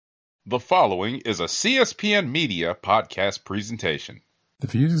The following is a CSPN Media podcast presentation. The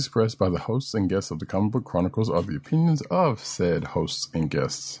views expressed by the hosts and guests of the Comic Book Chronicles are the opinions of said hosts and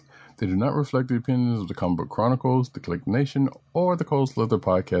guests. They do not reflect the opinions of the Comic Book Chronicles, the Click Nation, or the Cold Slither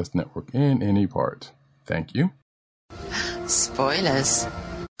Podcast Network in any part. Thank you. Spoilers.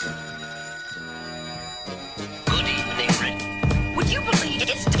 Good evening, Rick. Would you believe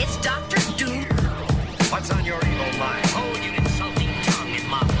it's Dr. Doom? What's on your evil mind? Oh, you insulting tongue, it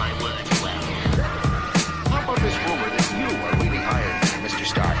mocked my words well. How about this rumor that you are really Iron Man, Mr.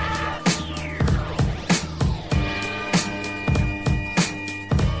 Stark?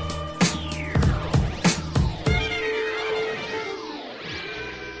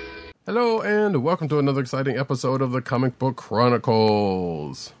 Hello, and welcome to another exciting episode of the Comic Book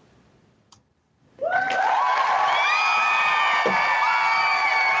Chronicles.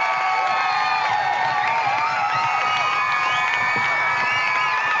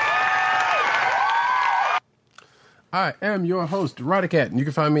 I am your host, Rydercat, and you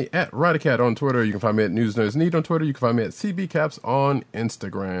can find me at Rydercat on Twitter. You can find me at News Nerds Need on Twitter. You can find me at CBCaps on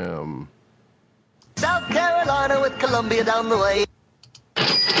Instagram. South Carolina with Columbia down the way.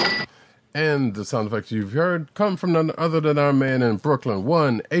 And the sound effects you've heard come from none other than our man in Brooklyn,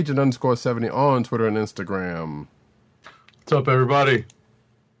 Agent_70 on Twitter and Instagram. What's up, everybody?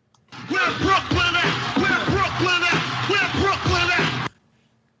 Where Brooklyn at? Where Brooklyn at? Where Brooklyn at?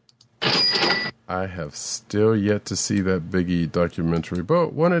 I have still yet to see that Biggie documentary,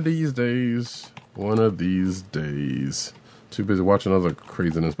 but one of these days. Too busy watching other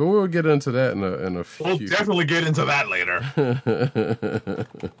craziness, but we'll get into that in a few. We'll definitely get into that later.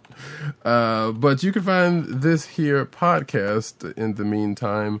 But you can find this here podcast in the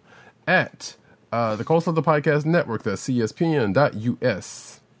meantime at the Cold Slither Podcast Network. That's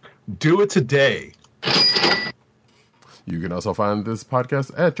CSPN.us. Do it today. You can also find this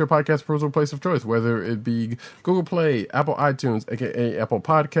podcast at your podcast perusal place of choice, whether it be Google Play, Apple iTunes, aka Apple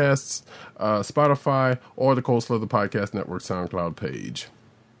Podcasts, Spotify, or the Cold Slither Podcast Network SoundCloud page.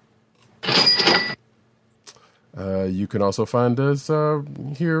 You can also find us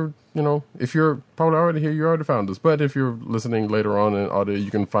here, if you're probably already here, you already found us. But if you're listening later on in audio,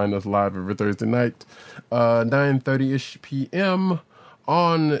 you can find us live every Thursday night, 9:30-ish p.m.,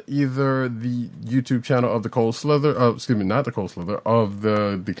 on either the YouTube channel of the Cold Slither, not the Cold Slither, of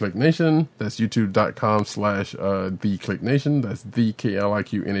the Click Nation. That's youtube.com/the Click Nation. That's the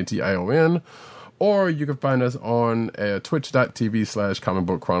KLIQNATION. Or you can find us on twitch.tv/Comic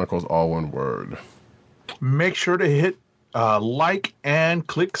Book Chronicles, all one word. Make sure to hit like and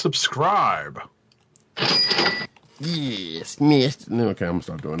click subscribe. Yes. Okay, I'm gonna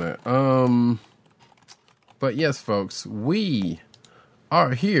stop doing that. But yes, folks, we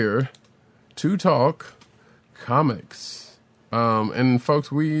are here to talk comics. And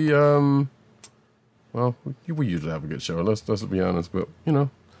folks, we usually have a good show. Let's be honest, but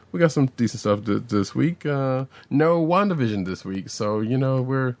we got some decent stuff this week. No WandaVision this week, so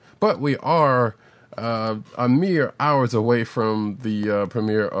we are a mere hours away from the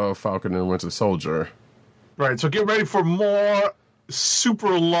premiere of Falcon and Winter Soldier. Right, so get ready for more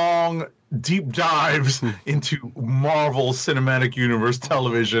super long deep dives into Marvel Cinematic Universe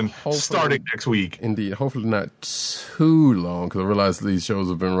television starting next week. Indeed. Hopefully not too long, because I realize these shows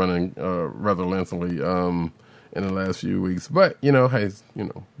have been running rather lengthily in the last few weeks. But, they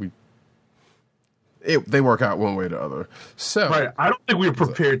work out one way or the other. So, right. I don't think we were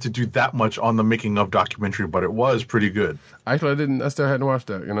prepared to do that much on the making of documentary, but it was pretty good. Actually, I didn't. I still hadn't watched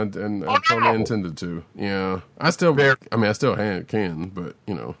that, and I totally intended to. Yeah, I still can, but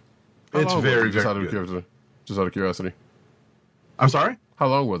it's very, just very good. Just out of curiosity. I'm sorry? How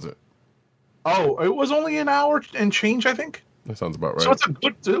long was it? Oh, it was only an hour and change, I think. That sounds about right. So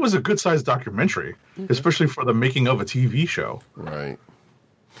it was a good sized documentary, especially for the making of a TV show. Right.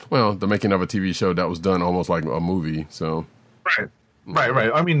 Well, the making of a TV show that was done almost like a movie, so. Right.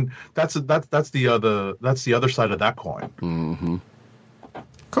 I mean, that's the other side of that coin. Mm-hmm.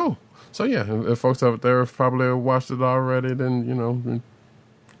 Cool. So yeah, if folks out there have probably watched it already, then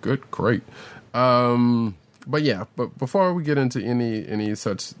great. But before we get into any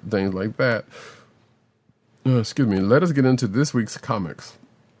such things like that, let us get into this week's comics.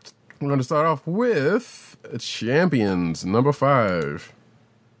 We're going to start off with Champions number 5.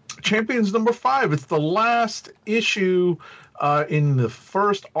 Champions number 5. It's the last issue in the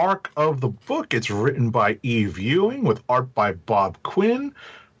first arc of the book. It's written by Eve Ewing with art by Bob Quinn,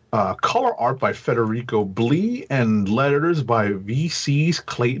 color art by Federico Blee, and letters by VC's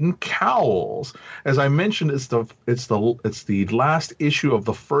Clayton Cowles. As I mentioned, it's the last issue of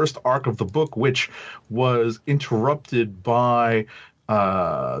the first arc of the book, which was interrupted by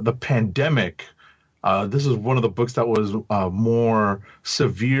the pandemic. This is one of the books that was more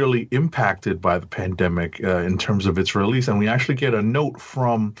severely impacted by the pandemic in terms of its release. And we actually get a note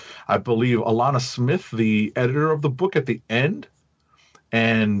from, I believe, Alana Smith, the editor of the book, at the end.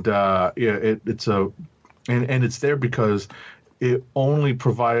 And it's there because it only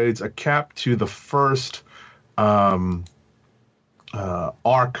provides a cap to the first arc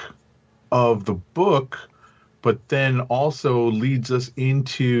of the book, but then also leads us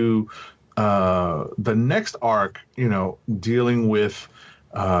into the next arc, dealing with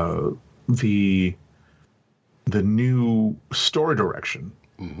the new story direction.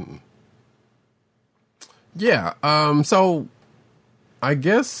 Mm-hmm. Yeah. So I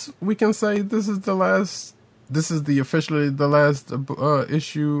guess we can say this is officially the last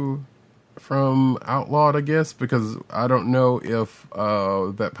issue from Outlawed, I guess, because I don't know if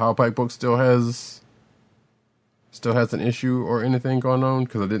that Power Pack book still has an issue or anything going on,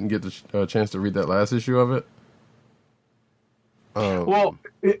 because I didn't get the chance to read that last issue of it. Well,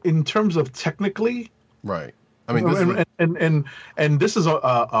 in terms of technically, right. I mean, and this is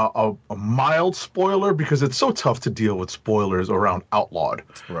a mild spoiler, because it's so tough to deal with spoilers around Outlawed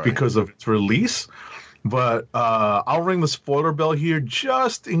because of its release. But I'll ring the spoiler bell here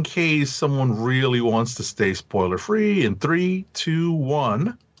just in case someone really wants to stay spoiler free. In 3, 2,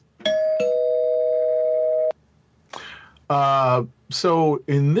 1. So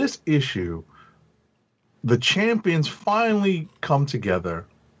in this issue, the champions finally come together.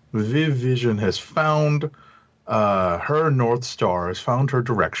 Viv Vision has found her North Star, has found her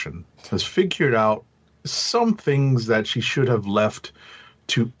direction, has figured out some things that she should have left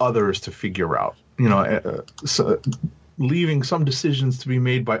to others to figure out. Leaving some decisions to be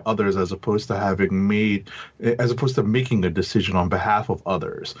made by others as opposed to making a decision on behalf of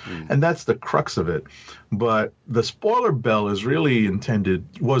others. And that's the crux of it. But the spoiler bell was really intended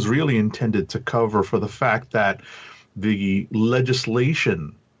to cover for the fact that the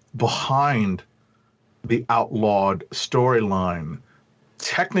legislation behind the Outlawed storyline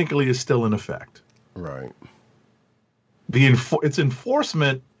technically is still in effect. Right. Its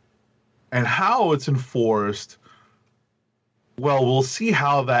enforcement and how it's enforced, well, we'll see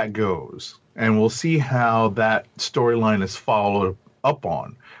how that goes, and we'll see how that storyline is followed up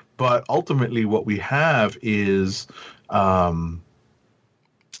on. But ultimately, what we have is, I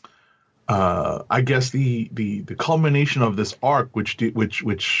guess the culmination of this arc,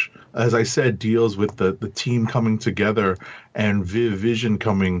 which, as I said, deals with the team coming together and Viv Vision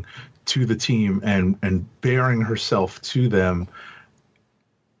coming to the team and bearing herself to them.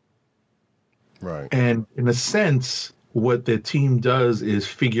 Right. And in a sense, what the team does is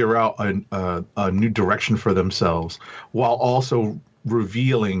figure out a new direction for themselves, while also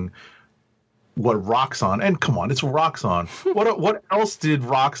revealing what Roxxon, and come on, it's Roxxon. What else did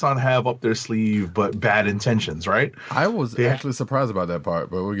Roxxon have up their sleeve but bad intentions, right? I was actually surprised about that part,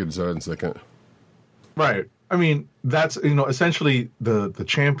 but we'll get to that in a second. Right. I mean, that's, essentially the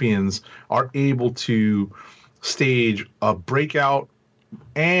champions are able to stage a breakout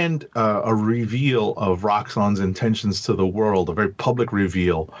and a reveal of Roxxon's intentions to the world, a very public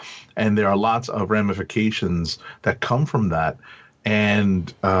reveal. And there are lots of ramifications that come from that.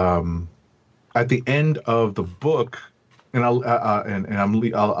 And at the end of the book, and I'll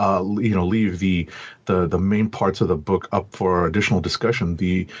leave the main parts of the book up for additional discussion.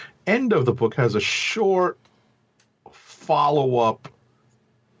 The end of the book has a short follow-up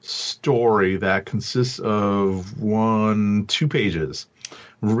story that consists of 1-2 pages,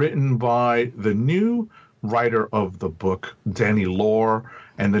 written by the new writer of the book, Danny Lore,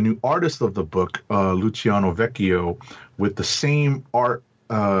 and the new artist of the book, Luciano Vecchio, with the same art,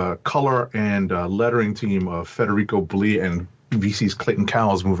 color, and lettering team of Federico Blee and VC's Clayton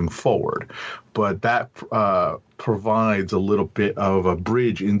Cowles moving forward. But that provides a little bit of a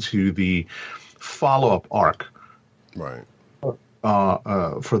bridge into the follow-up arc, right?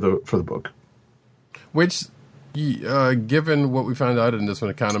 For the book, which, given what we found out in this one,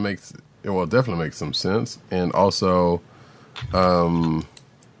 it kind of definitely makes some sense, and also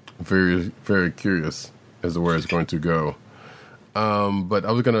very, very curious as to where it's going to go. But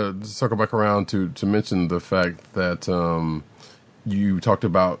I was going to circle back around to mention the fact that you talked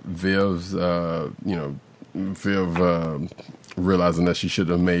about Viv's, realizing that she should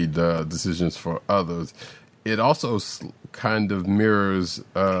have made decisions for others. It also kind of mirrors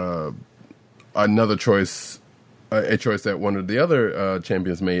another choice, a choice that one of the other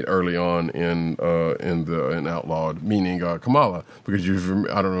champions made early on in Outlawed, meaning Kamala. Because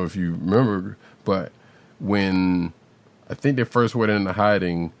I don't know if you remember, but when I think they first went into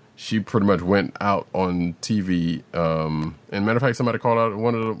hiding, she pretty much went out on TV. And matter of fact, somebody called out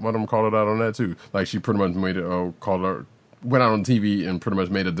one of them called it out on that too. Like she pretty much went out on TV and pretty much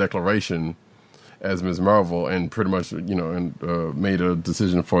made a declaration as Ms. Marvel, and pretty much made a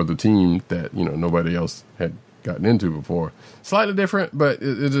decision for the team that nobody else had gotten into before. Slightly different, but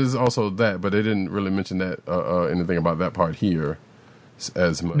it is also that. But they didn't really mention that anything about that part here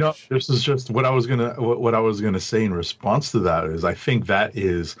as much. No, this is just what I was gonna say in response to that. Is I think that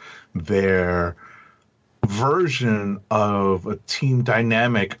is their version of a team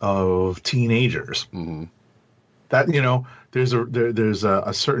dynamic of teenagers. Mm-hmm. That there's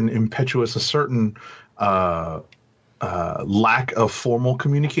a certain impetuous, a certain lack of formal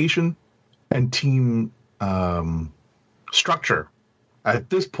communication and team structure at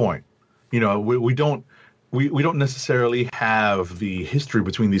this point. We don't necessarily have the history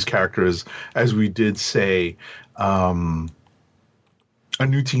between these characters as we did, say, a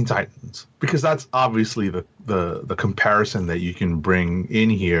New Teen Titans, because that's obviously the comparison that you can bring in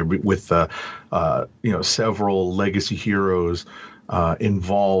here with several legacy heroes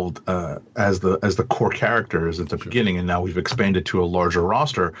involved as the core characters at the beginning, and now we've expanded to a larger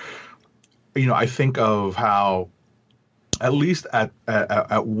roster. I think of how, at least at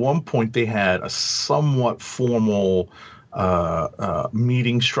one point, they had a somewhat formal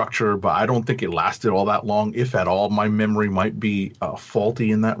meeting structure, but I don't think it lasted all that long, if at all. My memory might be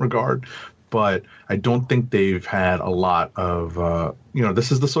faulty in that regard, but I don't think they've had a lot of,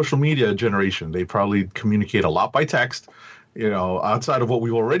 this is the social media generation. They probably communicate a lot by text, outside of what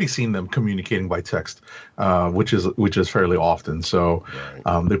we've already seen them communicating by text, which is fairly often. So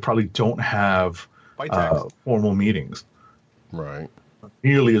they probably don't have formal meetings. Right.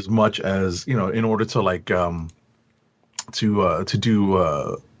 Nearly as much as, in order to to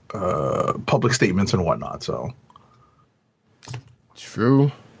do public statements and whatnot. So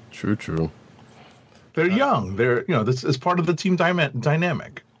true. They're young. They're this is part of the team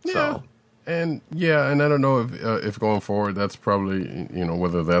dynamic. Yeah. So. And I don't know if going forward that's probably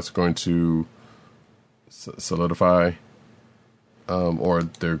whether that's going to solidify, or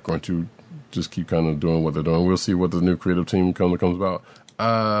they're going to just keep kind of doing what they're doing. We'll see what the new creative team comes about.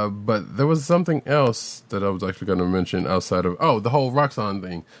 But there was something else that I was actually going to mention outside of the whole Roxxon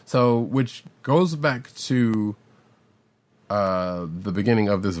thing. So, which goes back to the beginning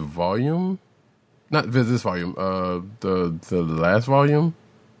of this volume, not this volume, the last volume,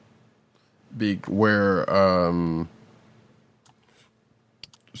 where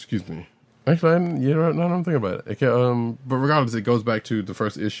excuse me. Actually, now I'm thinking about it. But regardless, it goes back to the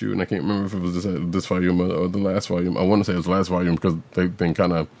first issue, and I can't remember if it was this volume or the last volume. I want to say it was the last volume because they've been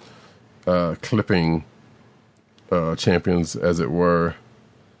kind of clipping champions, as it were.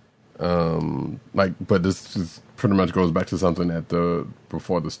 But this pretty much goes back to something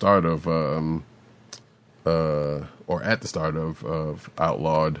before the start of, or at the start of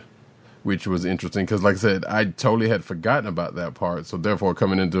Outlawed, which was interesting because, like I said, I totally had forgotten about that part. So therefore,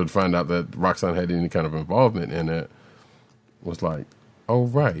 coming into it to find out that Roxxon had any kind of involvement in it was like, oh,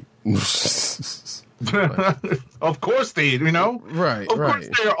 right. Of course they, Right, Of course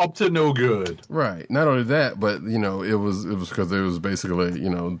they're up to no good. Right. Not only that, but, it was because it was basically,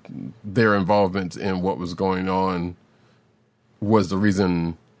 their involvement in what was going on was the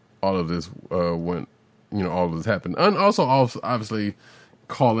reason all of this all of this happened. And also, obviously,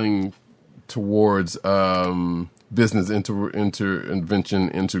 calling towards business intervention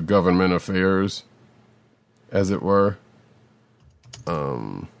into government affairs, as it were.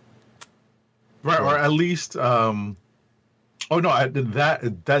 Right, or at least that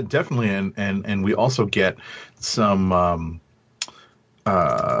definitely, and we also get some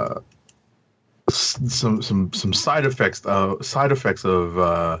side effects of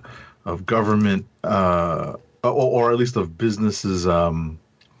government or at least of businesses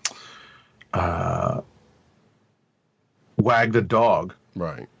wag the dog,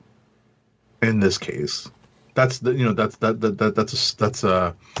 right? In this case, that's a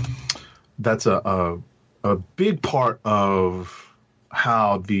big part of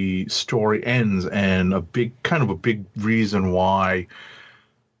how the story ends, and a big reason why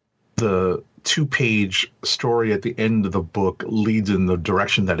the 2-page story at the end of the book leads in the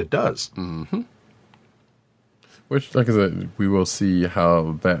direction that it does. Mm-hmm. Which, like I said, we will see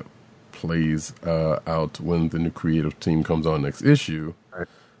how that plays out when the new creative team comes on next issue. Right.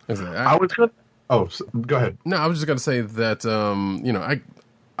 I was good. Oh, go ahead. No, I was just going to say that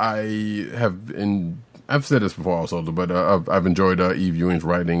I've said this before also, but I've enjoyed Eve Ewing's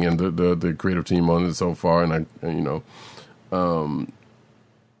writing and the creative team on it so far, and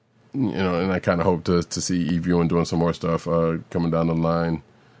and I kind of hope to see Eve Ewing doing some more stuff coming down the line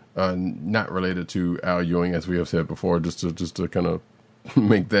not related to Al Ewing, as we have said before, just to kind of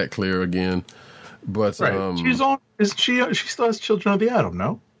make that clear again. But Right. She's on. Is she? She still has Children of the Atom,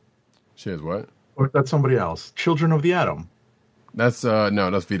 no? she has what? Or is that somebody else? Children of the Atom. That's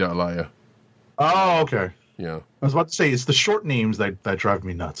no, that's Vida Alaya. Oh, okay. Yeah. I was about to say it's the short names that drive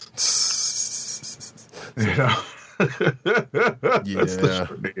me nuts. You know? It's the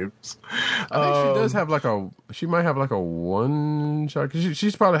short names. I think she does have she might have like a one shot, because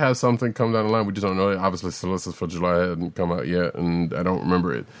she's probably has something come down the line. We just don't know it. Obviously, Solicitors for July hadn't come out yet, and I don't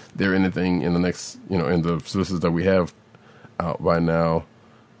remember it. There anything in the next, in the solicitors that we have out by now,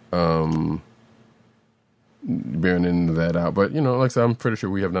 bearing into that out. But, like I said, I'm pretty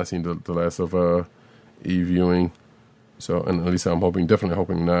sure we have not seen the last of Eve Ewing. So, and at least I'm definitely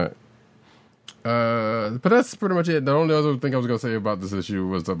hoping not. But that's pretty much it. The only other thing I was going to say about this issue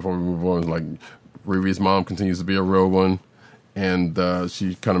was that before we move on, is like Riri's mom continues to be a real one. And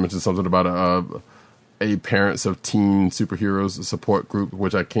she kind of mentioned something about a Parents of Teen Superheroes support group,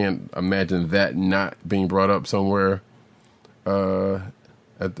 which I can't imagine that not being brought up somewhere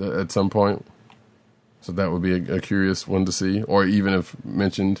at some point. So that would be a curious one to see, or even if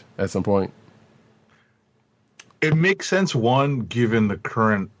mentioned at some point. It makes sense, one, given the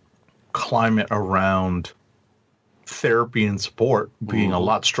current climate around therapy and support being a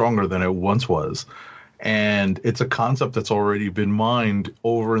lot stronger than it once was. And it's a concept that's already been mined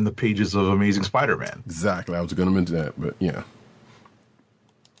over in the pages of Amazing Spider-Man. Exactly. I was going to mention that, but yeah.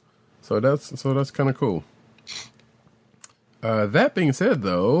 So that's kind of cool. That being said,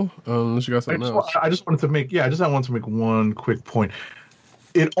 though, unless you got something else. I just wanted to make one quick point.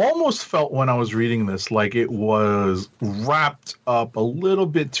 It almost felt when I was reading this like it was wrapped up a little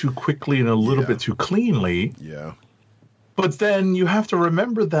bit too quickly and a little bit too cleanly. Yeah. But then you have to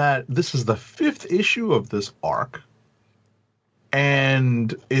remember that this is the 5th issue of this arc.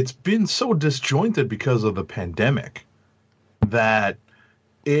 And it's been so disjointed because of the pandemic that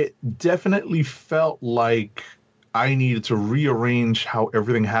it definitely felt like I needed to rearrange how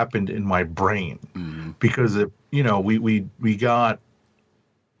everything happened in my brain. Because, we got,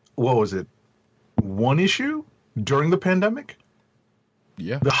 what was it, 1 issue during the pandemic?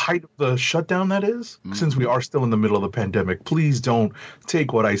 Yeah. The height of the shutdown, that is. Since we are still in the middle of the pandemic, please don't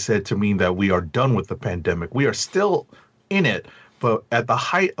take what I said to mean that we are done with the pandemic. We are still in it, but at the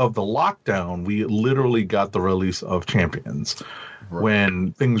height of the lockdown, we literally got the release of Champions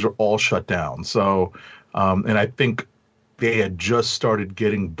when things were all shut down. So, and I think they had just started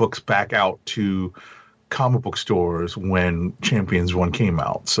getting books back out to comic book stores when Champions 1 came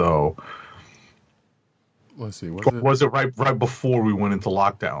out. So let's see. Was it right before we went into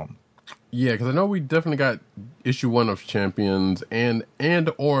lockdown? Yeah, because I know we definitely got issue 1 of Champions and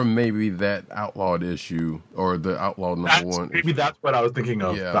or maybe that outlawed issue, or the outlawed number 1. Maybe that's what I was thinking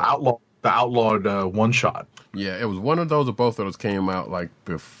of. Yeah. The outlawed one shot. Yeah, it was one of those, or both of those came out like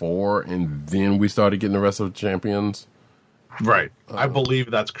before, and then we started getting the rest of Champions. Right. I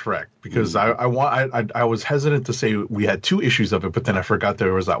believe that's correct, because I was hesitant to say we had 2 issues of it, but then I forgot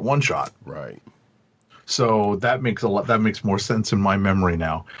there was that one shot. Right. So that makes more sense in my memory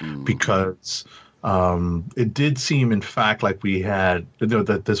now, because it did seem, in fact, like we had,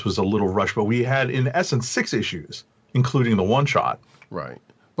 that this was a little rushed, but we had in essence 6 issues, including the one shot. Right.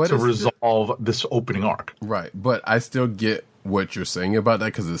 But to resolve this opening arc. Right. But I still get what you're saying about that,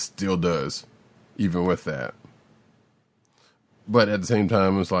 because it still does, even with that. But at the same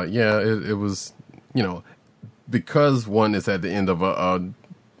time, it's like, yeah, it was, because one is at the end of a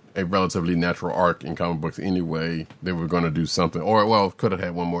relatively natural arc in comic books anyway, they were going to do something. Or, could have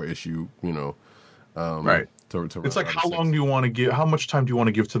had one more issue, right. It's like, how long do you want to give, how much time do you want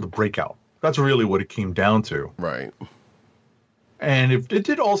to give to the breakout? That's really what it came down to. Right. And it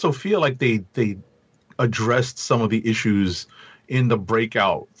did also feel like they addressed some of the issues in the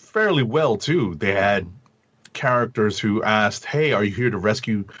breakout fairly well, too. They had characters who asked, hey, are you here to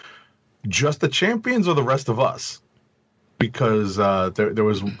rescue just the Champions or the rest of us? Because there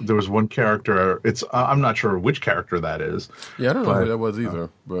was one character, I'm not sure which character that is. Yeah, I don't know who that was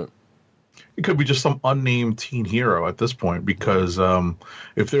either, but it could be just some unnamed teen hero at this point, because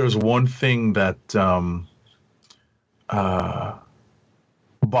if there's one thing that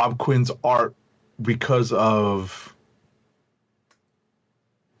Bob Quinn's art, because of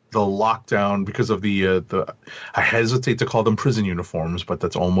the lockdown, because of the I hesitate to call them prison uniforms, but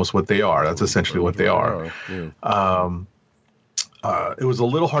that's almost what they are. That's essentially what they are. Yeah. It was a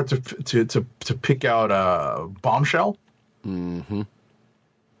little hard to pick out Bombshell. Mm-hmm.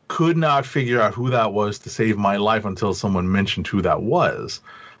 Could not figure out who that was to save my life until someone mentioned who that was.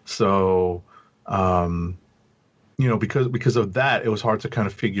 So, because of that, it was hard to kind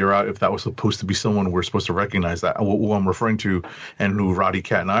of figure out if that was supposed to be someone we're supposed to recognize. That who I'm referring to, and who Roddy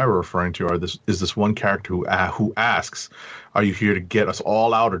Cat and I are referring to, is this one character who asks, "Are you here to get us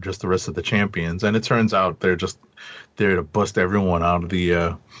all out, or just the rest of the champions?" And it turns out they're just there to bust everyone out of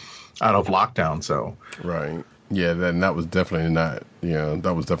lockdown. So right, yeah, that was definitely not. Yeah,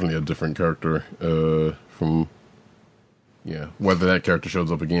 that was definitely a different character from. Yeah, whether that character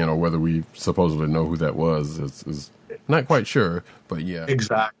shows up again or whether we supposedly know who that was is not quite sure. But yeah,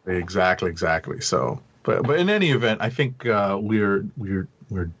 exactly. So, but in any event, I think we're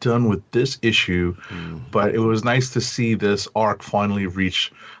done with this issue. But it was nice to see this arc finally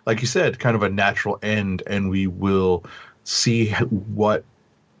reach, like you said, kind of a natural end, and we will see what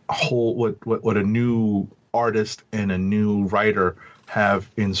a new artist and a new writer have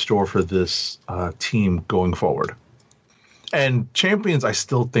in store for this team going forward. And Champions, I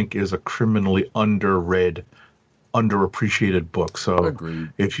still think, is a criminally underread, underappreciated book. So Agreed.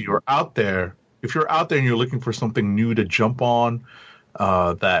 if you're out there and you're looking for something new to jump on,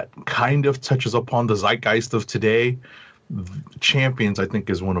 that kind of touches upon the zeitgeist of today, Champions, I think,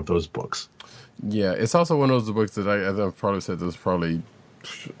 is one of those books. Yeah, it's also one of those books that as I've probably said this probably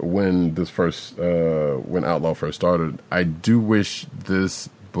when when Outlaw first started. I do wish this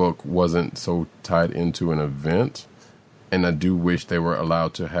book wasn't so tied into an event. And I do wish they were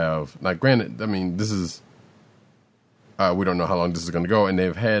allowed to have, like, granted, I mean, this is, we don't know how long this is going to go, and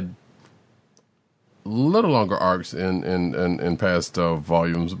they've had little longer arcs in past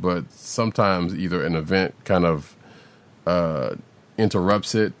volumes, but sometimes either an event kind of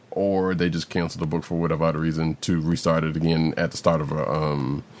interrupts it, or they just cancel the book for whatever other reason to restart it again at the start of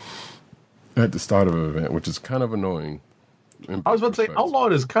an event, which is kind of annoying. I was about to say,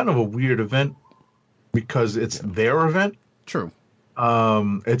 Outlawed is kind of a weird event because it's their event. True.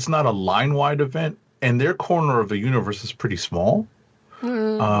 It's not a line-wide event, and their corner of the universe is pretty small.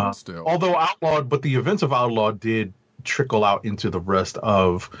 Still. Although Outlawed, but the events of Outlawed did trickle out into the rest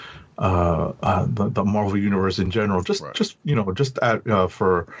of the Marvel universe in general. Just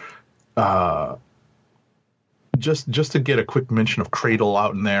to get a quick mention of Cradle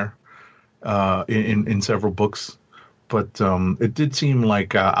out in there in several books. But it did seem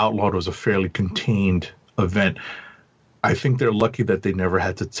like Outlawed was a fairly contained event. I think they're lucky that they never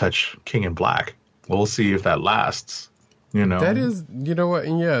had to touch King in Black. We'll see if that lasts. That is, you know what?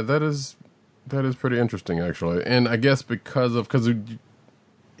 Yeah, that is pretty interesting, actually. And I guess because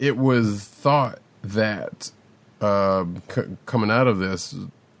it was thought that coming out of this,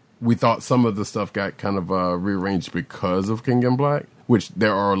 we thought some of the stuff got kind of rearranged because of King in Black, which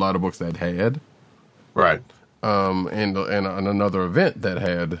there are a lot of books that had. Right. And another event that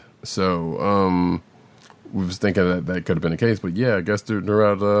had. So we was thinking that could have been the case. But yeah, I guess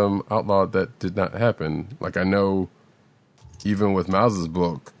throughout Outlawed, that did not happen. Like, I know even with Miles's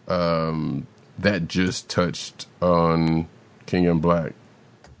book, that just touched on King in Black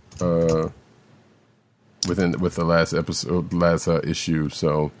with the last episode, issue.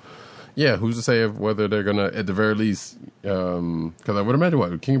 So yeah, who's to say whether they're gonna, at the very least, because I would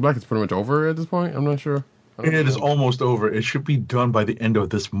imagine King in Black is pretty much over at this point. I'm not sure. It is almost over. It should be done by the end of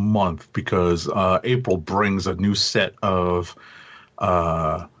this month because April brings a new set of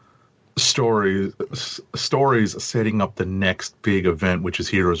stories setting up the next big event, which is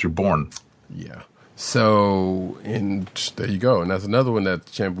Heroes Reborn. Yeah. So, and there you go. And that's another one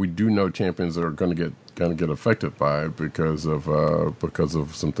that we do know champions are going to get affected by because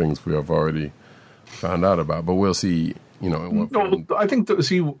of some things we have already found out about. But we'll see. I think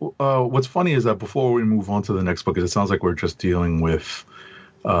what's funny is that before we move on to the next book, it sounds like we're just dealing with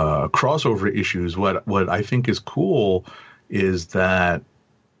crossover issues. What I think is cool is that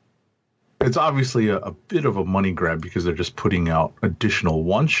it's obviously a bit of a money grab because they're just putting out additional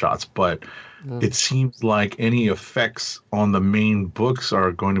one-shots, but it seems like any effects on the main books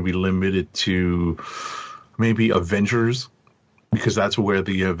are going to be limited to maybe Avengers because that's where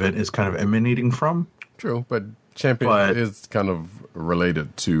the event is kind of emanating from. True, but Champion is kind of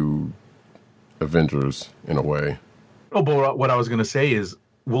related to Avengers in a way. Oh, but what I was going to say is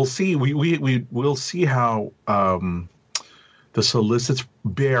we'll see. We'll see how the solicits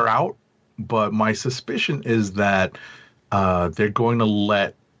bear out. But my suspicion is that they're going to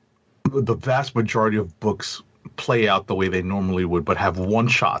let the vast majority of books play out the way they normally would, but have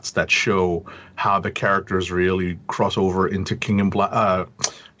one-shots that show how the characters really cross over into King in Black.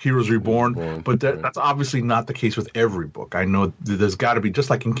 Heroes Reborn, but that's obviously not the case with every book. I know there's got to be,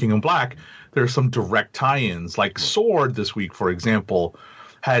 just like in King in Black, there are some direct tie-ins. Like Sword this week, for example,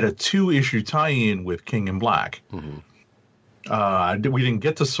 had a 2-issue tie-in with King in Black. We didn't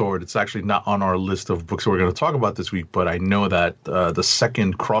get to Sword. It's actually not on our list of books we're going to talk about this week, but I know that the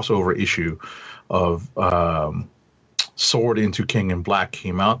second crossover issue of Sword into King in Black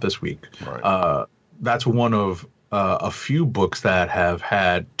came out this week. Right. That's one of a few books that have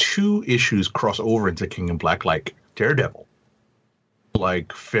had 2 issues cross over into King in Black, like Daredevil.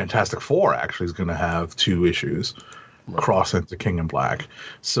 Like Fantastic Four actually is going to have 2 issues cross into King in Black.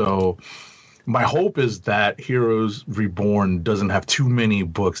 So my hope is that Heroes Reborn doesn't have too many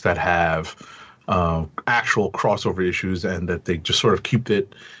books that have actual crossover issues, and that they just sort of keep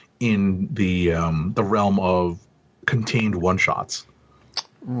it in the realm of contained one shots.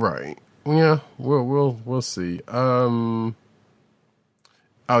 Right. Yeah. We'll see. Oh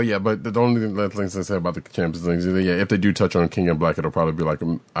yeah, but the only things I say about the Champions things is if they do touch on King in Black, it'll probably be like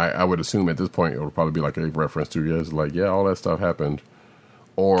I would assume at this point it'll probably be like a reference to all that stuff happened.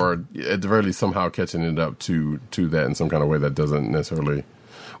 Or at the very least, somehow catching it up to that in some kind of way that doesn't necessarily,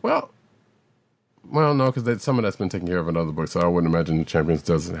 well, no, because some of that's been taken care of in other books. So I wouldn't imagine Champions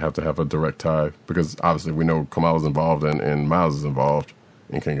doesn't have to have a direct tie, because obviously we know Kamala's involved and Miles is involved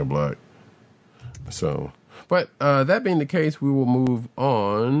in King of Black. So, but that being the case, we will move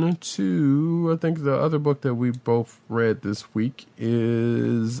on to, I think the other book that we both read this week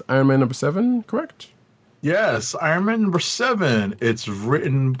is Iron Man #7, correct? Yes, Iron Man #7. It's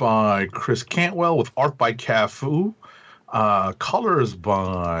written by Chris Cantwell with art by Cafu, colors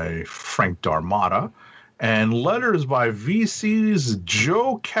by Frank Darmada, and letters by VC's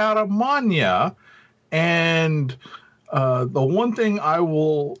Joe Caramagna. And the one thing I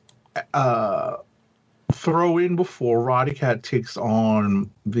will throw in before Roddy Cat takes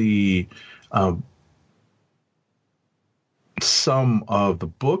on the sum of the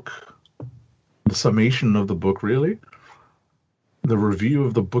book, the summation of the book, really, the review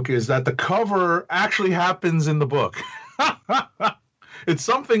of the book, is that the cover actually happens in the book. It's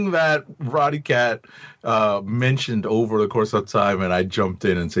something that Roddy Cat mentioned over the course of time, and I jumped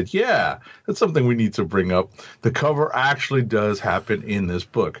in and said, yeah, that's something we need to bring up. The cover actually does happen in this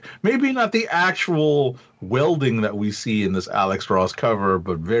book. Maybe not the actual welding that we see in this Alex Ross cover,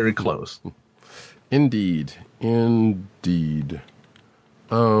 but very close. Indeed.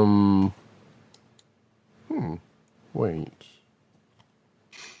 Wait.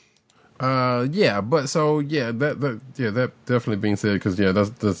 That definitely being said, because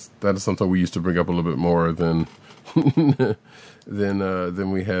that is something we used to bring up a little bit more than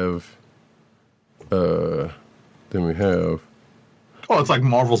than we have. Oh, it's like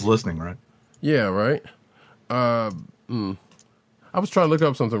Marvel's listening, right? Yeah, right. I was trying to look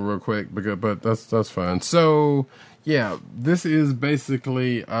up something real quick, but that's fine. So. Yeah, this is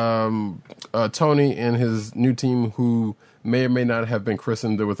basically Tony and his new team, who may or may not have been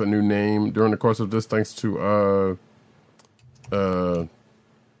christened with a new name during the course of this, thanks to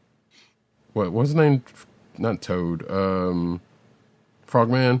what was his name? Not Toad.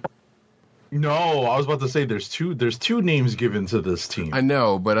 Frogman. No, I was about to say there's two names given to this team. I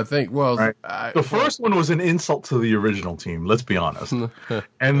know, but I think right. The first one was an insult to the original team. Let's be honest. And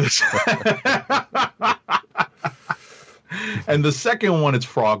and the second one is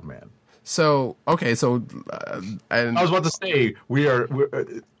Frogman. So okay, and I was about to say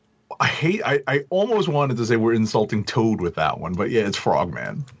I almost wanted to say we're insulting Toad with that one, but yeah, it's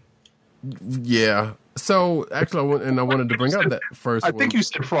Frogman. Yeah. So actually, I wanted to bring up that first. I think you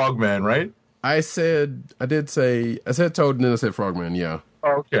said Frogman, right? I said Toad, and then I said Frogman. Yeah.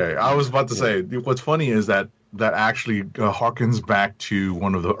 Okay, I was about to say what's funny is that actually harkens back to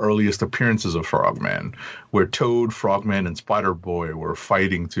one of the earliest appearances of Frogman, where Toad, Frogman, and Spider-Boy were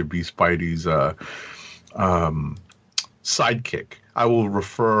fighting to be Spidey's sidekick. I will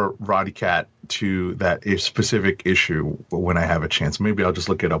refer Roddy Cat to that specific issue when I have a chance. Maybe I'll just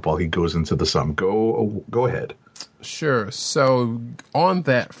look it up while he goes into the sum. Go ahead. Sure. So on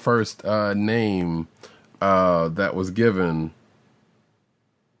that first name that was given,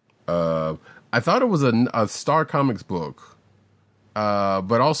 I thought it was a Star Comics book,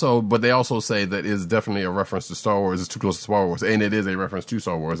 but they also say that it's definitely a reference to Star Wars. It's too close to Star Wars, and it is a reference to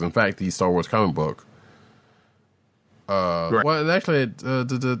Star Wars. In fact, the Star Wars comic book. Right. Well, actually,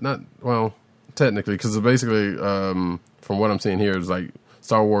 technically, because basically, from what I'm seeing here, it's like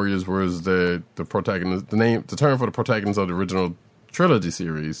Star Warriors was the protagonist, the term for the protagonist of the original trilogy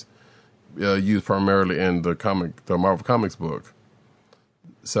series, used primarily in the Marvel Comics book.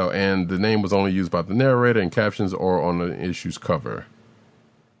 So, and the name was only used by the narrator in captions or on the issue's cover.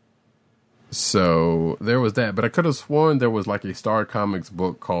 So there was that, but I could have sworn there was like a Star Comics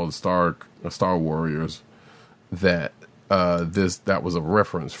book called Star Warriors that that was a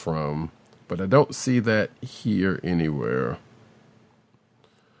reference from, but I don't see that here anywhere.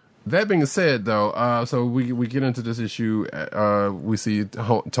 That being said, though, so we get into this issue. We see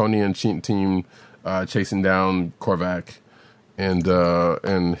Tony and team chasing down Korvac,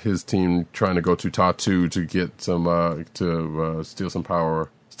 and his team trying to go to Tatu to get some steal some power,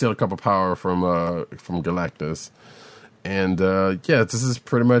 steal a cup of power from Galactus. And this is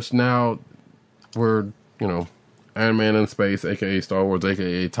pretty much now we're Iron Man in space, aka Star Wars,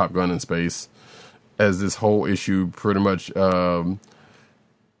 aka Top Gun in space, as this whole issue pretty much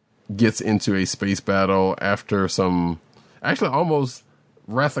gets into a space battle after some, actually almost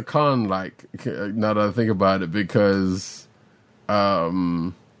Wrath of Khan like, now that I think about it, because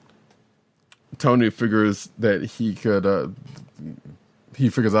Tony figures that he could he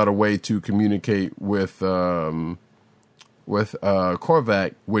figures out a way to communicate with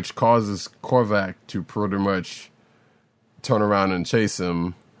Korvac, which causes Korvac to pretty much turn around and chase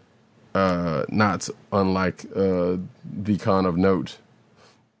him, not unlike the Khan of Note.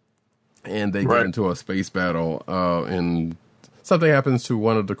 And they get into a space battle, and something happens to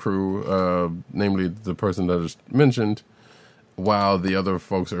one of the crew, namely the person that is mentioned, while the other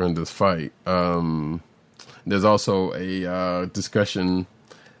folks are in this fight. There's also a discussion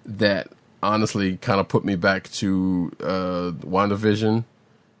that honestly kind of put me back to WandaVision,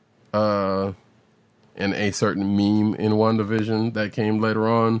 and a certain meme in WandaVision that came later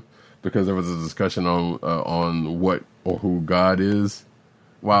on, because there was a discussion on what or who God is,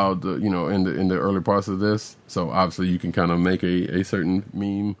 while in the early parts of this. So obviously you can kind of make a certain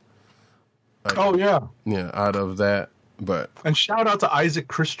meme. Out of that. And shout out to Isaac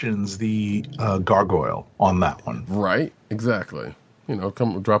Christians, the gargoyle on that one. Right, exactly.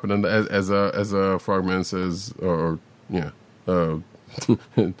 Come drop it in as a Frogman says, with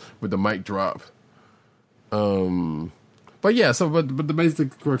the mic drop. But the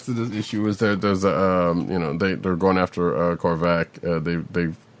basic crux of this issue is there's a they're going after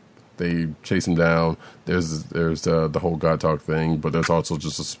Korvac. They chase him down. There's the whole God talk thing, but there's also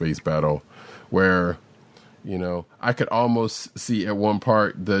just a space battle where I could almost see at one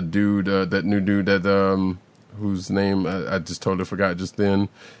part the dude, that new dude that whose name I just totally forgot just then,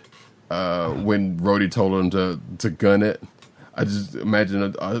 when Rhodey told him to gun it. I just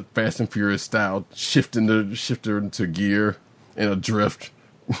imagine a Fast and Furious style shifting the shifter into gear in a drift.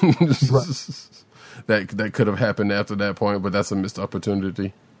 That could have happened after that point, but that's a missed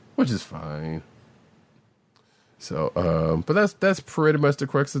opportunity, which is fine. So, but that's pretty much the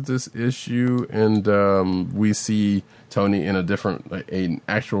crux of this issue, and we see Tony in an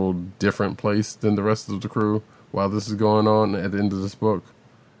actual different place than the rest of the crew while this is going on at the end of this book.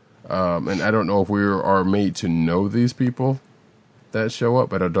 And I don't know if we are made to know these people that show up,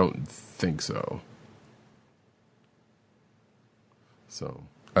 but I don't think so. So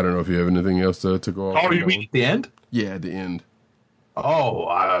I don't know if you have anything else to go off. Oh, you mean at the end? Yeah, at the end.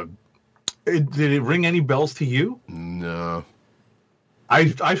 Oh, did it ring any bells to you? No.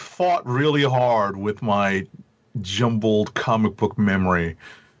 I fought really hard with my jumbled comic book memory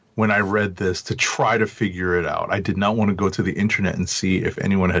when I read this to try to figure it out. I did not want to go to the internet and see if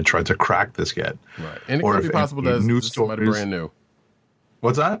anyone had tried to crack this yet. Right. And it could be possible that it's somebody brand new.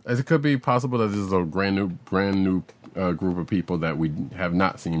 What's that? It could be possible that this is a brand new group of people that we have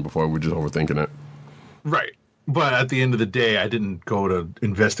not seen before. We're just overthinking it. Right. But at the end of the day, I didn't go to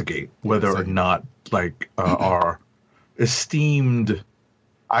investigate whether or not, our esteemed,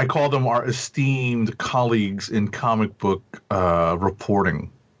 I call them our esteemed colleagues in comic book reporting.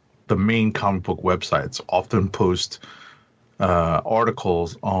 The main comic book websites often post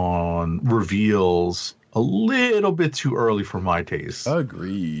articles on reveals a little bit too early for my taste.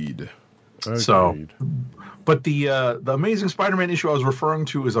 Agreed. So, but the Amazing Spider-Man issue I was referring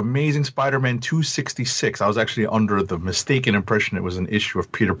to is Amazing Spider-Man 266. I was actually under the mistaken impression it was an issue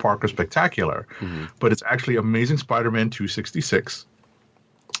of Peter Parker Spectacular, but it's actually Amazing Spider-Man 266.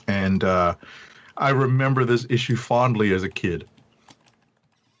 And I remember this issue fondly as a kid.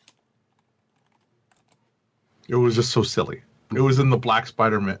 It was just so silly. It was in the black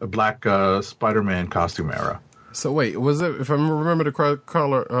Spider-Man costume era. So wait, was it? If I remember the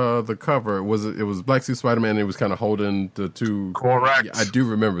color, the cover, it was Black Suit Spider-Man. And he was kind of holding the two. Correct. Yeah, I do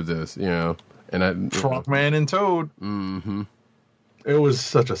remember this. And Frogman and Toad. Mm-hmm. It was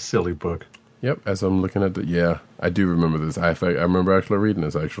such a silly book. Yep. As I'm looking at I do remember this. I remember actually reading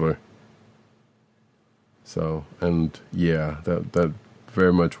this actually. So that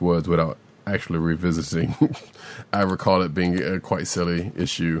very much was without actually revisiting. I recall it being a quite silly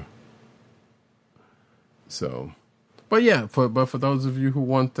issue. So, but for those of you who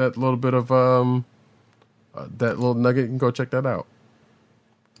want that little bit of that little nugget, you can go check that out.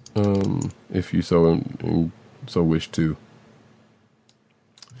 If you so wish to.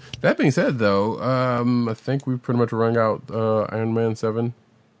 That being said, though, I think we've pretty much rung out Iron Man 7.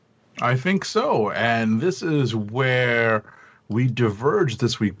 I think so. And this is where we diverged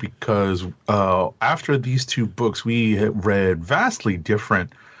this week because after these two books, we had read vastly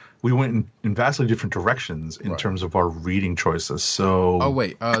different. We went in vastly different directions in terms of our reading choices. So,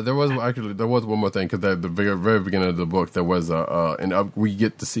 there was one more thing because at the very beginning of the book, there was we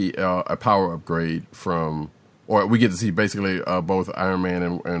get to see a power upgrade or we get to see basically both Iron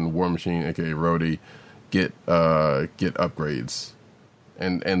Man and War Machine, aka Rhodey, get upgrades,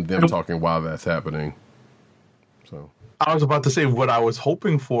 and them talking while that's happening. So I was about to say what I was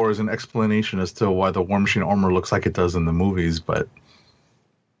hoping for is an explanation as to why the War Machine armor looks like it does in the movies, but.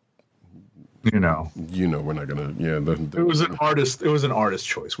 We're not gonna. Yeah, it was an artist. It was an artist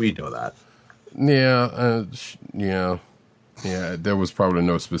choice. We know that. Yeah. There was probably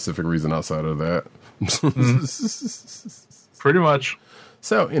no specific reason outside of that. Pretty much.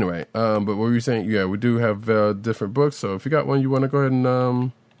 So anyway, but what were you saying? Yeah, we do have different books. So if you got one you want to go ahead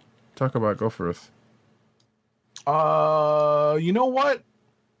and talk about, go first. You know what?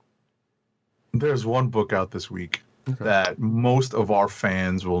 There's one book out this week. Okay. That most of our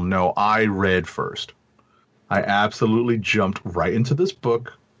fans will know I read first. I absolutely jumped right into this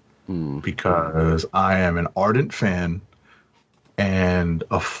book because I am an ardent fan and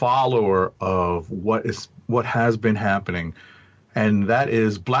a follower of what has been happening, and that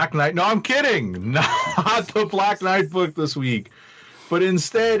is Black Knight. No, I'm kidding. Not the Black Knight book this week, but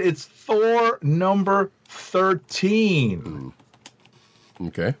instead it's Thor number 13.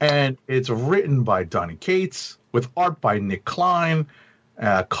 Okay, and it's written by Donny Cates, with art by Nick Klein,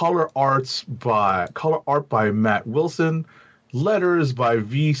 color art by Matt Wilson, letters by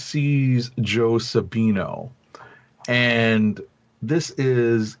VC's Joe Sabino. And this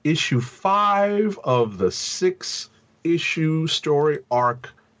is issue 5 of the 6-issue story arc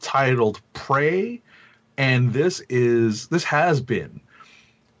titled Prey. And this has been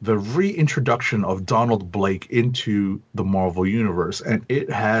the reintroduction of Donald Blake into the Marvel Universe, and it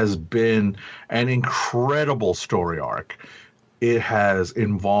has been an incredible story arc. It has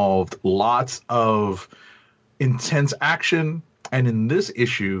involved lots of intense action, and in this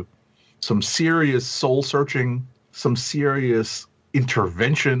issue, some serious soul-searching, some serious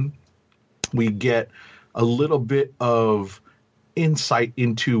intervention. We get a little bit of insight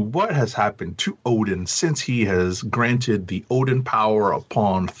into what has happened to Odin since he has granted the Odin power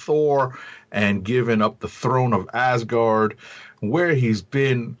upon Thor and given up the throne of Asgard, where he's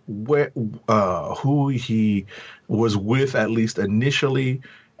been, who he was with at least initially,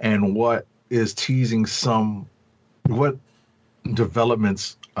 and what is teasing what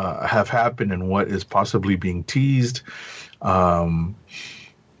developments have happened and what is possibly being teased. There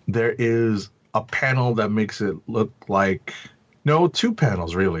is a panel that makes it look like two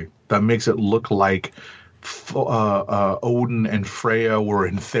panels really that makes it look like Odin and Freya were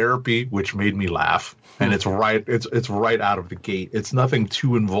in therapy, which made me laugh. And it's right out of the gate. It's nothing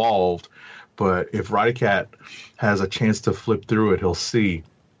too involved, but if Rodicat has a chance to flip through it, he'll see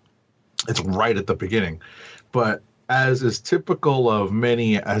it's right at the beginning. But as is typical of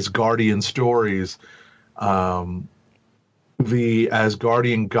many Asgardian stories, the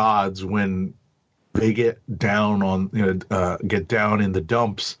Asgardian gods, when they get down in the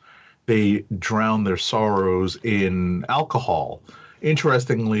dumps, they drown their sorrows in alcohol.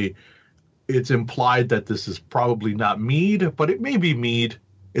 Interestingly, it's implied that this is probably not mead, but it may be mead.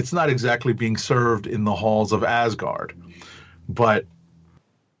 It's not exactly being served in the halls of Asgard, but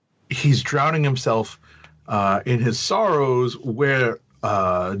he's drowning himself in his sorrows, where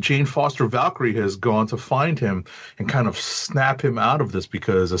Jane Foster Valkyrie has gone to find him and kind of snap him out of this,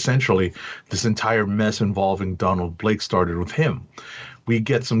 because essentially this entire mess involving Donald Blake started with him. We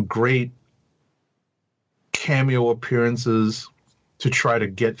get some great cameo appearances to try to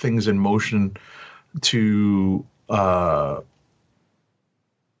get things in motion to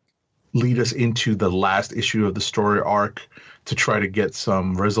lead us into the last issue of the story arc, to try to get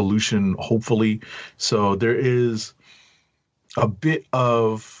some resolution, hopefully. So there is a bit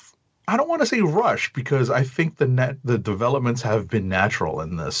of, I don't want to say rush, because I think the developments have been natural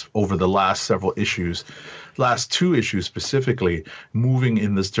in this over the last several issues, last 2 issues specifically, moving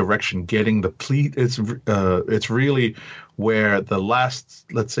in this direction, getting the plea. It's really where the last,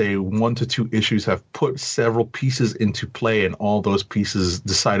 let's say, 1 to 2 issues have put several pieces into play, and all those pieces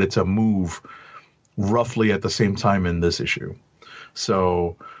decided to move roughly at the same time in this issue.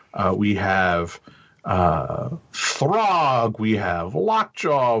 So we have Throg, we have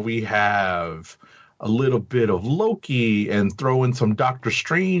Lockjaw, we have a little bit of Loki, and throw in some Doctor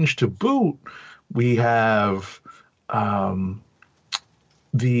Strange to boot. We have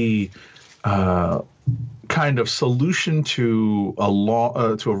the kind of solution to a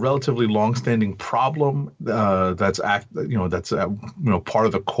relatively long-standing problem that's part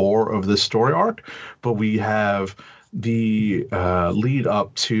of the core of this story arc, but we have the lead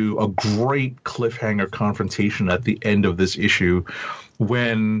up to a great cliffhanger confrontation at the end of this issue.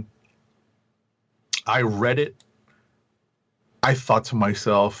 When I read it, I thought to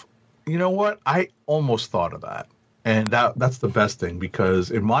myself, you know what? I almost thought of that. And that's the best thing,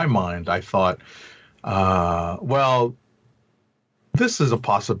 because in my mind, I thought, well, this is a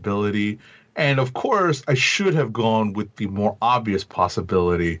possibility. And of course, I should have gone with the more obvious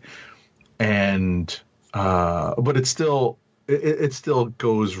possibility. And, but it still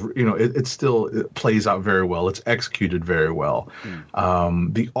goes, it plays out very well. It's executed very well.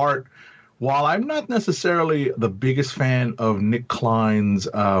 The art, while I'm not necessarily the biggest fan of Nick Klein's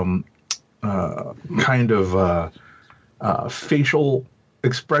facial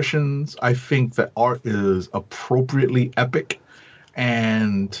expressions, I think that art is appropriately epic,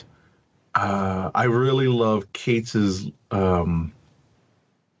 and I really love Cates's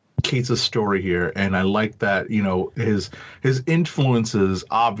story here, and I like that his influences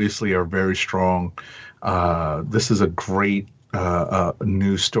obviously are very strong. This is a great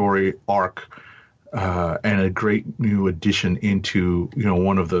new story arc. And a great new addition into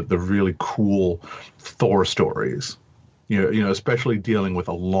one of the really cool Thor stories, especially dealing with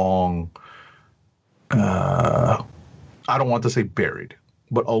a long, I don't want to say buried,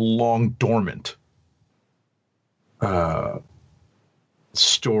 but a long dormant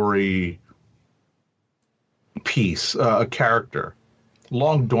story piece, a character.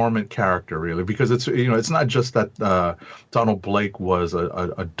 Long dormant character, really, because it's not just that Donald Blake was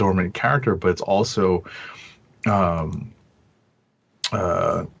a dormant character, but it's also a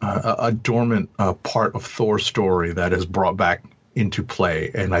dormant part of Thor's story that is brought back into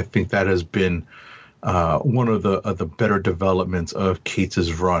play, and I think that has been one of the better developments of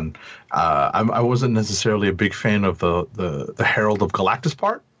Cates's run. I wasn't necessarily a big fan of the Herald of Galactus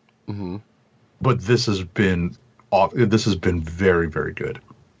part, but this has been very, very good.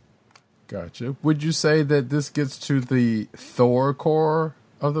 Gotcha. Would you say that this gets to the Thor core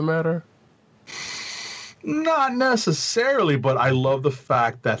of the matter? Not necessarily, but I love the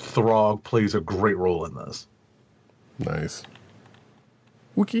fact that Throg plays a great role in this. Nice.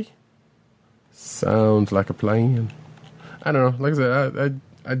 Wookie? Sounds like a plan. I don't know. Like I said,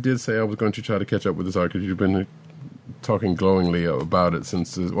 I did say I was going to try to catch up with this arc, because you've been talking glowingly about it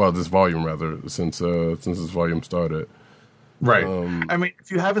since this volume rather, since this volume started. Right. I mean,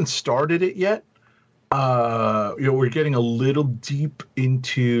 if you haven't started it yet, we're getting a little deep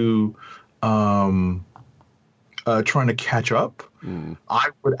into trying to catch up. I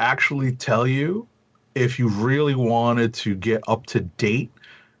would actually tell you, if you really wanted to get up to date,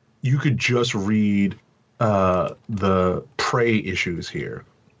 you could just read the Prey issues here.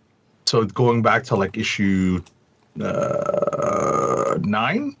 So going back to like issue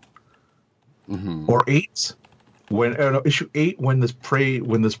 9 or 8, issue 8, when this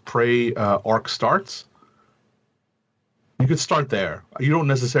Prey arc starts, you could start there. You don't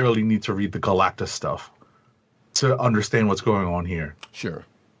necessarily need to read the Galactus stuff to understand what's going on here. Sure.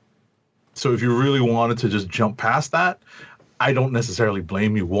 So if you really wanted to just jump past that, I don't necessarily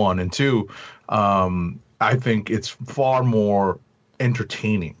blame you. 1 and 2, I think it's far more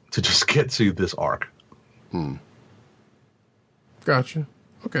entertaining to just get to this arc. Gotcha.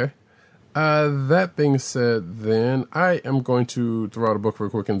 Okay. That being said, then I am going to throw out a book real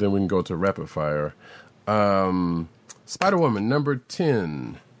quick, and then we can go to rapid fire. Spider-Woman number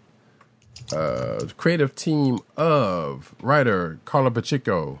 10. Creative team of writer Carla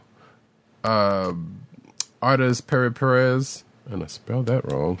Pacheco, artist Perry Perez, and I spelled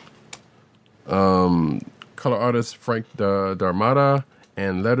that wrong. Color artist Frank Darmada,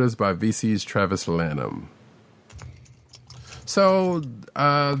 and letters by VC's Travis Lanham. So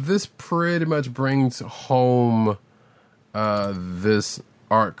this pretty much brings home this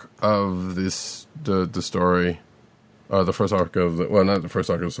arc of the story. The first arc of not the first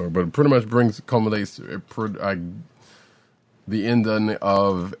arc of the story, but it pretty much culminates the ending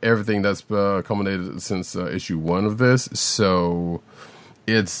of everything that's culminated since issue 1 of this. So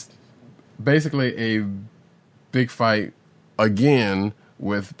it's basically a big fight again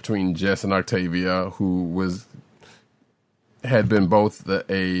between Jess and Octavia, who had been both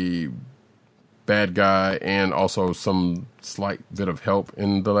a bad guy and also some slight bit of help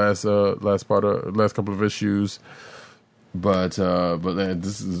in the last couple of issues. But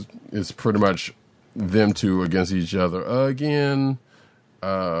this is pretty much them two against each other again,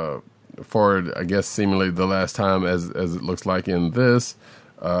 for I guess seemingly the last time, as it looks like in this.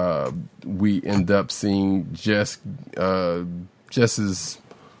 we end up seeing Jess's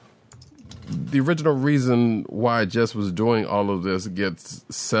the original reason why Jess was doing all of this gets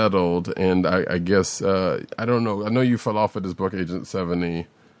settled, and I guess I don't know. I know you fell off at this book, Agent 70,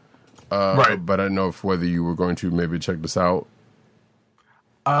 right? But I don't know whether you were going to maybe check this out.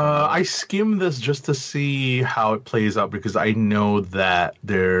 I skimmed this just to see how it plays out because I know that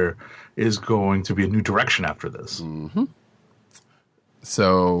there is going to be a new direction after this. Mm-hmm.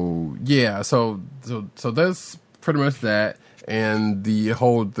 So yeah, so that's pretty much that. And the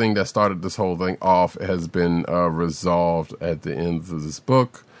whole thing that started this whole thing off has been resolved at the end of this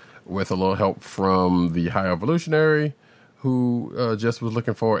book with a little help from the High Evolutionary, who Jess was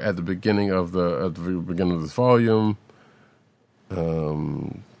looking for at the beginning of this volume,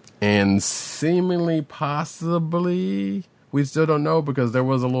 and seemingly, possibly, we still don't know because there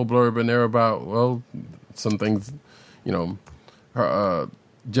was a little blurb in there about some things, her.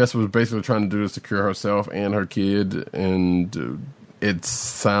 Jess was basically trying to do this to cure herself and her kid, and it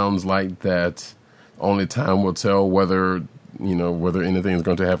sounds like that only time will tell whether anything is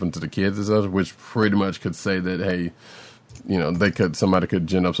going to happen to the kids and such, which pretty much could say that, hey, somebody could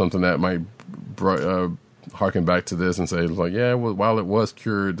gin up something that might harken back to this and say, like, yeah, well, while it was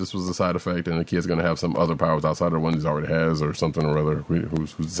cured, this was a side effect, and the kid's going to have some other powers outside of the one he already has or something or other.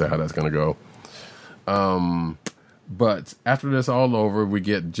 Who's to say how that's going to go? But after this all over, we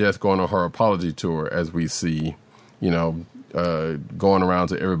get Jess going on her apology tour, as we see, going around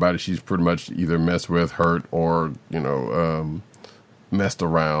to everybody she's pretty much either messed with, hurt, or messed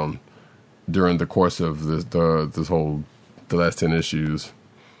around during the course of the last 10 issues.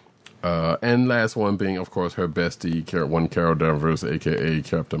 And last one being, of course, her bestie, Carol Danvers, aka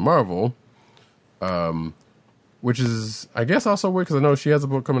Captain Marvel. Which is, I guess, also weird because I know she has a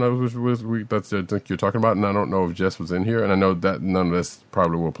book coming out that's I think you're talking about, and I don't know if Jess was in here, and I know that none of this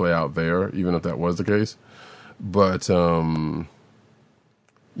probably will play out there, even if that was the case. But their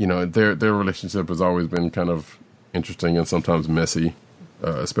relationship has always been kind of interesting and sometimes messy,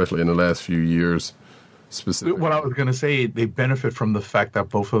 especially in the last few years. Specifically, what I was going to say, they benefit from the fact that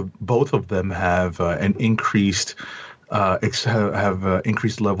both of them have an increased. Have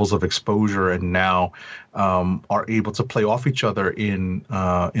increased levels of exposure and now are able to play off each other in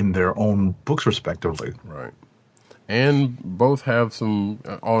their own books respectively. Right. And both have some,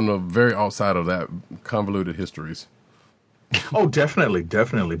 on the very outside of that, convoluted histories. Oh, definitely.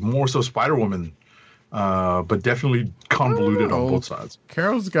 More so Spider-Woman, but definitely convoluted on both sides.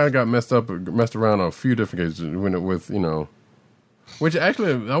 Carol's guy got messed around on a few different occasions which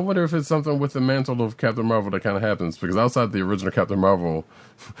actually, I wonder if it's something with the mantle of Captain Marvel that kind of happens, because outside the original Captain Marvel,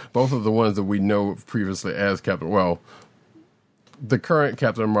 both of the ones that we know previously as the current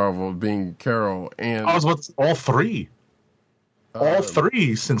Captain Marvel being Carol and... I was about to say, all three. All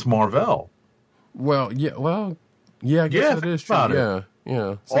three since Marvel. I guess it is true.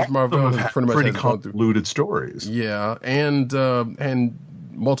 Yeah. Since Marvel has pretty convoluted stories. Yeah, and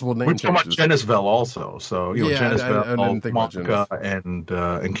multiple name changes. We're talking about Genisville also. So, Genisville, Monica, and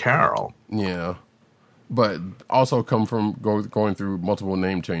Carol. Yeah. But also come from going through multiple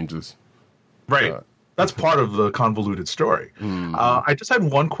name changes. Right. That's part of the convoluted story. I just had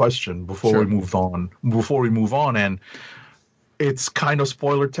one question before we move on. And it's kind of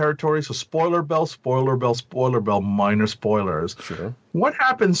spoiler territory. So spoiler bell, minor spoilers. Sure. What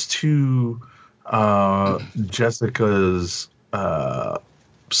happens to Jessica's...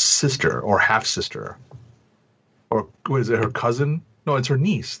 sister or half sister, or is it her cousin? No, it's her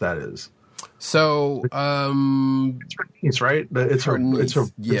niece. That is. So, it's her niece, right? It's her niece. It's her.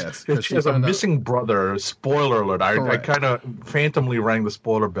 Yes, she has a missing brother. Spoiler alert! I kind of phantomly rang the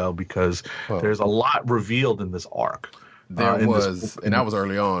spoiler bell because there's a lot revealed in this arc. There was, and that was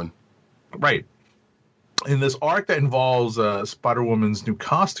early on, right? In this arc that involves Spider-Woman's new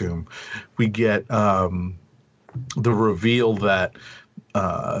costume, we get the reveal that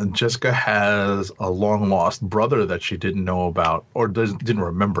Jessica has a long lost brother that she didn't know about or didn't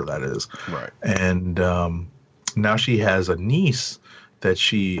remember, that is. Right. And now she has a niece that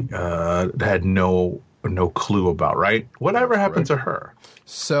she had no clue about, right? Whatever happened to her?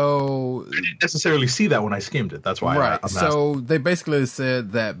 So I didn't necessarily see that when I skimmed it. That's why I'm asking. They basically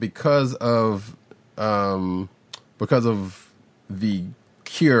said that because of the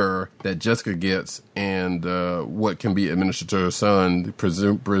cure that Jessica gets and what can be administered to her son,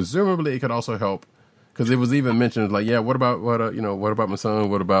 presumably it could also help, because it was even mentioned like, what about my son?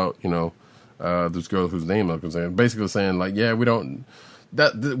 What about this girl whose name I was saying? Basically saying like, we don't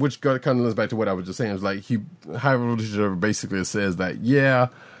which kind of goes back to what I was just saying. It's like High Evolutionary basically says that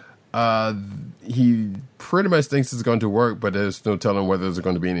He pretty much thinks it's going to work, but there's no telling whether there's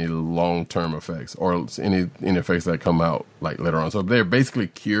going to be any long-term effects or any effects that come out like later on. So they're basically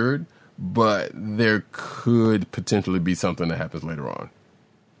cured, but there could potentially be something that happens later on.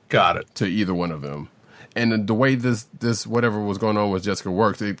 Got it. To either one of them. And the way this whatever was going on with Jessica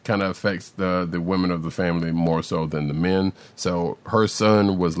works, it kind of affects the women of the family more so than the men. So her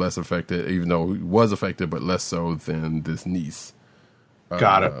son was less affected, even though he was affected, but less so than this niece.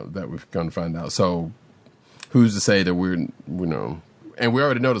 Got it. That we're going to find out. So who's to say that and we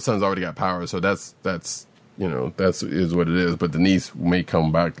already know the son's already got power, so that's is what it is. But the niece may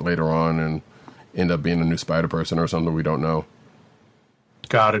come back later on and end up being a new Spider person or something. We don't know.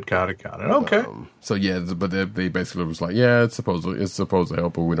 Got it. Okay. So yeah, but they basically was like, yeah, it's supposed to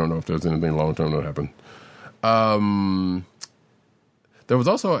help, but we don't know if there's anything long term that happen. There was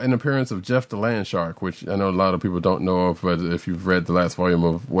also an appearance of Jeff the Land Shark, which I know a lot of people don't know of, but if you've read the last volume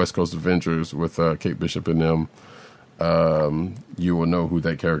of West Coast Adventures with Kate Bishop and them, you will know who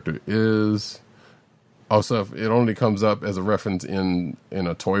that character is. Also, it only comes up as a reference in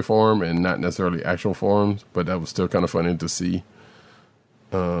a toy form and not necessarily actual forms, but that was still kind of funny to see.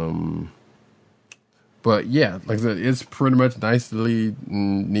 But yeah, like I said, it's pretty much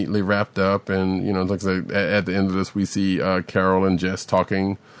neatly wrapped up. And, like I said, at the end of this, we see Carol and Jess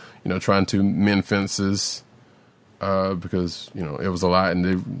talking, trying to mend fences because, it was a lot.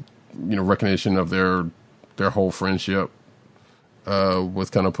 And, recognition of their whole friendship was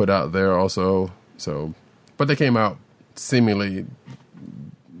kind of put out there also. So, but they came out seemingly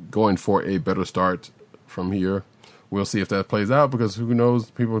going for a better start from here. We'll see if that plays out because who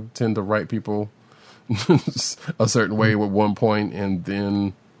knows? People tend to write people a certain way at one point, and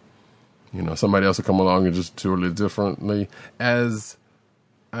then somebody else will come along and just do it differently. As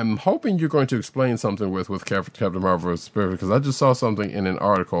I'm hoping you're going to explain something with Captain Marvel Spirit, because I just saw something in an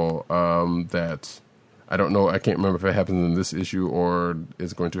article that I don't know. I can't remember if it happens in this issue or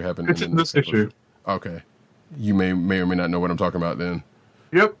it's going to happen in this issue. Okay, you may or may not know what I'm talking about then.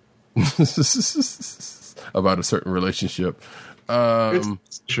 Yep. About a certain relationship.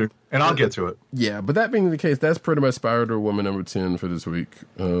 Sure. And I'll get to it. Yeah, but that being the case, that's pretty much Spider-Woman number 10 for this week.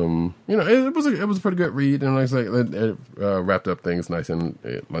 It was a pretty good read, and like I say, it wrapped up things nicely and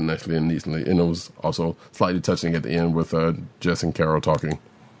neatly, and it was also slightly touching at the end with Jess and Carol talking.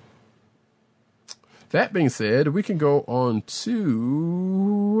 That being said, we can go on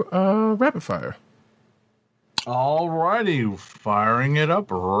to rapid fire. All righty, firing it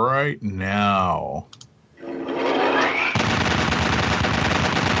up right now.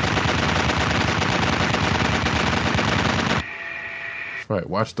 Right,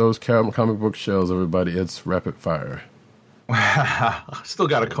 watch those comic book shelves, everybody. It's rapid fire. Still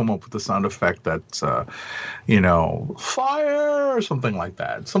got to come up with the sound effect that's, fire or something like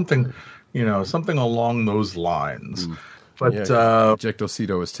that. Something along those lines. But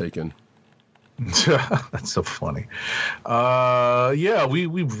Ejectocito is taken. That's so funny.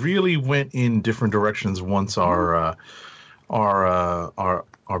 We really went in different directions once our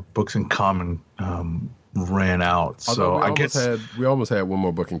books in common ran out. Although we almost had one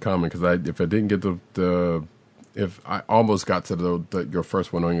more book in common because if I didn't get if I almost got to your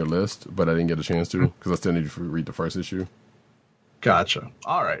first one on your list, but I didn't get a chance to because I still need to read the first issue. Gotcha.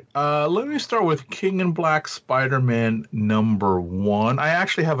 All right. Let me start with King in Black Spider-Man number 1. I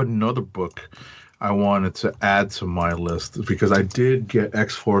actually have another book I wanted to add to my list because I did get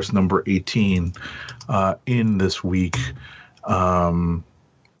X-Force number 18 in this week, and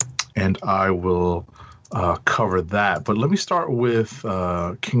I will cover that. But let me start with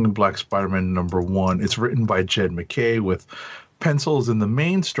King in Black Spider-Man number 1. It's written by Jed MacKay with pencils in the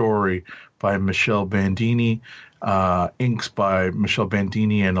main story by Michelle Bandini, inks by Michelle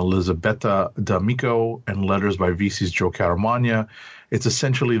Bandini and Elisabetta D'Amico, and letters by VC's Joe Caramagna. It's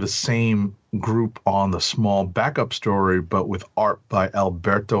essentially the same group on the small backup story, but with art by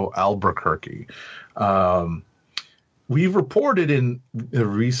Alberto Albuquerque. We've reported in the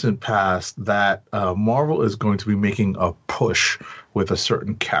recent past that Marvel is going to be making a push with a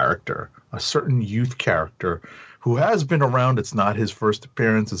certain character, a certain youth character who has been around. It's not his first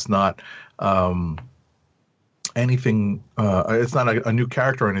appearance. It's not anything. It's not a new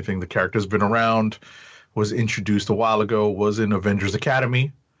character or anything. The character's been around, was introduced a while ago, was in Avengers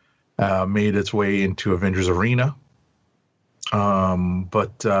Academy, made its way into Avengers Arena.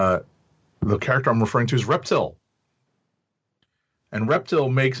 But the character I'm referring to is Reptile. And Reptile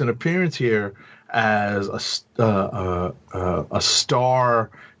makes an appearance here as a star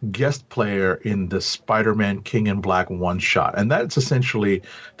guest player in the Spider-Man King in Black one-shot. And that's essentially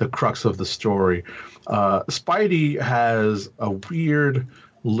the crux of the story. Spidey has a weird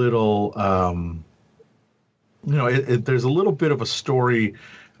little, there's a little bit of a story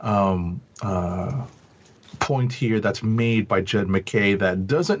point here that's made by Jed MacKay that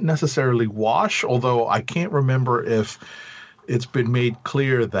doesn't necessarily wash, although I can't remember if it's been made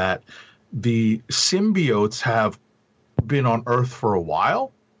clear that the symbiotes have been on Earth for a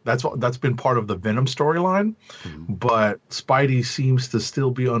while. That's been part of the Venom storyline, but Spidey seems to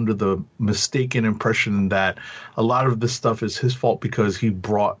still be under the mistaken impression that a lot of this stuff is his fault because he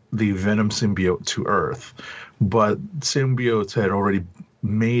brought the Venom symbiote to Earth, but symbiotes had already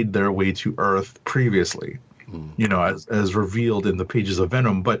made their way to Earth previously, as revealed in the pages of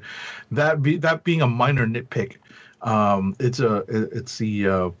Venom. But that being a minor nitpick, it's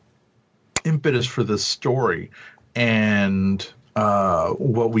the impetus for this story, and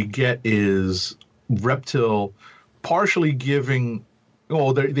what we get is Reptile partially giving,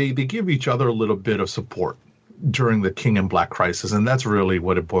 they give each other a little bit of support during the King in Black crisis, and that's really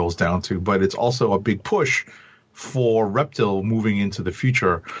what it boils down to. But it's also a big push for Reptile moving into the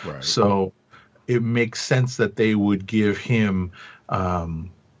future. Right. So it makes sense that they would give him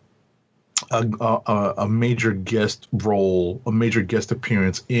a major guest role, a major guest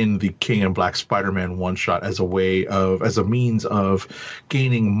appearance in the King in Black Spider-Man one-shot as a means of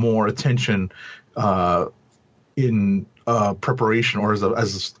gaining more attention in preparation, or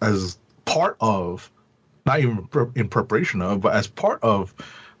as part of, not even in preparation of, but as part of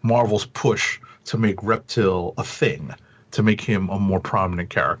Marvel's push to make Reptile a thing, to make him a more prominent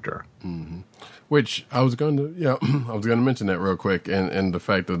character. Mm-hmm. Which I was going to mention that real quick, and the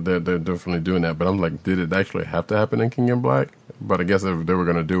fact that they're definitely doing that. But I'm like, did it actually have to happen in King in Black? But I guess if they were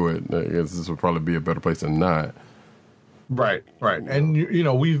going to do it, I guess this would probably be a better place than not. Right. And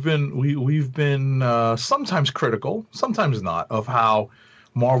we've been sometimes critical, sometimes not, of how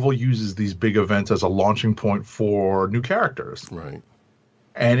Marvel uses these big events as a launching point for new characters. Right.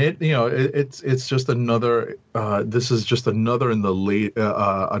 And it's just another. This is just another in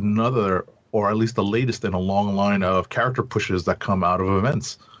the another, or at least the latest in a long line of character pushes that come out of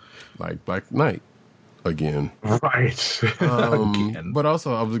events, like Black Knight again. Right. Again. But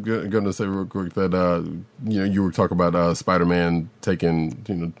also, I was going to say real quick that you were talking about Spider-Man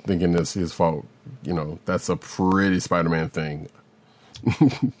thinking it's his fault. That's a pretty Spider-Man thing.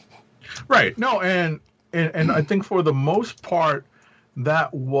 Right. No, and I think for the most part,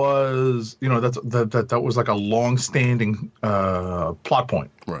 that was that was like a long-standing plot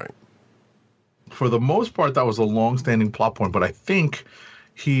point. Right. For the most part, that was a long-standing plot point, but I think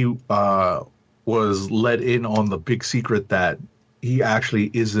he was let in on the big secret that he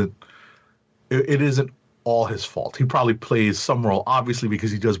actually isn't. It isn't all his fault. He probably plays some role, obviously,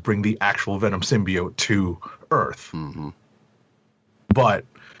 because he does bring the actual Venom symbiote to Earth. Mm-hmm. But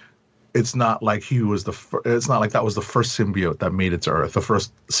it's not like he was it's not like that was the first symbiote that made it to Earth. The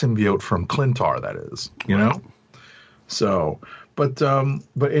first symbiote from Clintar, that is. You know. So. But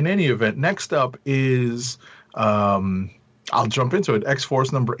in any event, next up is, I'll jump into it,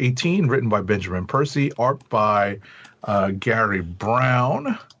 X-Force number 18, written by Benjamin Percy, art by Gary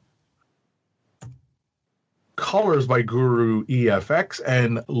Brown, colors by Guru EFX,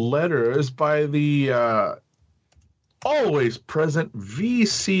 and letters by the always present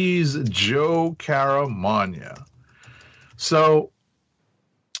VC's Joe Caramagna. So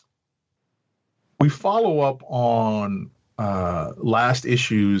we follow up on last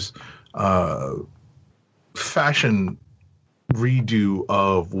issue's fashion redo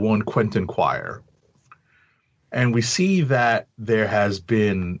of one Quentin Quire, and we see that there has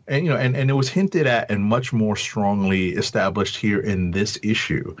been, and it was hinted at and much more strongly established here in this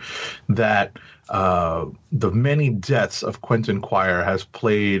issue, that the many deaths of Quentin Quire have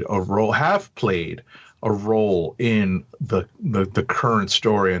played a role in the current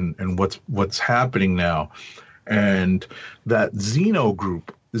story and what's happening now. And that Xeno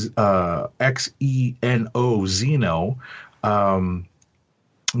group, XENO Xeno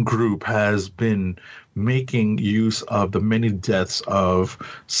group, has been making use of the many deaths of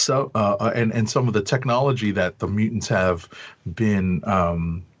and some of the technology that the mutants have been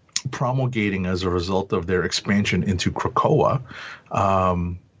promulgating as a result of their expansion into Krakoa.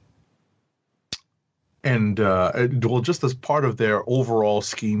 And just as part of their overall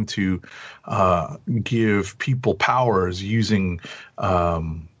scheme to give people powers using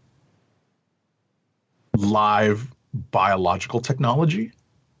live biological technology.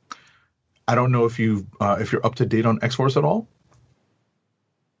 I don't know if you're up to date on X-Force at all.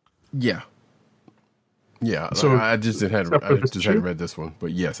 Yeah. So I just hadn't read this one, but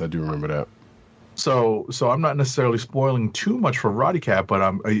yes, I do remember that. So I'm not necessarily spoiling too much for Roddy Cat, but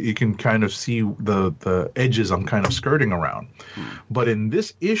you can kind of see the edges I'm kind of skirting around. But in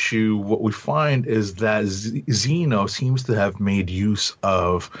this issue, what we find is that Zeno seems to have made use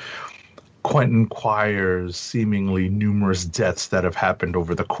of Quentin Quire's seemingly numerous deaths that have happened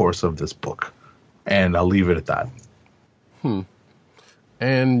over the course of this book. And I'll leave it at that.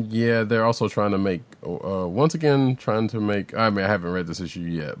 And yeah, they're also trying to make, once again, I haven't read this issue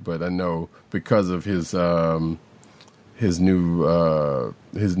yet, but I know because of his new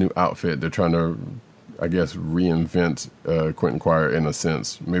outfit, they're trying to, I guess, reinvent Quentin Quire in a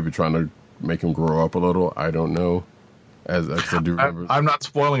sense, maybe trying to make him grow up a little. I don't know. As I do remember. I'm not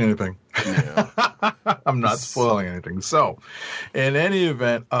spoiling anything. Yeah. I'm not spoiling anything. So, in any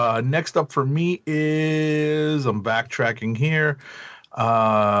event, next up for me is, I'm backtracking here,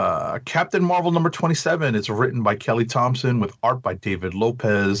 Captain Marvel number 27. It's written by Kelly Thompson with art by David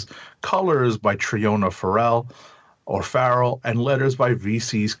Lopez, colors by Triona Farrell, and letters by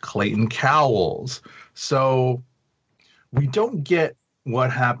VC's Clayton Cowles. So, we don't get what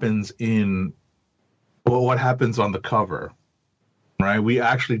happens on the cover, right? We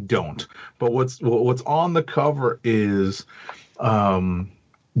actually don't. But what's on the cover is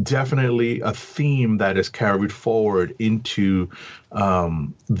definitely a theme that is carried forward into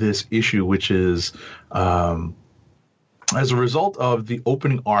this issue, which is as a result of the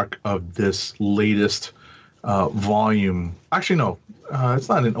opening arc of this latest volume. Actually, no, it's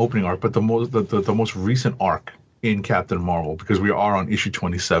not an opening arc, but the most recent arc in Captain Marvel, because we are on issue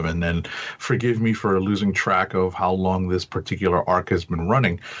 27, and forgive me for losing track of how long this particular arc has been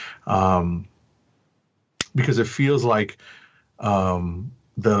running, because it feels like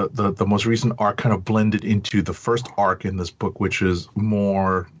the most recent arc kind of blended into the first arc in this book, which is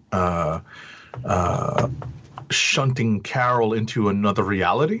more shunting Carol into another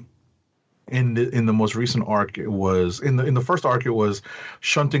reality. In the most recent arc, it was in the first arc, it was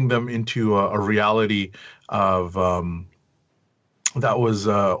shunting them into a reality of that was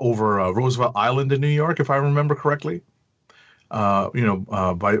over Roosevelt Island in New York, if I remember correctly. By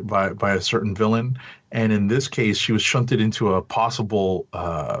a certain villain, and in this case, she was shunted into a possible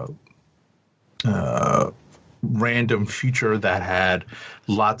random future that had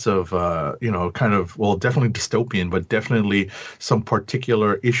lots of definitely dystopian, but definitely some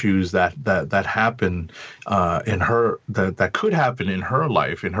particular issues that happen in her that could happen in her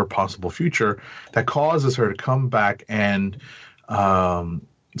life, in her possible future, that causes her to come back and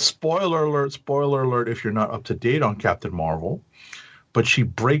spoiler alert if you're not up to date on Captain Marvel, but she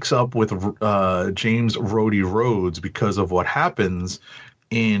breaks up with James Rhodey Rhodes because of what happens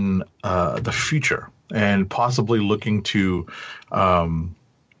in the future, and possibly looking to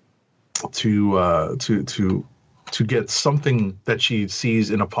get something that she sees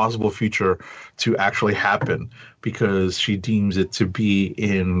in a possible future to actually happen, because she deems it to be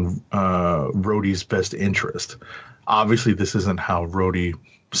in Rhodey's best interest. Obviously, this isn't how Rhodey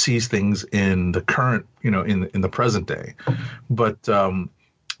sees things in the current, in the present day, but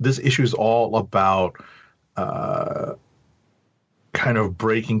this issue is all about kind of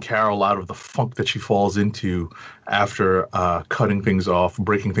breaking Carol out of the funk that she falls into after breaking things off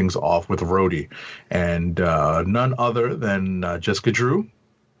with Rhodey, and none other than Jessica Drew,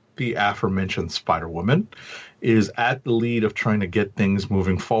 the aforementioned Spider-Woman, is at the lead of trying to get things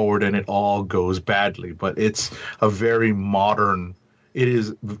moving forward, and it all goes badly. But it's a very modern,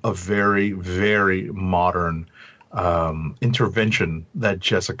 very, very modern intervention that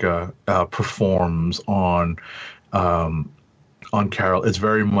Jessica performs on Carol. It's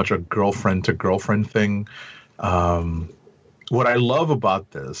very much a girlfriend to girlfriend thing. What I love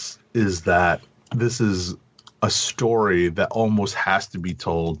about this is that this is a story that almost has to be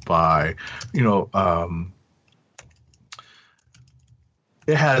told by,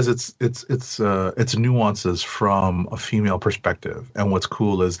 it has its nuances from a female perspective. And what's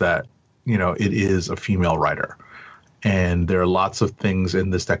cool is that, it is a female writer. And there are lots of things in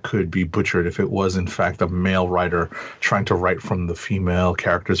this that could be butchered if it was, in fact, a male writer trying to write from the female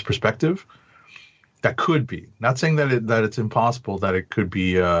character's perspective. That could be. Not saying that it's impossible, that it could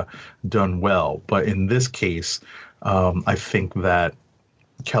be done well. But in this case, I think that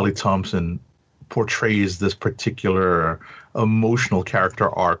Kelly Thompson portrays this particular emotional character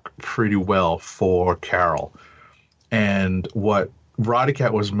arc pretty well for Carol. And what Roddy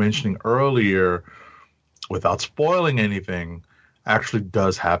Cat was mentioning earlier, without spoiling anything, actually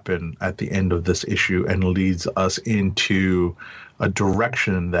does happen at the end of this issue and leads us into a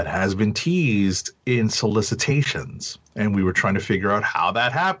direction that has been teased in solicitations. And we were trying to figure out how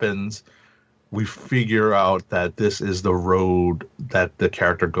that happens. we figure out that this is the road that the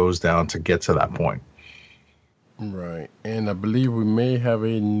character goes down to get to that point. Right. And I believe we may have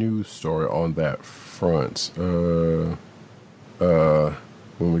a news story on that front when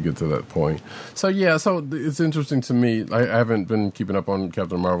we get to that point. So, yeah, it's interesting to me. I haven't been keeping up on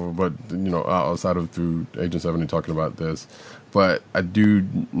Captain Marvel, but, outside of through Agent 70 talking about this. But I do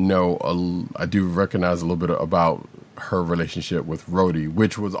I do recognize a little bit about her relationship with Rhodey,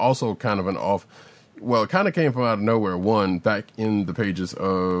 which was also kind of it kind of came from out of nowhere. One, back in the pages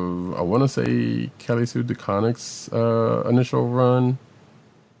of, I want to say, Kelly Sue DeConnick's initial run,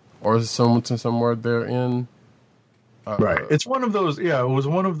 or somewhere therein. Right. It's one of those, it was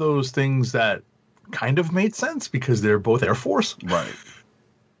one of those things that kind of made sense because they're both Air Force. Right.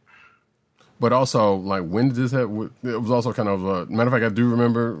 But also, like, when did this have? It was also kind of matter of fact, I do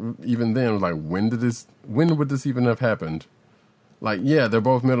remember even then, like, when would this even have happened? Like, yeah, they're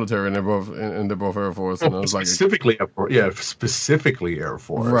both military and they're both Air Force. And I was specifically Air Force. Yeah, specifically Air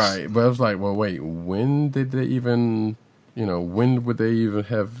Force. Right. But I was like, well, wait, when did they even, when would they even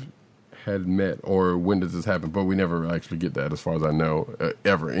had met, or when did this happen? But we never actually get that, as far as I know,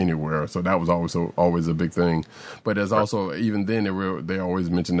 ever anywhere. So that was always a big thing. But there's also, even then, they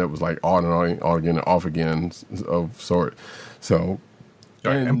always mentioned that it was like on again and off again of sort. So.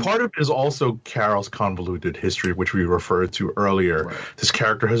 And part of it is also Carol's convoluted history, which we referred to earlier. Right. This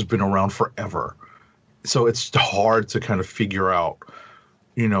character has been around forever. So it's hard to kind of figure out,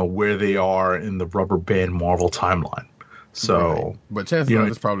 where they are in the Rubber Band Marvel timeline. So, right. But chances are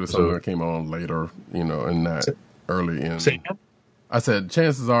it's probably something that came on later, and not early in. I said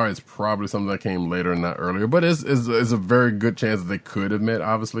chances are it's probably something that came later and not earlier. But it's a very good chance that they could have met,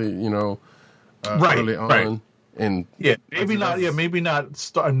 obviously, early on. Right. And maybe not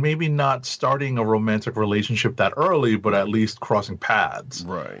starting a romantic relationship that early, but at least crossing paths.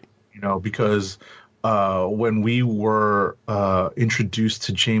 Right. Because when we were introduced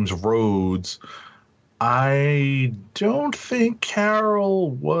to James Rhodes, I don't think Carol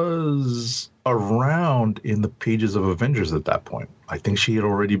was around in the pages of Avengers at that point. I think she had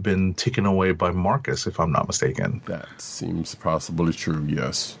already been taken away by Marcus, if I'm not mistaken. That seems possibly true,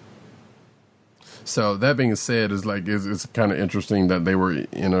 yes. So that being said, it's kind of interesting that they were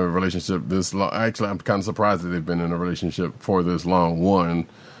in a relationship this long. Actually, I'm kind of surprised that they've been in a relationship for this long. One,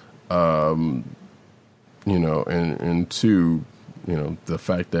 and two, the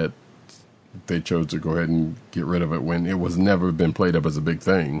fact that they chose to go ahead and get rid of it when it was never been played up as a big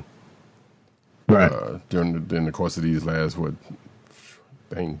thing. Right. During the course of these last,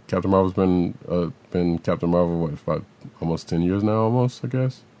 Captain Marvel's been Captain Marvel, about almost 10 years now, almost, I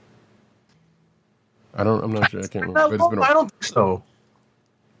guess. I'm not sure. I can't remember. But it's been I don't think so.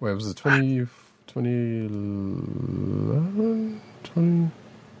 Wait, was it 2011? 20?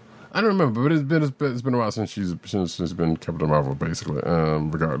 I don't remember, but it's been a while since she's been Captain Marvel, basically.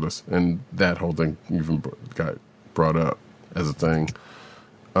 Regardless, and that whole thing even got brought up as a thing.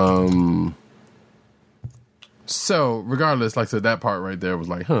 So regardless, like I said, that part right there was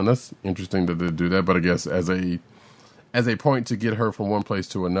like, that's interesting that they do that. But I guess as a point to get her from one place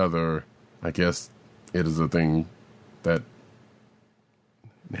to another, I guess it is a thing that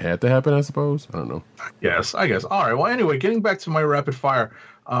had to happen, I suppose. I don't know. Yes, I guess. All right. Well, anyway, getting back to my rapid fire.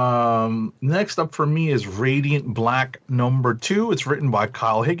 Next up for me is Radiant Black #2. It's written by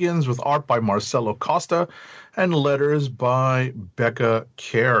Kyle Higgins with art by Marcelo Costa and letters by Becca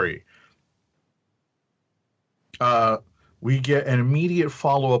Carey. We get an immediate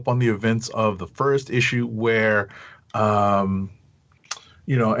follow-up on the events of the first issue where, and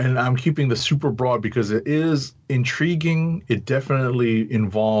I'm keeping the super broad because it is intriguing. It definitely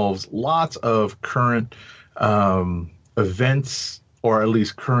involves lots of current events, or at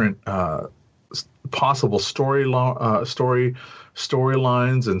least current possible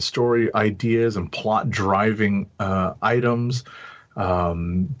storylines and story ideas and plot driving items,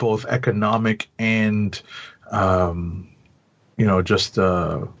 both economic and just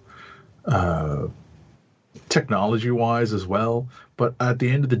technology wise as well. But at the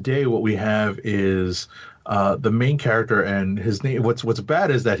end of the day, what we have is the main character and his name. What's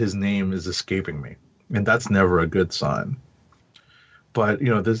bad is that his name is escaping me, and that's never a good sign. But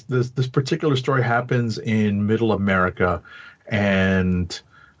this particular story happens in Middle America, and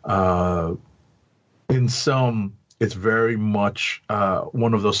in some, it's very much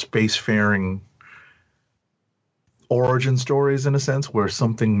one of those spacefaring origin stories, in a sense, where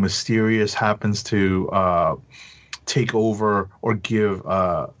something mysterious happens to take over or give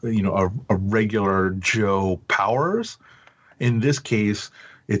a regular Joe powers. In this case,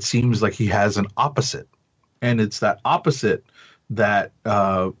 it seems like he has an opposite, and it's that opposite that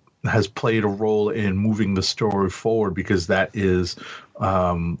has played a role in moving the story forward, because that is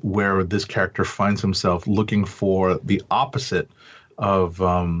where this character finds himself looking for the opposite of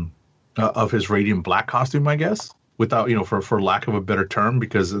his Radiant Black costume, I guess, without, for lack of a better term,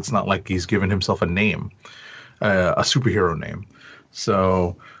 because it's not like he's given himself a name, a superhero name.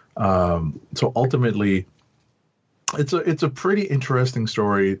 So ultimately, it's a pretty interesting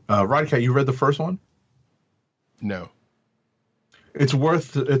story. Rodcat, you read the first one? No. It's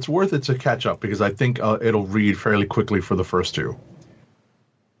worth it to catch up, because I think it'll read fairly quickly for the first two.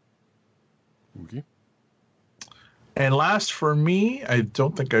 Okay. And last for me, I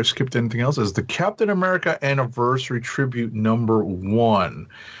don't think I've skipped anything else, is the Captain America Anniversary Tribute #1.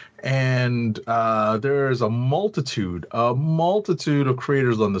 And there is a multitude of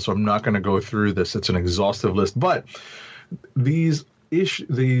creators on this, so I'm not going to go through this. It's an exhaustive list. But these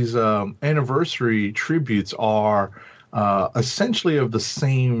anniversary tributes are essentially of the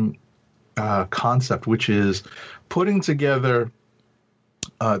same concept, which is putting together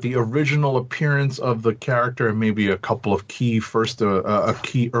the original appearance of the character and maybe a couple of key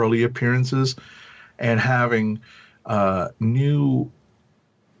early appearances, and having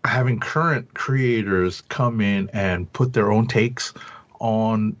current creators come in and put their own takes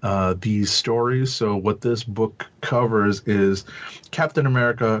on these stories. So what this book covers is Captain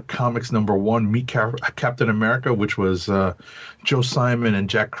America Comics #1, Meet Captain America, which was Joe Simon and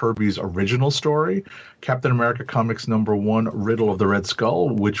Jack Kirby's original story. Captain America Comics #1, Riddle of the Red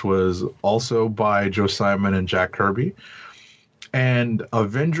Skull, which was also by Joe Simon and Jack Kirby. And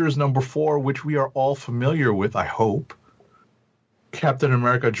Avengers #4, which we are all familiar with, I hope. Captain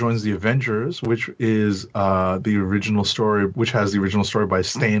America Joins the Avengers, which is the original story, which has the original story by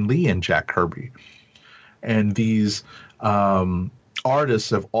Stan Lee and Jack Kirby. And these artists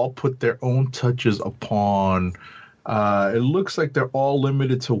have all put their own touches upon. It looks like they're all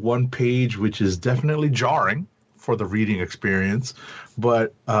limited to one page, which is definitely jarring for the reading experience.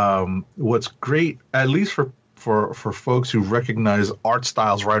 But what's great, at least for folks who recognize art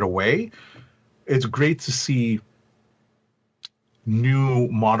styles right away, it's great to see new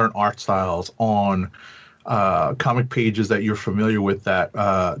modern art styles on comic pages that you're familiar with, that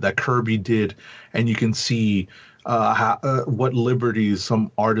Kirby did, and you can see what liberties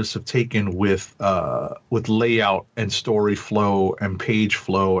some artists have taken with layout and story flow and page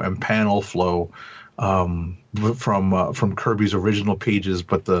flow and panel flow from Kirby's original pages,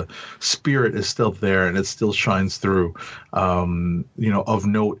 but the spirit is still there and it still shines through. Of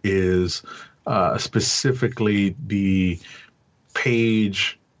note is specifically the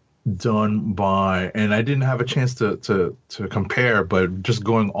page done by, and I didn't have a chance to compare, but just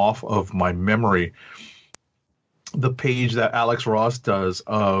going off of my memory, the page that Alex Ross does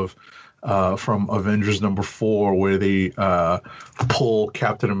of from Avengers #4, where they pull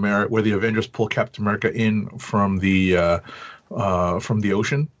Captain America, where the Avengers pull Captain America in from the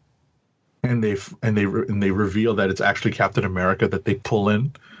ocean, and they reveal that it's actually Captain America that they pull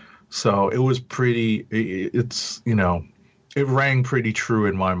in. So it was pretty. It rang pretty true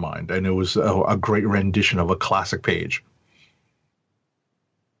in my mind, and it was a great rendition of a classic page.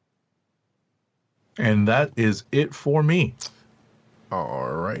 And that is it for me.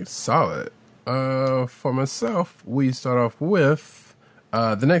 All right, solid. For myself, we start off with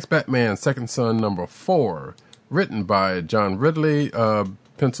The Next Batman, Second Son #4, written by John Ridley,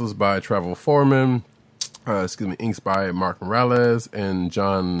 pencils by Travel Foreman, inks by Mark Morales and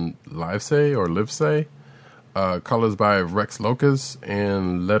John Livesay. Colors by Rex Locus,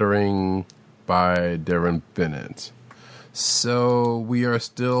 and lettering by Darren Bennett. So we are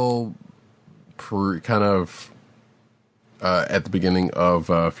still kind of at the beginning of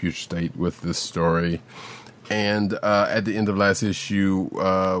Future State with this story. And at the end of last issue,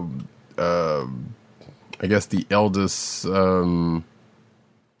 I guess the eldest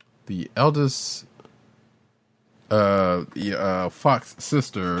Fox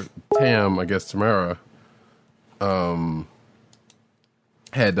sister, Tam, I guess Tamara,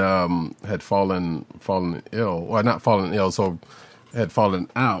 had fallen ill. Well, not fallen ill, so had fallen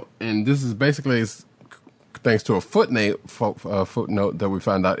out. And this is basically thanks to a footnote that we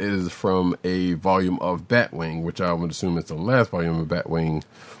found out it is from a volume of Batwing, which I would assume is the last volume of Batwing,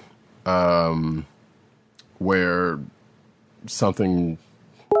 where something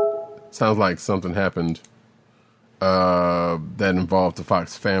sounds like something happened that involved the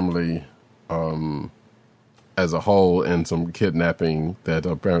Fox family as a whole, and some kidnapping that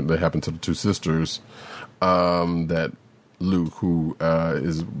apparently happened to the two sisters that Luke, who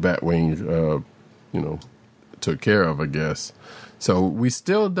is Batwing, took care of, I guess. So we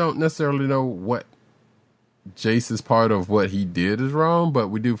still don't necessarily know what Jace's part of what he did is wrong, but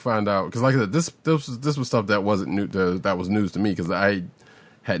we do find out, because like I said, this was stuff that wasn't new, that was news to me, because I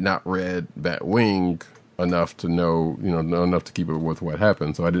had not read Batwing enough to know enough to keep it with what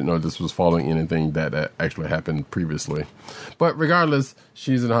happened, so I didn't know this was following anything that actually happened previously. But regardless,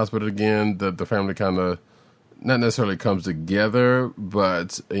 she's in the hospital again. The family kind of not necessarily comes together,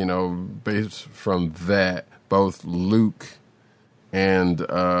 but based from that, both Luke and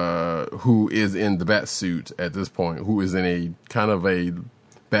who is in the bat suit at this point, who is in a kind of a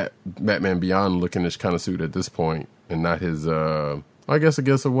Batman Beyond lookingish kind of suit at this point, and not his. I guess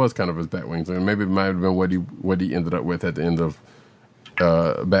it was kind of his Batwing, and maybe it might have been what he ended up with at the end of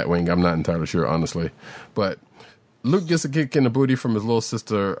Batwing. I'm not entirely sure, honestly, but Luke gets a kick in the booty from his little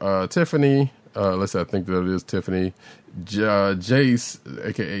sister Tiffany. Let's say I think that it is Tiffany. Jace,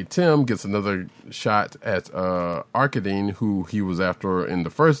 aka Tim, gets another shot at Arkadine, who he was after in the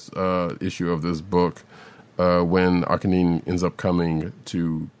first issue of this book, when Arkadine ends up coming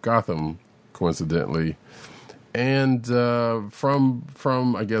to Gotham, coincidentally. And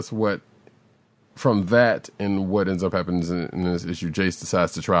from I guess from that and what ends up happening in this issue, Jace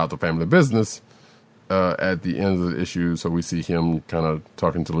decides to try out the family business at the end of the issue. So we see him kind of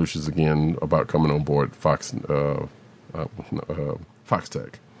talking to Lucius again about coming on board Fox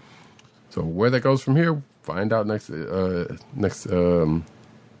Tech. So where that goes from here, find out next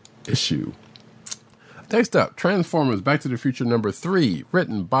issue. Next up, Transformers Back to the Future #3,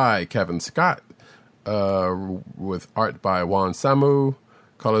 written by Kevin Scott, with art by Juan Samu,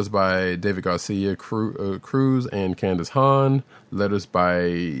 colors by David Garcia Cruz and Candace Hahn, letters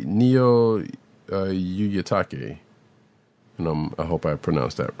by Neo Yuyatake. And I hope I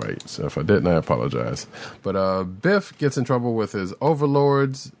pronounced that right. So if I didn't, I apologize. But Biff gets in trouble with his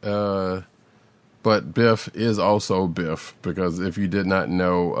overlords. But Biff is also Biff, because if you did not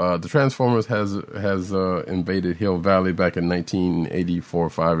know, the Transformers has invaded Hill Valley back in 1984,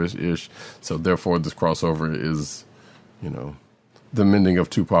 5-ish. So therefore, this crossover is, the mending of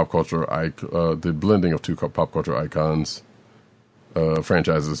two pop culture, the blending of two pop culture icons,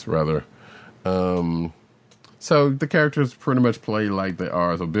 franchises rather. So the characters pretty much play like they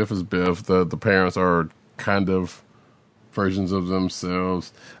are. So Biff is Biff. The parents are kind of versions of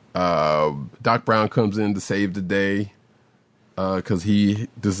themselves. Doc Brown comes in to save the day, because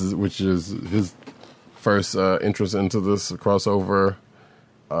which is his first interest into this crossover,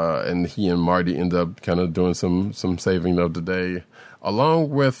 and he and Marty end up kind of doing some saving of the day, along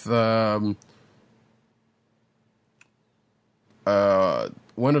with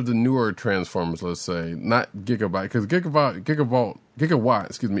one of the newer Transformers, let's say, not Gigabyte, because Gigawatt,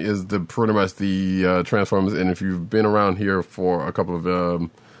 excuse me, is pretty much the Transformers. And if you've been around here for a couple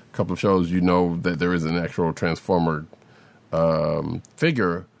of shows, you know that there is an actual Transformer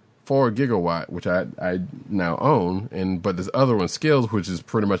figure for Gigawatt, which I now own, but this other one, Skills, which is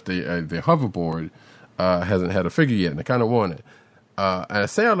pretty much the hoverboard, hasn't had a figure yet, and I kind of want it. And I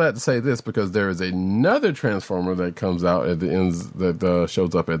say all that to say this, because there is another Transformer that comes out at the end, that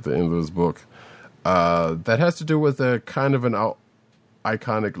shows up at the end of this book, that has to do with a kind of an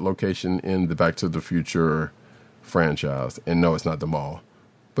iconic location in the Back to the Future franchise. And no, it's not the mall,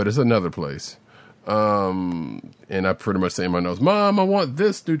 but it's another place. And I pretty much say in my notes, Mom, I want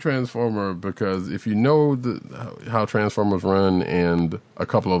this new Transformer, because if you know how Transformers run and a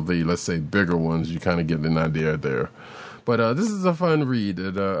couple of the, let's say, bigger ones, you kind of get an idea there. But this is a fun read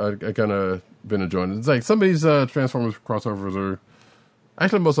that I kind of been enjoying. It's like some of these Transformers crossovers are,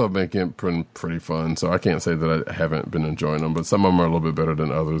 actually most of them have been pretty fun, so I can't say that I haven't been enjoying them, but some of them are a little bit better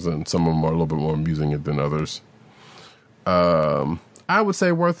than others, and some of them are a little bit more amusing than others. I would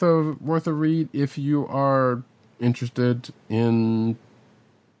say worth a read if you are interested in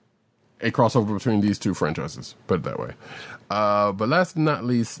a crossover between these two franchises, put it that way. But last but not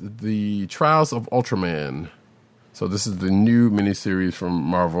least, The Trials of Ultraman. So this is the new miniseries from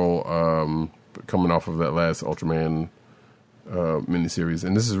Marvel, coming off of that last Ultraman miniseries.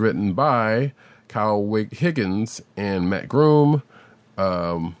 And this is written by Kyle Higgins and Matt Groom,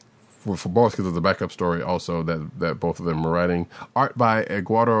 for both, because of the backup story also that both of them are writing. Art by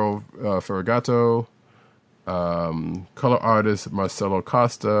Eduardo Ferragato, color artist Marcelo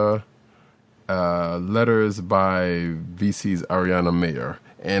Costa, letters by VC's Ariana Mayer.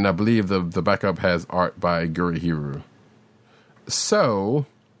 And I believe the backup has art by Gurihiru. So,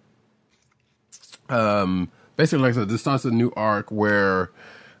 basically, like I said, this starts a new arc where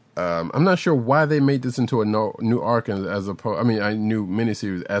I'm not sure why they made this into a new arc as opposed. I mean, a new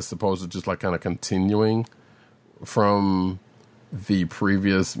miniseries as opposed to just like kind of continuing from the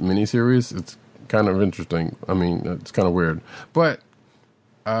previous miniseries. It's kind of interesting. I mean, it's kind of weird, but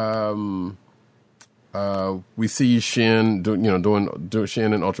We see Shin doing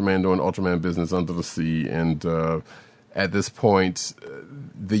Shin and Ultraman doing Ultraman business under the sea, and at this point,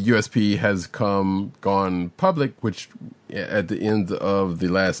 the USP has gone public, which at the end of the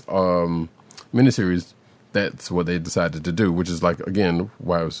last miniseries, that's what they decided to do, which is like, again,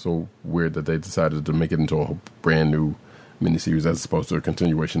 why it was so weird that they decided to make it into a brand new miniseries as opposed to a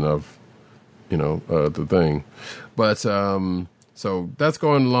continuation of, the thing. But, so that's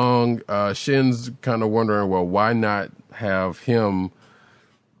going along. Shin's kind of wondering, well, why not have him,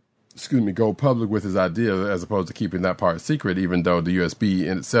 go public with his idea as opposed to keeping that part secret, even though the USB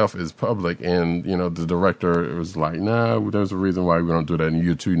in itself is public. And, the director was like, nah, there's a reason why we don't do that. And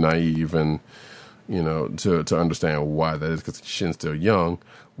you're too naive and, to understand why that is, because Shin's still young.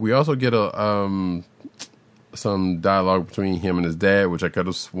 We also get some dialogue between him and his dad, which I could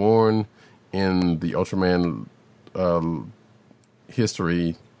have sworn in the Ultraman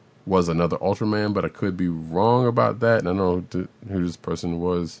history was another Ultraman, but I could be wrong about that. And I don't know who this person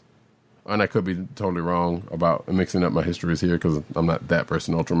was. And I could be totally wrong about mixing up my histories here because I'm not that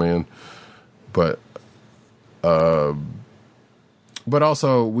person Ultraman. But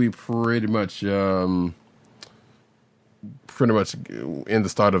also we pretty much in the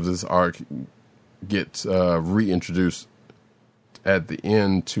start of this arc get reintroduced at the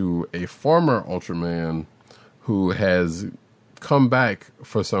end to a former Ultraman who has come back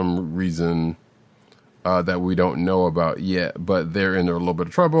for some reason that we don't know about yet, but they're in a little bit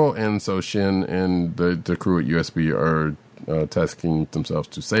of trouble, and so Shin and the crew at USB are tasking themselves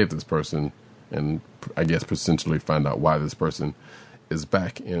to save this person, and I guess potentially find out why this person is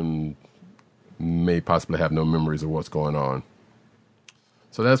back and may possibly have no memories of what's going on.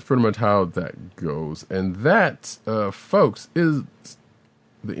 So that's pretty much how that goes, and that, folks, is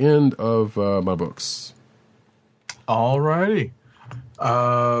the end of my books. Alrighty.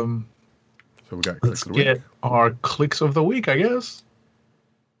 So we got Let's get our clicks of the week, I guess.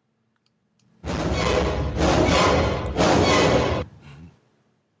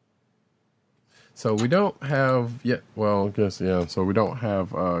 So we don't have yet. Well, I guess yeah. So we don't have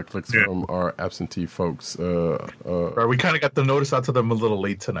clicks from our absentee folks. Right, we kind of got the notice out to them a little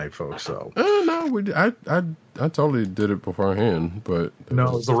late tonight, folks. So no, I totally did it beforehand, but no,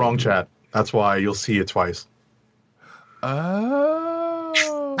 it was the wrong chat. That's why you'll see it twice.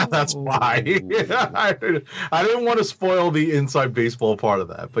 Oh, that's why. I didn't want to spoil the inside baseball part of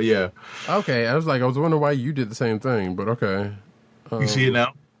that, but yeah. Okay, I was wondering why you did the same thing, but okay. You see it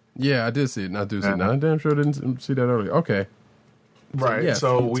now? Yeah, I did see it, and I do see it now. I damn sure didn't see that earlier. Okay. Right. Yes.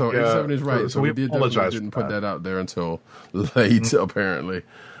 So we 87 is right. So we didn't put that out there until late, apparently.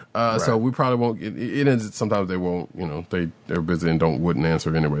 Right. So we probably won't. It ends. Sometimes they won't. They're busy and wouldn't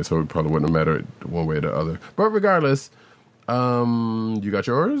answer anyway. So it probably wouldn't matter one way or the other. But regardless, you got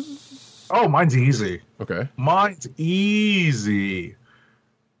yours? Oh, mine's easy. Okay. Mine's easy.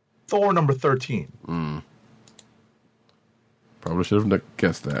 Thor number 13. Probably should have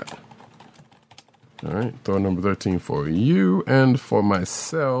guessed that. All right, Thor number 13 for you, and for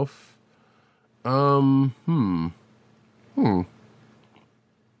myself, I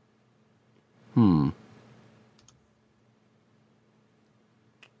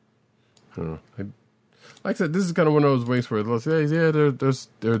like I said, this is kind of one of those weeks where let's say, yeah,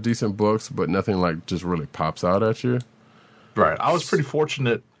 there are decent books, but nothing like just really pops out at you. Right. I was pretty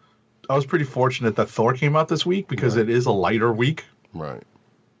fortunate that Thor came out this week because it is a lighter week. Right.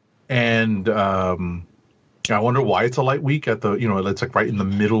 And I wonder why it's a light week at the, it's like right in the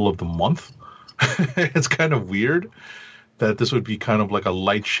middle of the month. It's kind of weird that this would be kind of like a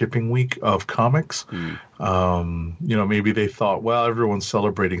light shipping week of comics. Maybe they thought, well, everyone's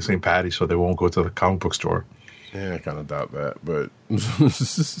celebrating St. Patty's, so they won't go to the comic book store. Yeah, I kind of doubt that, but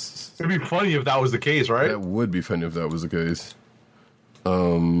it'd be funny if that was the case, right? That would be funny if that was the case.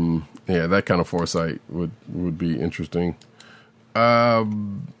 Yeah, that kind of foresight would be interesting.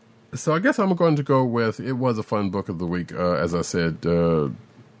 So I guess I'm going to go with, it was a fun book of the week, as I said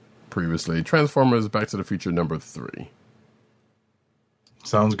previously, Transformers Back to the Future number 3.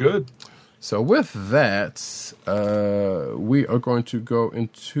 Sounds good. So with that, we are going to go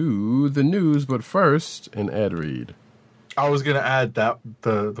into the news, but first, an ad read. I was going to add that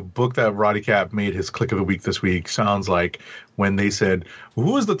the book that Roddy Cap made his click of the week this week sounds like when they said,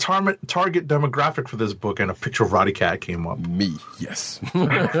 who is the target demographic for this book? And a picture of Roddy Cat came up. Me, yes.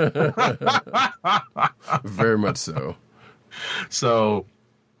 Very much so. So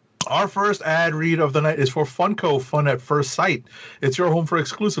Our first ad read of the night is for Funko, Fun at First Sight. It's your home for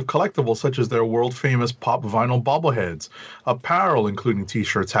exclusive collectibles such as their world-famous pop vinyl bobbleheads, apparel including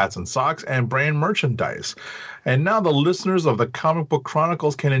t-shirts, hats, and socks, and brand merchandise. And now the listeners of the Comic Book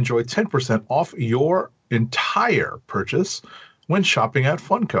Chronicles can enjoy 10% off your entire purchase when shopping at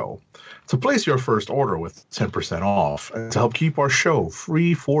Funko. To place your first order with 10% off and to help keep our show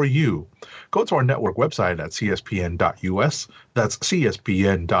free for you, go to our network website at cspn.us. That's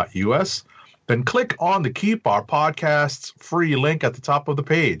cspn.us. Then click on the Keep Our Podcasts free link at the top of the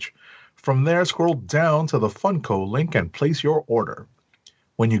page. From there, scroll down to the Funko link and place your order.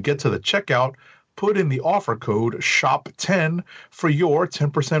 When you get to the checkout, put in the offer code SHOP10 for your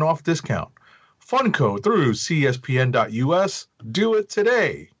 10% off discount. Funko through cspn.us. Do it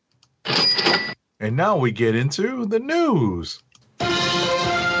today. And now we get into the news.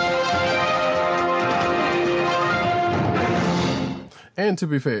 And to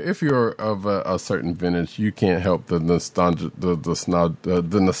be fair, if you're of a certain vintage, you can't help the nostalgia,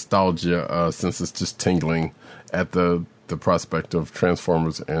 the nostalgia sense it's just tingling at the prospect of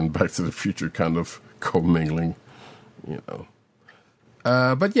Transformers and Back to the Future kind of commingling, you know.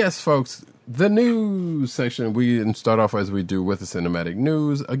 But yes, folks, the news section, we start off as we do with the cinematic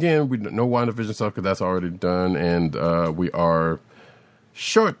news. Again, we no WandaVision stuff because that's already done, and we are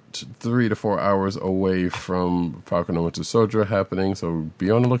short 3 to 4 hours away from Falcon and Winter Soldier happening, so be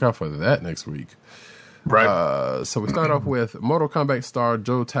on the lookout for that next week. Right. So we start off with Mortal Kombat star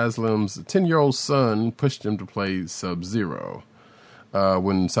Joe Taslim's 10-year-old son pushed him to play Sub-Zero.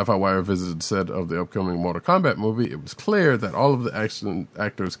 When Sci-Fi Wire visited the set of the upcoming Mortal Kombat movie, it was clear that all of the action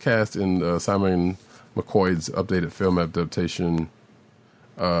actors cast in Simon McCoy's updated film adaptation,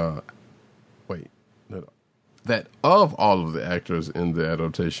 that of all of the actors in the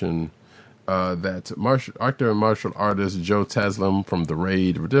adaptation, that actor and martial artist Joe Taslim from The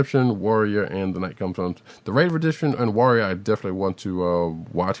Raid, Redemption, Warrior, and The Night Comes On. The Raid, Redemption, and Warrior I definitely want to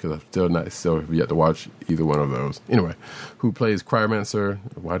watch because I've still yet to watch either one of those. Anyway, who plays Cryomancer?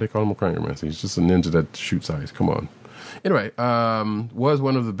 Why do they call him a Cryomancer? He's just a ninja that shoots ice. Come on. Anyway, was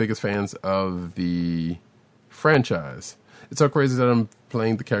one of the biggest fans of the franchise. It's so crazy that I'm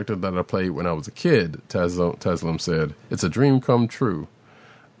playing the character that I played when I was a kid, Taslim said. It's a dream come true.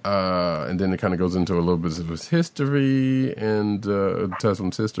 And then it kind of goes into a little bit of his history and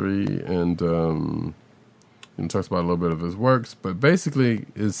Taslim's history and talks about a little bit of his works. But basically,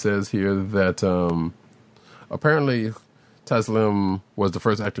 it says here that apparently Taslim was the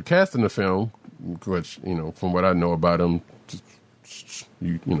first actor cast in the film, which, you know, from what I know about him,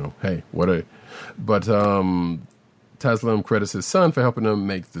 hey, what a... But Taslim credits his son for helping him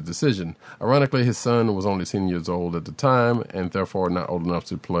make the decision. Ironically, his son was only 10 years old at the time and therefore not old enough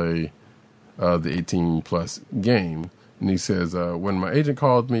to play the 18-plus game. And he says, when my agent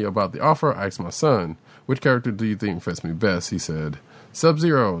called me about the offer, I asked my son, which character do you think fits me best? He said,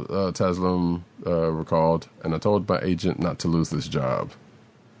 Sub-Zero, Taslim recalled, and I told my agent not to lose this job.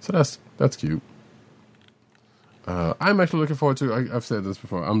 So that's cute. I'm actually looking forward to, I've said this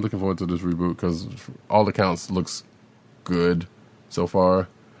before, I'm looking forward to this reboot because all accounts looks good so far.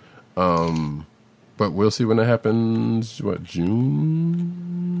 But we'll see when it happens. What, June?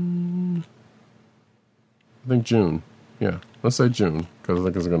 I think June. Yeah, let's say June because I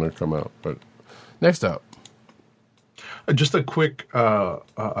think it's going to come out. But next up. Just a quick note,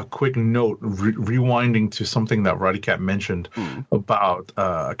 rewinding to something that Roddy Cat mentioned about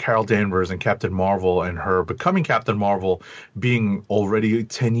Carol Danvers and Captain Marvel and her becoming Captain Marvel being already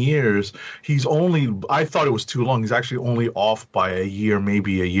 10 years. I thought it was too long. He's actually only off by a year,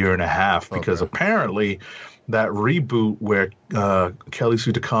 maybe a year and a half, because apparently that reboot where Kelly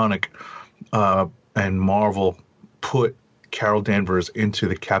Sue DeConnick and Marvel put Carol Danvers into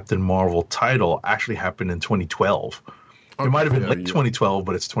the Captain Marvel title actually happened in 2012. It might have been late 2012,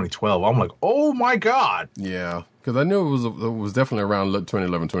 but it's 2012. I'm like, oh my god! Yeah, because I knew it was definitely around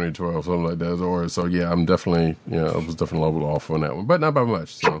 2011, 2012, something like that. So yeah, I was definitely a little off on that one, but not by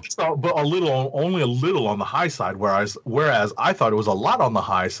much. So, but only a little on the high side. Whereas I thought it was a lot on the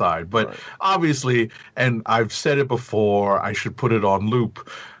high side. But obviously, and I've said it before, I should put it on loop.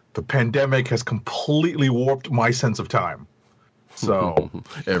 The pandemic has completely warped my sense of time. So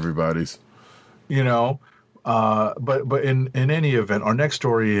everybody's, But in any event, our next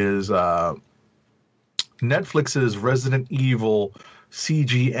story is Netflix's Resident Evil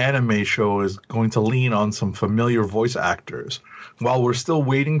CG anime show is going to lean on some familiar voice actors. While we're still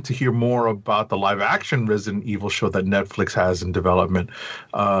waiting to hear more about the live-action Resident Evil show that Netflix has in development,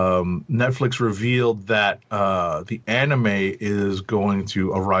 Netflix revealed that the anime is going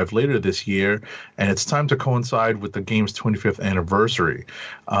to arrive later this year, and it's time to coincide with the game's 25th anniversary.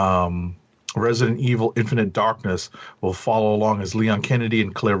 Resident Evil Infinite Darkness will follow along as Leon Kennedy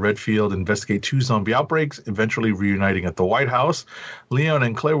and Claire Redfield investigate 2 zombie outbreaks, eventually reuniting at the White House. Leon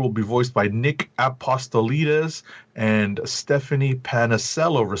and Claire will be voiced by Nick Apostolides and Stephanie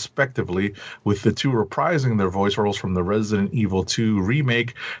Panicello, respectively, with the two reprising their voice roles from the Resident Evil 2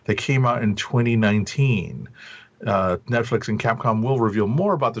 remake that came out in 2019. Netflix and Capcom will reveal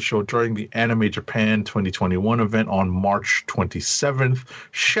more about the show during the Anime Japan 2021 event on March 27th.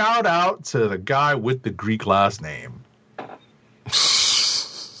 Shout out to the guy with the Greek last name.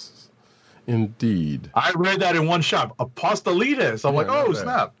 Indeed. I read that in one shot. Apostolides. I'm like, oh,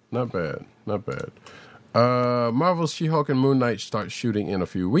 snap. Not bad. Not bad. Marvel's She-Hulk and Moon Knight start shooting in a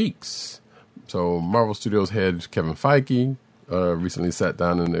few weeks. So Marvel Studios head Kevin Feige recently sat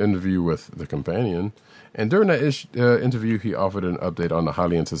down in an interview with The Companion. And during that interview, he offered an update on the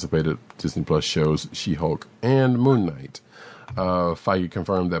highly anticipated Disney Plus shows She-Hulk and Moon Knight. Feige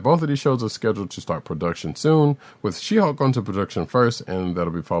confirmed that both of these shows are scheduled to start production soon, with She-Hulk going to production first, and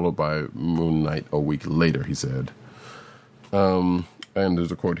that'll be followed by Moon Knight a week later, he said. And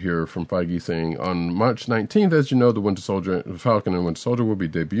there's a quote here from Feige saying, on March 19th, as you know, the Falcon and Winter Soldier will be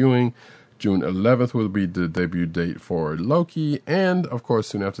debuting. June 11th will be the debut date for Loki, and of course,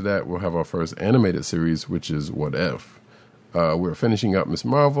 soon after that, we'll have our first animated series, which is What If. We're finishing up Ms.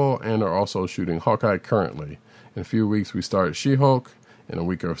 Marvel and are also shooting Hawkeye currently. In a few weeks, we start She-Hulk. In a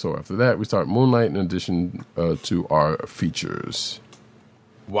week or so after that, we start Moon Knight in addition to our features.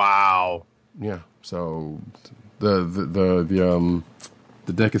 Wow. Yeah. So the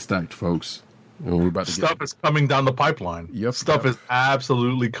deck is stacked, folks. And we're about to Stuff is coming down the pipeline. Yep. Stuff is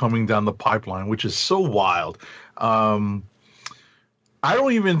absolutely coming down the pipeline, which is so wild. I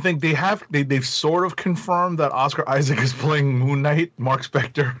don't even think they've sort of confirmed that Oscar Isaac is playing Moon Knight, Mark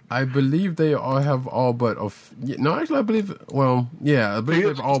Spector. I believe they all have all but no, actually I believe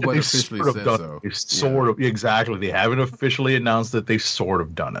they've all but officially said so. They've sort of exactly. They haven't officially announced that they've sort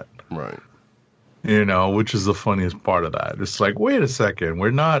of done it. Right. You know, which is the funniest part of that. It's like, wait a second, we're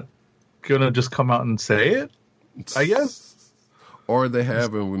not gonna just come out and say it, I guess. Or they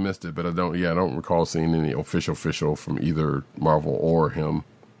have and we missed it, but I don't recall seeing any official from either Marvel or him.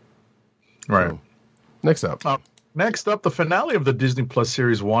 Right. So, next up. Next up, the finale of the Disney Plus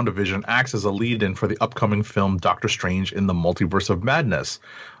series WandaVision acts as a lead-in for the upcoming film Doctor Strange in the Multiverse of Madness.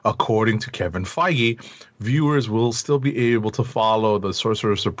 According to Kevin Feige, viewers will still be able to follow the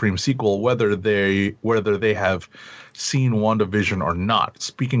Sorcerer Supreme sequel whether they have seen WandaVision or not.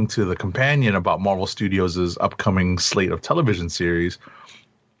 Speaking to The Companion about Marvel Studios' upcoming slate of television series,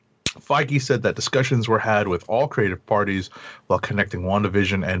 Feige said that discussions were had with all creative parties while connecting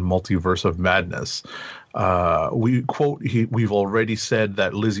WandaVision and Multiverse of Madness. We've already said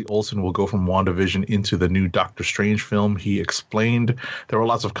that Lizzie Olsen will go from WandaVision into the new Doctor Strange film. He explained there were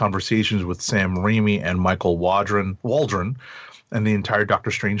lots of conversations with Sam Raimi and Michael Waldron and the entire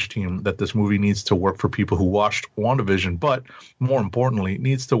Doctor Strange team that this movie needs to work for people who watched WandaVision, but more importantly,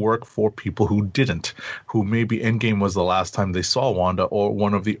 needs to work for people who didn't, who maybe Endgame was the last time they saw Wanda or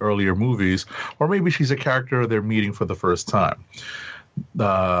one of the earlier movies, or maybe she's a character they're meeting for the first time.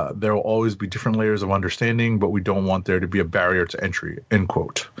 There will always be different layers of understanding, but we don't want there to be a barrier to entry, end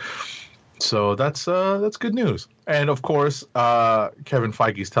quote. So that's good news. And of course, Kevin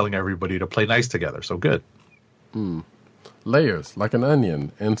Feige is telling everybody to play nice together, so good. Layers, like an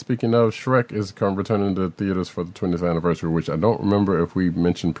onion. And speaking of, Shrek is returning to theaters for the 20th anniversary, which I don't remember if we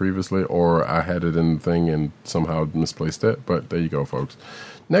mentioned previously or I had it in the thing and somehow misplaced it. But there you go, folks.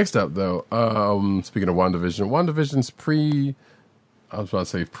 Next up, though, speaking of WandaVision's pre-visual,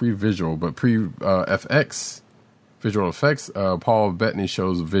 but pre-FX visual effects, Paul Bettany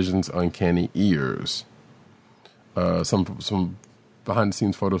shows Vision's uncanny ears. Some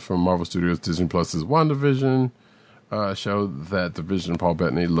behind-the-scenes photos from Marvel Studios Disney Plus's WandaVision showed that the Vision Paul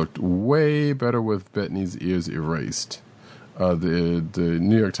Bettany looked way better with Bettany's ears erased. The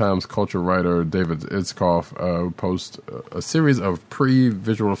New York Times culture writer David Itzkoff posted a series of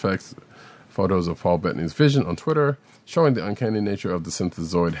pre-visual effects photos of Paul Bettany's Vision on Twitter, showing the uncanny nature of the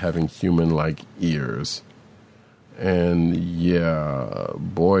synthezoid having human-like ears. And yeah,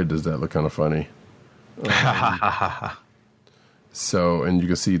 boy, does that look kind of funny. So, and you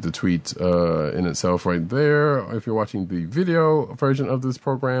can see the tweet in itself right there if you're watching the video version of this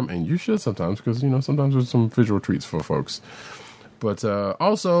program, and you should sometimes, because, sometimes there's some visual treats for folks. But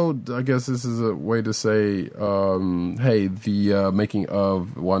also, I guess this is a way to say, hey, the making of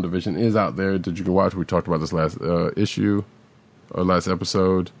WandaVision is out there that you can watch. We talked about this last issue or last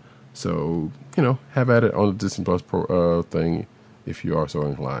episode. So, have at it on the Disney Plus thing if you are so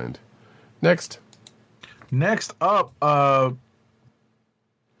inclined. Next up,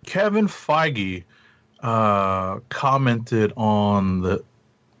 Kevin Feige commented on the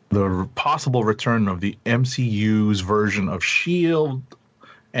possible return of the MCU's versions of S.H.I.E.L.D.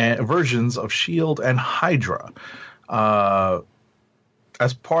 and Hydra.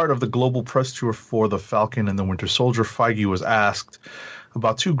 As part of the global press tour for The Falcon and the Winter Soldier, Feige was asked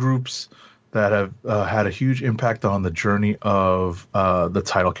about two groups that have had a huge impact on the journey of the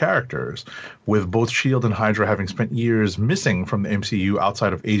title characters, with both S.H.I.E.L.D. and Hydra having spent years missing from the MCU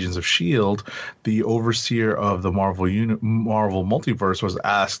outside of Agents of S.H.I.E.L.D. The overseer of the Marvel multiverse was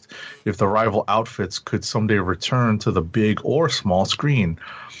asked if the rival outfits could someday return to the big or small screen.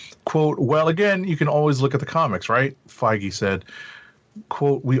 Quote, well, again, you can always look at the comics, right? Feige said,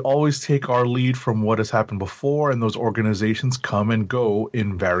 quote, we always take our lead from what has happened before, and those organizations come and go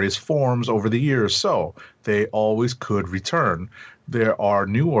in various forms over the years, so they always could return. There are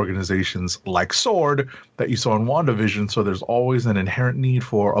new organizations like SWORD that you saw in WandaVision, so there's always an inherent need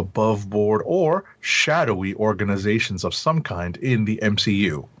for above board or shadowy organizations of some kind in the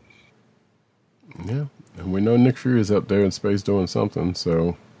MCU. Yeah, and we know Nick Fury is up there in space doing something,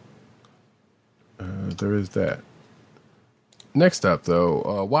 so there is that. Next up,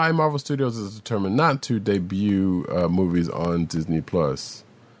 though, why Marvel Studios is determined not to debut movies on Disney Plus.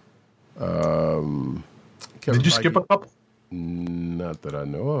 Did you skip a couple? Not that I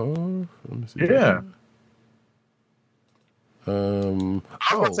know of. Let me see. Yeah. I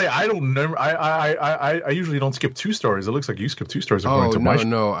would say I don't know. I usually don't skip two stories. It looks like you skip two stories.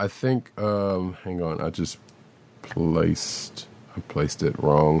 No. I think. Hang on. I placed it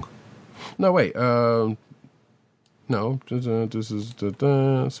wrong. No, wait. No, this is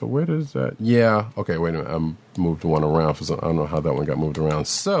the. So where does that? Yeah. Okay. Wait a minute. I moved one around for some. I don't know how that one got moved around.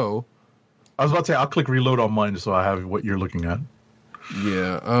 So. I was about to say I'll click reload on mine so I have what you're looking at.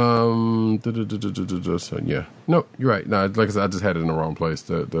 Yeah. So yeah. No, you're right. No, like I said, I just had it in the wrong place.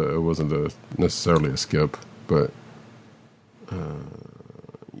 It wasn't necessarily a skip, but yeah.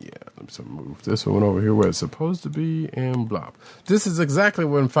 So move this one over here where it's supposed to be and blop. This is exactly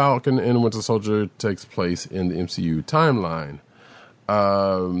when Falcon and Winter Soldier takes place in the MCU timeline.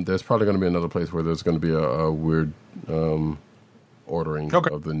 There's probably going to be another place where there's going to be a weird ordering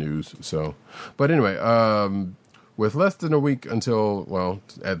of the news. So, but anyway, with less than a week until, well,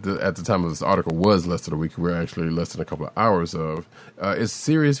 at the time of this article was less than a week. We're actually less than a couple of hours of. Its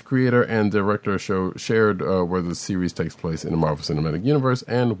series creator and director shared where the series takes place in the Marvel Cinematic Universe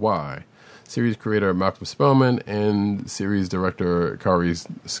and why. Series creator Malcolm Spellman and series director Kari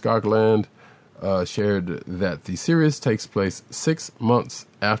Skogland shared that the series takes place 6 months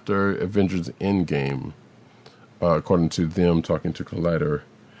after Avengers Endgame, according to them talking to Collider.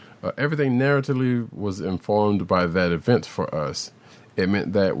 Everything narratively was informed by that event for us. It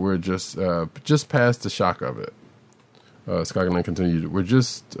meant that we're just past the shock of it. Skogland continued, we're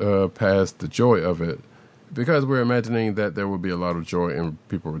just past the joy of it because we're imagining that there will be a lot of joy in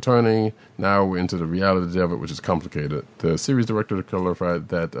people returning. Now we're into the reality of it, which is complicated. The series director clarified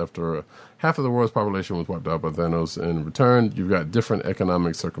that after half of the world's population was wiped out by Thanos in return, you've got different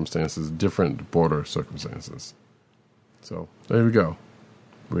economic circumstances, different border circumstances. So there we go.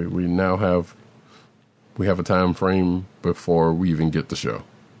 We now have a time frame before we even get the show.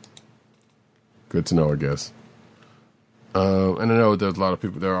 Good to know, I guess. And I know there's a lot of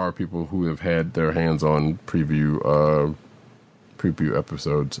people. There are people who have had their hands on preview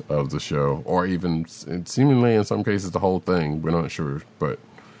episodes of the show, or even seemingly in some cases the whole thing. We're not sure, but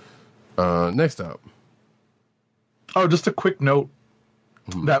next up. Oh, just a quick note.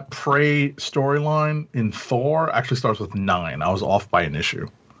 That Prey storyline in Thor actually starts with 9. I was off by an issue.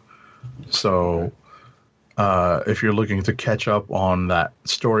 So if you're looking to catch up on that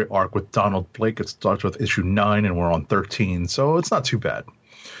story arc with Donald Blake, it starts with issue 9 and we're on 13. So it's not too bad.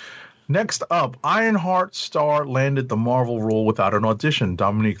 Next up, Ironheart star landed the Marvel role without an audition.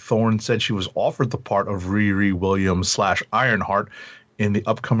 Dominique Thorne said she was offered the part of Riri Williams / Ironheart in the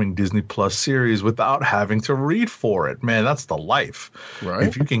upcoming Disney Plus series without having to read for it. Man, that's the life. Right.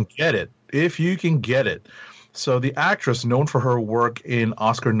 If you can get it. So the actress, known for her work in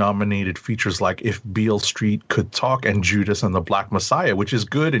Oscar-nominated features like If Beale Street Could Talk and Judas and the Black Messiah, which is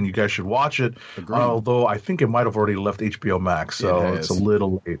good and you guys should watch it. Although I think it might have already left HBO Max, so it's a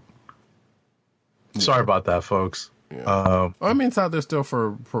little late. Yeah. Sorry about that, folks. Yeah. I mean, it's out there still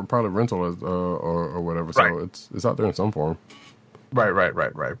for probably rental or whatever, so it's out there in some form.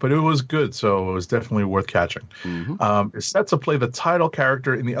 Right. But it was good, so it was definitely worth catching. Is set to play the title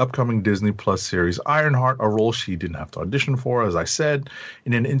character in the upcoming Disney Plus series Ironheart, a role she didn't have to audition for, as I said.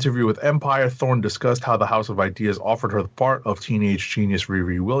 In an interview with Empire, Thorne discussed how the House of Ideas offered her the part of teenage genius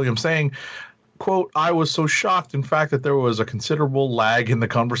Riri Williams, saying, quote, "I was so shocked, in fact, that there was a considerable lag in the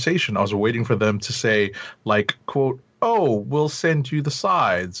conversation. I was waiting for them to say, like, quote, oh, we'll send you the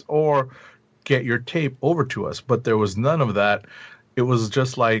sides, or get your tape over to us. But there was none of that. It was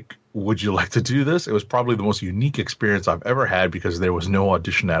just like, would you like to do this? It was probably the most unique experience I've ever had because there was no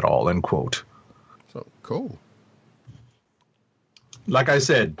audition at all," end quote. So, cool. Like I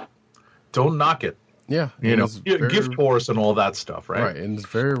said, don't knock it. Yeah. You know, gift horse and all that stuff, right? Right, and it's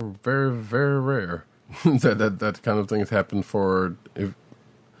very, very, very rare that kind of thing has happened for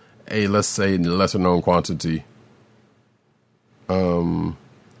let's say, lesser known quantity in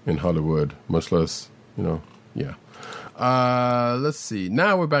Hollywood, much less, yeah. Let's see.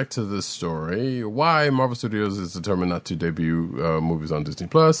 Now we're back to this story. Why Marvel Studios is determined not to debut movies on Disney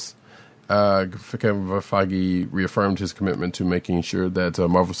Plus. Kevin Feige reaffirmed his commitment to making sure that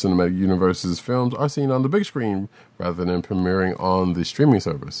Marvel Cinematic Universe's films are seen on the big screen rather than premiering on a streaming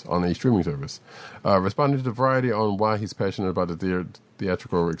service. Responding to Variety on why he's passionate about the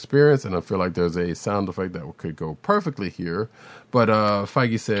theatrical experience, and I feel like there's a sound effect that could go perfectly here, but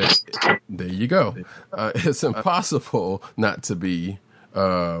Feige said, there you go. It's impossible not to be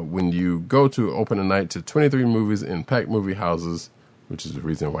when you go to open a night to 23 movies in packed movie houses, which is the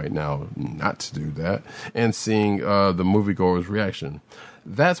reason right now not to do that, and seeing the moviegoer's reaction.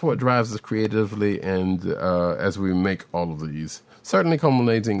 That's what drives us creatively and as we make all of these. Certainly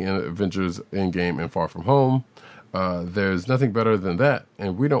culminating in Avengers Endgame and Far From Home. There's nothing better than that,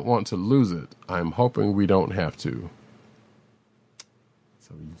 and we don't want to lose it. I'm hoping we don't have to.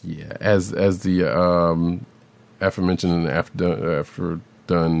 So, yeah, as the aforementioned and after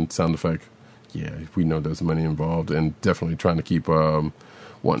done sound effect, yeah, we know there's money involved, and definitely trying to keep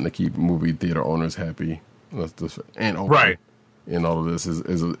wanting to keep movie theater owners happy, and open. Right. And all of this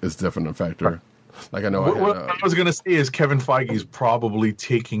is definitely a factor. Right. Like I know, what I was going to say is Kevin Feige is probably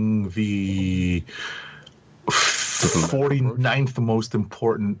taking the 49th most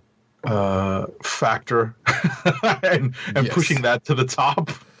important factor and yes, pushing that to the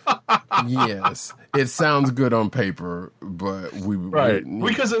top. Yes, it sounds good on paper, but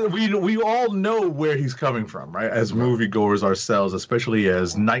because we all know where he's coming from, right? As moviegoers ourselves, especially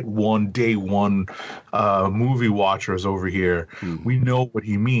as night one, day one movie watchers over here, we know what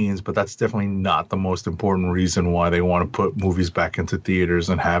he means. But that's definitely not the most important reason why they want to put movies back into theaters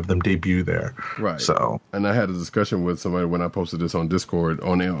and have them debut there. Right. So, and I had a discussion with somebody when I posted this on Discord.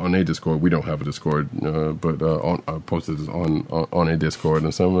 On a Discord, we don't have a Discord, but I posted this on a Discord,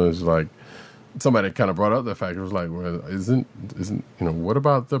 and someone was like, somebody kind of brought up the fact, it was like, well, isn't what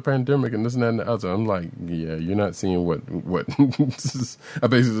about the pandemic and this and that and the other? I'm like, yeah, you're not seeing what I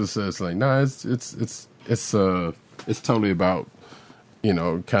basically just said, it's like, nah, it's totally about,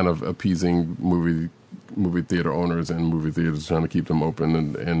 kind of appeasing movie theater owners and movie theaters, trying to keep them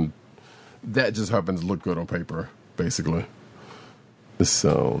open, and that just happens to look good on paper, basically.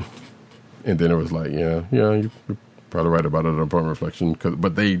 So, and then it was like, yeah, you're probably right about it upon reflection.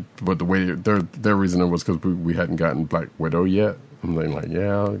 But the way their reasoning was because we hadn't gotten Black Widow yet. I'm like,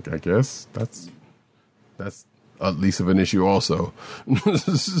 yeah, I guess that's at least of an issue also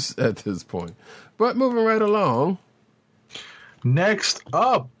at this point. But moving right along. Next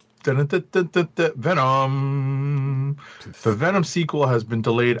up, Venom. The Venom sequel has been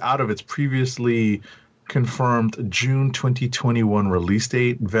delayed out of its previously confirmed June 2021 release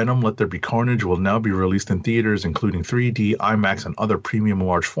date. Venom Let There Be Carnage will now be released in theaters, including 3D, IMAX, and other premium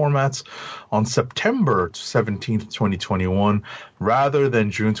large formats on September 17th, 2021, rather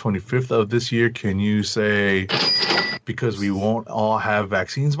than June 25th of this year. Can you say because we won't all have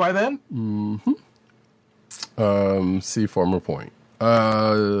vaccines by then? See former point.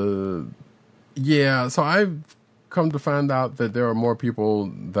 Yeah, so I've come to find out that there are more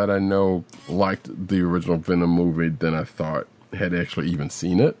people that I know liked the original Venom movie than I thought had actually even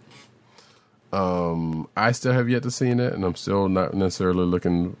seen it. I still have yet to see it, and I'm still not necessarily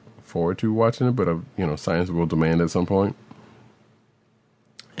looking forward to watching it, but science will demand at some point.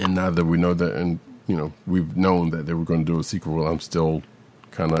 And now that we know that, and we've known that they were going to do a sequel, I'm still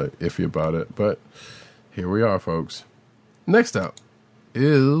kind of iffy about it. But here we are, folks. Next up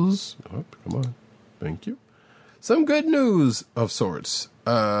is come on, thank you. Some good news of sorts.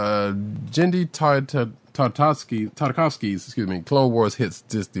 Genndy Tartakovsky's, Clone Wars hits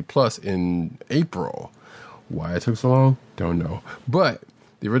Disney Plus in April. Why it took so long? Don't know. But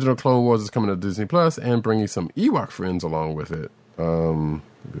the original Clone Wars is coming to Disney Plus and bringing some Ewok friends along with it.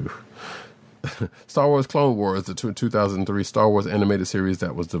 Star Wars Clone Wars, the 2003 Star Wars animated series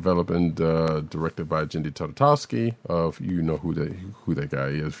that was developed and directed by Genndy Tartakovsky. If you know who that guy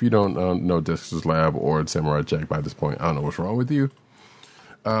is. If you don't know Dexter's Lab or Samurai Jack by this point, I don't know what's wrong with you.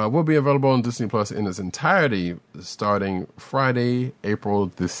 Will be available on Disney Plus in its entirety starting Friday,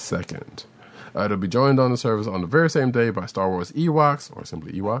 April the 2nd. It'll be joined on the service on the very same day by Star Wars Ewoks, or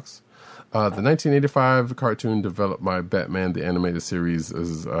simply Ewoks. The 1985 cartoon developed by Batman the Animated Series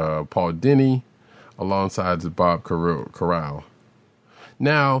is Paul Dini alongside Bob Corral.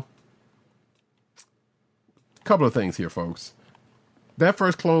 Now, a couple of things here, folks. That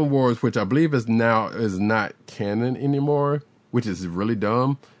first Clone Wars, which I believe is not canon anymore, which is really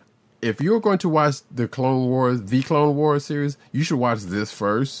dumb. If you're going to watch the Clone Wars series, you should watch this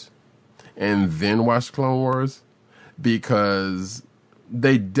first and then watch Clone Wars, because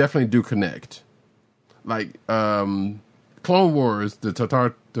they definitely do connect. Like, Clone Wars, the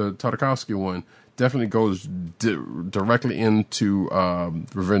Tartakovsky one, definitely goes directly into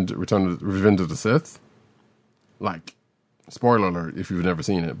Revenge of the Sith. Like, spoiler alert if you've never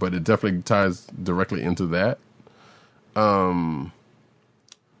seen it, but it definitely ties directly into that.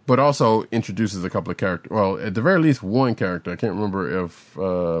 But also introduces a couple of characters. Well, at the very least, one character. I can't remember if...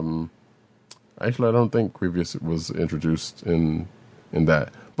 actually, I don't think Grievous was introduced in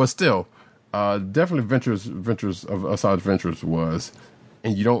that. But still, definitely Ventures of Asajj Ventress was.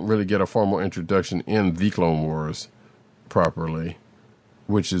 And you don't really get a formal introduction in the Clone Wars properly,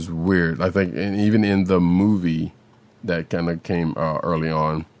 which is weird. I think, and even in the movie that kind of came early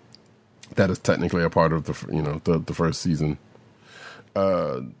on, that is technically a part of the first season.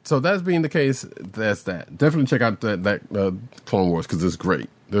 So that's being the case, that's that. Definitely check out that Clone Wars, because it's great.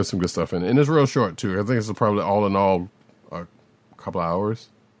 There's some good stuff in it, and it's real short too. I think it's probably all in all a couple of hours.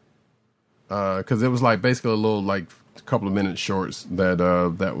 Because it was like basically a little like couple of minute shorts that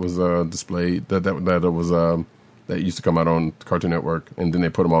was displayed that used to come out on Cartoon Network, and then they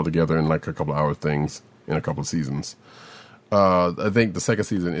put them all together in like a couple of hour things in a couple of seasons. I think the second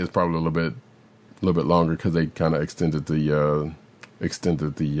season is probably a little bit longer, because they kind of extended the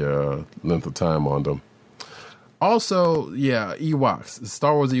length of time on them. Also, yeah, Ewoks,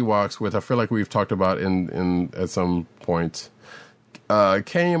 Star Wars Ewoks, which I feel like we've talked about in at some point,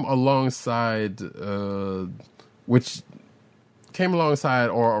 came alongside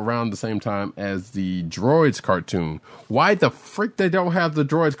or around the same time as the Droids cartoon. Why the frick they don't have the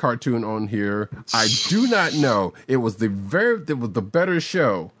Droids cartoon on here, I do not know. It was the better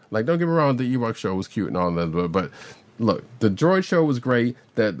show. Like, don't get me wrong, the Ewok show was cute and all that, but look, the Droid show was great.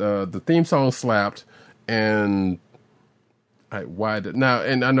 That the theme song slapped, and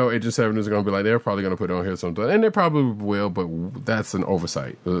and I know Agent 7 is going to be like, they're probably going to put it on here sometime, and they probably will, but that's an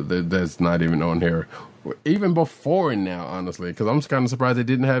oversight. That's not even on here, even before now, honestly, because I'm just kind of surprised they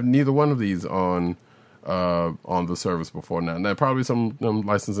didn't have neither one of these on the service before now. And there probably some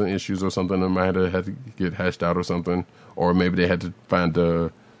licensing issues or something that might have had to get hashed out or something, or maybe they had to find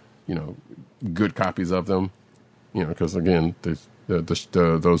good copies of them, because again,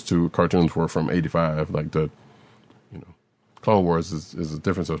 those two cartoons were from '85. Like Clone Wars is a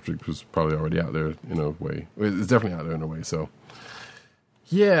different subject, was probably already out there in a way. It's definitely out there in a way. So,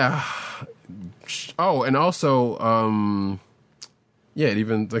 yeah. Oh, and also,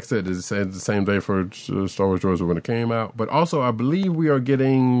 even like I said, it's the same day for Star Wars Droids when it came out. But also, I believe we are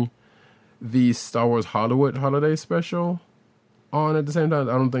getting the Star Wars Hollywood Holiday Special on at the same time.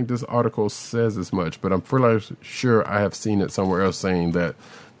 I don't think this article says as much, but I'm fairly sure I have seen it somewhere else saying that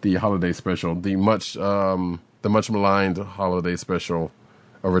the holiday special, the much maligned holiday special,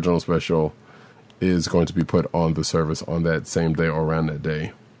 original special, is going to be put on the service on that same day or around that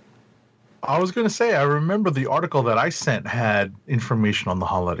day. I was going to say, I remember the article that I sent had information on the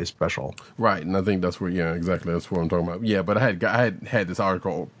holiday special. Right, and I think that's where, exactly, that's what I'm talking about. Yeah, but I had this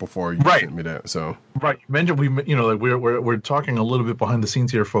article before you sent me that, so. Right, you mentioned we're talking a little bit behind the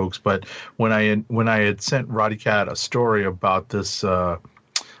scenes here, folks. But when I had sent Roddy Cat a story about this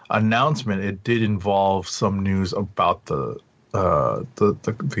announcement, it did involve some news about the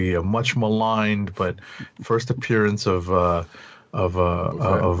much maligned but first appearance of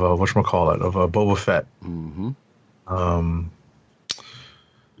whatchamacallit, of Boba Fett. Mm-hmm.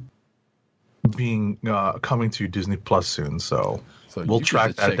 Being coming to Disney Plus soon, so we'll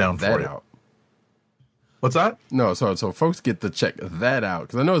track that down for you. What's that? No, so folks get to check that out,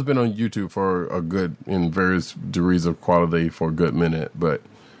 because I know it's been on YouTube for in various degrees of quality for a good minute, but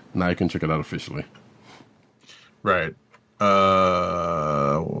now you can check it out officially. Right.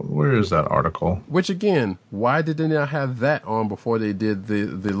 Where is that article? Which again, why did they not have that on before they did the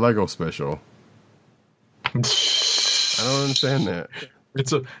Lego special? I I don't understand that.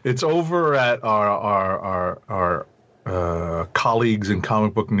 It's over at our colleagues in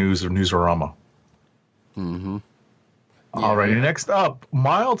Comic Book News or Newsarama. Mm-hmm. All right, next up,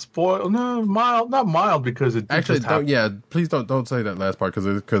 mild spoil. No, not mild because it Actually, just happened. please don't say that last part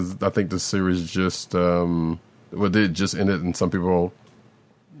because I think the series just it just ended and some people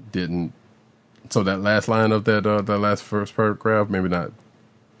didn't. So that last line of that last first paragraph, maybe not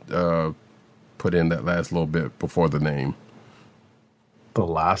put in that last little bit before the name. The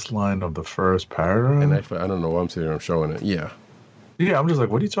last line of the first paragraph. And actually, I don't know why I'm sitting here. I'm showing it. Yeah, I'm just like,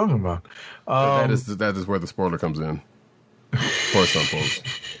 what are you talking about? that is where the spoiler comes in for some folks,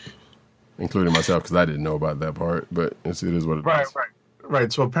 including myself, because I didn't know about that part. But it is what it is.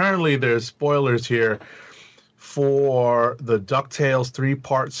 Right. So apparently, there's spoilers here for the DuckTales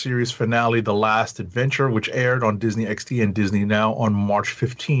 3-part series finale, The Last Adventure, which aired on Disney XD and Disney Now on March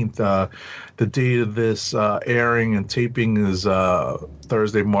 15th. The date of this airing and taping is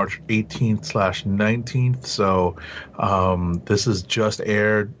Thursday, March 18th/19th. So this is just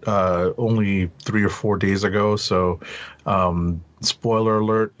aired only 3 or 4 days ago. So spoiler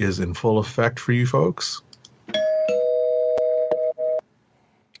alert is in full effect for you folks.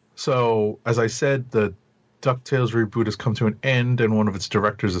 So, as I said, the DuckTales reboot has come to an end, and one of its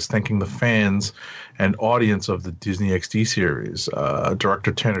directors is thanking the fans and audience of the Disney XD series.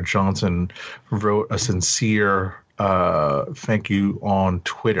 Director Tanner Johnson wrote a sincere thank you on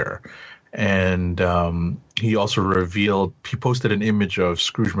Twitter. And he also he posted an image of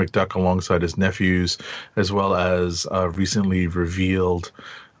Scrooge McDuck alongside his nephews, as well as a recently revealed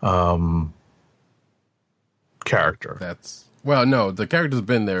character. Well, no, the character's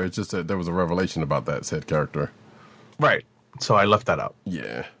been there. It's just that there was a revelation about that said character. Right. So I left that out.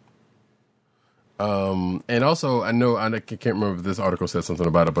 Yeah. And also, I can't remember if this article said something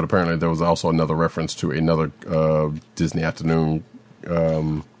about it, but apparently there was also another reference to another Disney Afternoon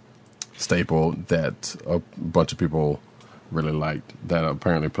staple that a bunch of people really liked that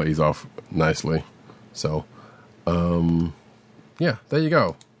apparently plays off nicely. So, yeah, there you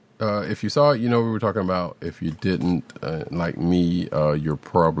go. If you saw it, you know what we were talking about. If you didn't, like me, you're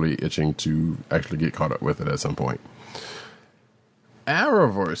probably itching to actually get caught up with it at some point.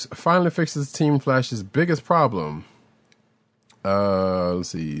 Arrowverse finally fixes Team Flash's biggest problem. Let's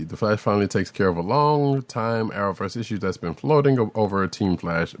see. The Flash finally takes care of a long time Arrowverse issue that's been floating over Team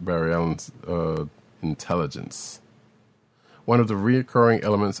Flash, Barry Allen's intelligence. One of the recurring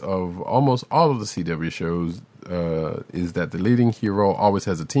elements of almost all of the CW shows is that the leading hero always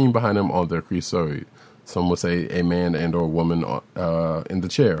has a team behind him on their crusade. Some would say a man and or woman in the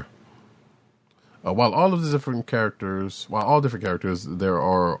chair. While all different characters, there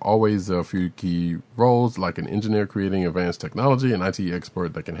are always a few key roles, like an engineer creating advanced technology, an IT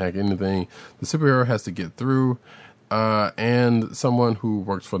expert that can hack anything the superhero has to get through, and someone who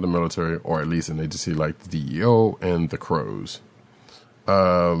works for the military, or at least an agency like the DEO and the Crows.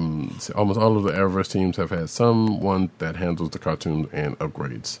 Almost all of the Arrowverse teams have had someone that handles the cartoons and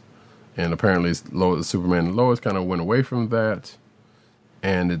upgrades. And apparently Superman and Lois kind of went away from that.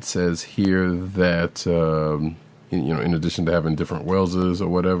 And it says here that, in addition to having different Welleses or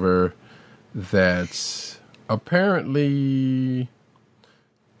whatever, that apparently,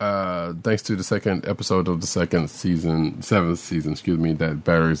 thanks to the second episode of the seventh season, that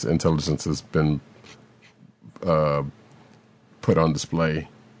Barry's intelligence has been put on display.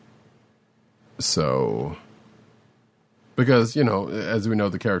 So, because, as we know,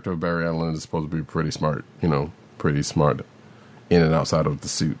 the character of Barry Allen is supposed to be pretty smart in and outside of the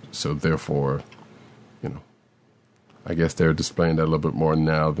suit. So therefore, I guess they're displaying that a little bit more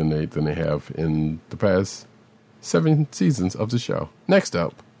now than they have in the past 7 seasons of the show. Next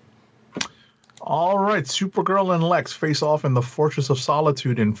up. All right, Supergirl and Lex face off in the Fortress of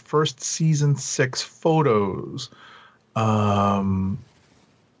Solitude in first season 6 photos. The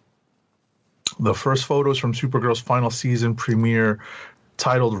first photos from Supergirl's final season premiere,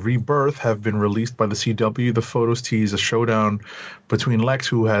 titled Rebirth, have been released by the CW. The photos tease a showdown between Lex,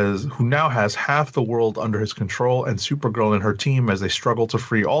 who now has half the world under his control, and Supergirl and her team as they struggle to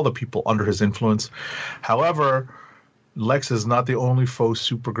free all the people under his influence. However, Lex is not the only foe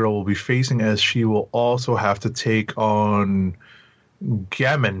Supergirl will be facing, as she will also have to take on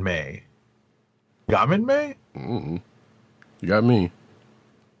Gamin-May. Gamin-May? Mm-mm. You got me.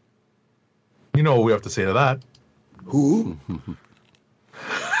 You know what we have to say to that. Who?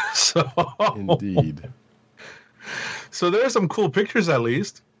 So Indeed. So there's some cool pictures, at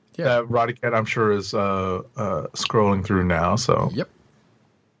least. Yeah. That Roddy Cat, I'm sure, is scrolling through now. So Yep.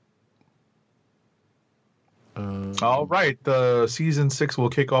 All right, the season 6 will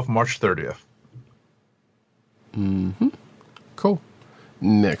kick off March 30th. Cool.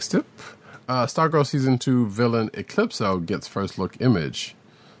 Next up, Stargirl Season 2 villain Eclipso gets first look image.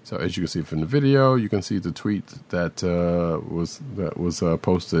 So as you can see from the video, you can see the tweet that was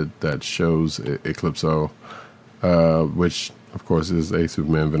posted that shows Eclipso, which of course is a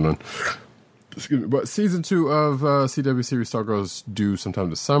Superman villain. Excuse me. But Season 2 of CW series Stargirl is due sometime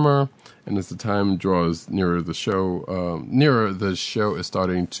this summer, and as the time draws nearer, the show is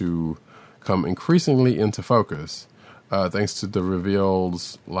starting to come increasingly into focus. Thanks to the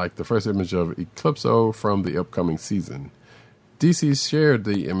reveals like the first image of Eclipso from the upcoming season. DC shared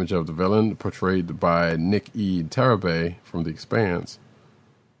the image of the villain, portrayed by Nick E. Tarabay from The Expanse,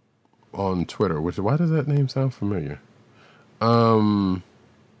 on Twitter. Why does that name sound familiar? I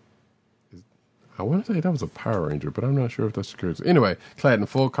want to say that was a Power Ranger, but I'm not sure if that's the case. Anyway, clad in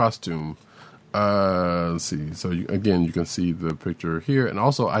full costume. Let's see. So you can see the picture here. And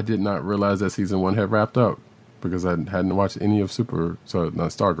also, I did not realize that season 1 had wrapped up because I hadn't watched any of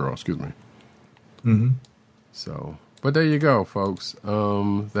Stargirl, excuse me. Mm-hmm. So, but there you go, folks.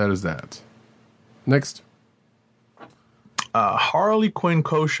 That is that. Next. Harley Quinn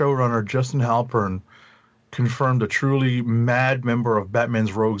co-showrunner Justin Halpern confirmed a truly mad member of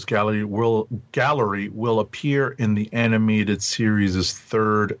Batman's Rogues Gallery will appear in the animated series'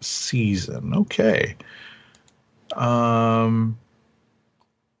 third season. Okay.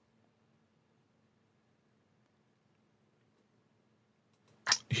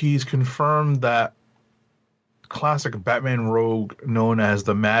 He's confirmed that classic Batman rogue known as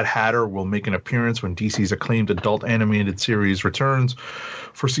the Mad Hatter will make an appearance when DC's acclaimed adult animated series returns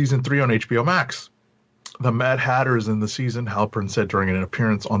for season 3 on HBO Max. The Mad Hatter is in the season, Halpern said during an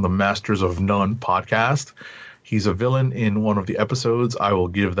appearance on the Masters of None podcast. He's a villain in one of the episodes. I will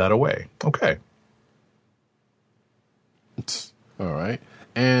give that away. Okay. All right.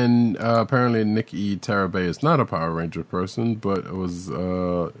 And apparently Nick E. Tarabay is not a Power Ranger person, but it was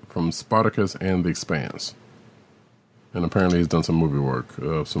from Spartacus and The Expanse. And apparently he's done some movie work,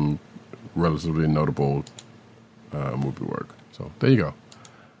 some relatively notable movie work. So there you go.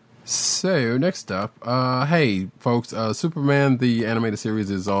 So next up, hey folks, Superman the animated series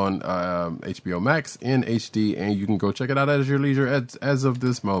is on HBO Max in HD, and you can go check it out at your leisure as of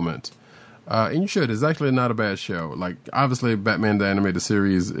this moment. And you should. It's actually not a bad show. Like, obviously, Batman the animated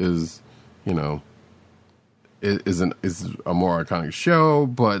series is, is a more iconic show,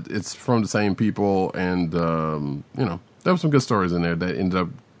 but it's from the same people, and there were some good stories in there that ended up,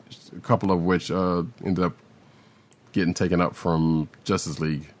 a couple of which ended up getting taken up from Justice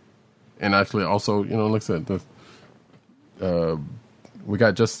League. And actually, also, like I said, we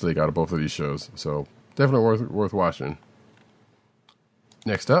got Justice League out of both of these shows, so definitely worth watching.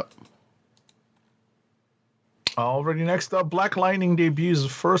 Next up. Already next up, Black Lightning debuts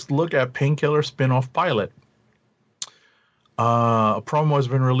first look at Painkiller spin-off pilot. A promo has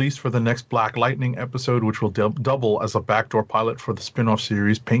been released for the next Black Lightning episode, which will double as a backdoor pilot for the spin-off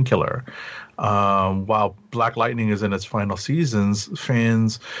series Painkiller. While Black Lightning is in its final seasons,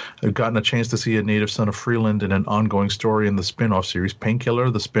 fans have gotten a chance to see a native son of Freeland in an ongoing story in the spin-off series Painkiller.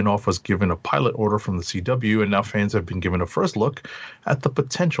 The spin-off was given a pilot order from the CW, and now fans have been given a first look at the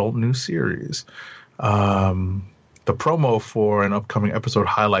potential new series. The promo for an upcoming episode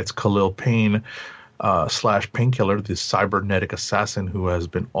highlights Khalil Payne / Painkiller, the cybernetic assassin who has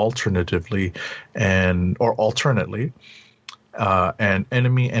been alternately an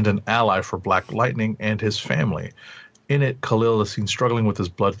enemy and an ally for Black Lightning and his family. In it, Khalil is seen struggling with his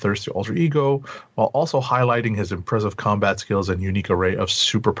bloodthirsty alter ego, while also highlighting his impressive combat skills and unique array of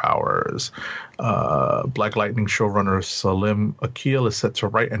superpowers. Black Lightning showrunner Salim Akil is set to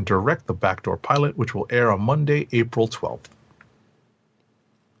write and direct the backdoor pilot, which will air on Monday, April 12th.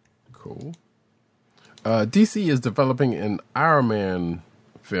 Cool. DC is developing an Iron Man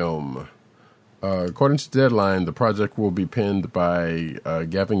film. According to Deadline, the project will be penned by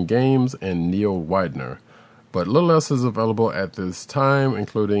Gavin Games and Neil Widener. But little else is available at this time,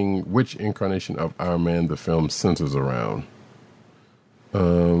 including which incarnation of Iron Man the film centers around.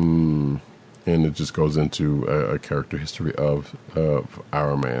 And it just goes into a character history of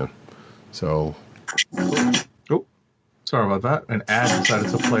Iron Man. So... Oh, sorry about that. An ad decided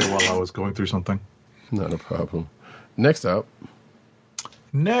to play while I was going through something. Not a problem. Next up,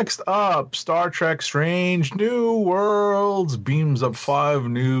 Star Trek Strange New Worlds beams up 5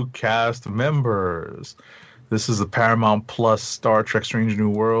 new cast members. This is the Paramount Plus Star Trek Strange New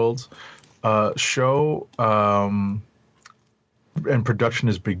Worlds show, and production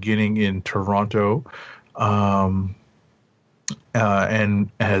is beginning in Toronto, and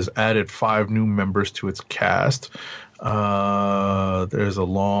has added 5 new members to its cast. There's a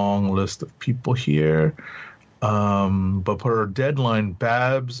long list of people here. But per deadline,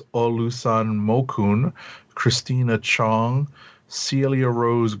 Babs Olusanmokun, Christina Chong, Celia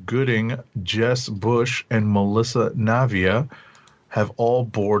Rose Gooding, Jess Bush, and Melissa Navia have all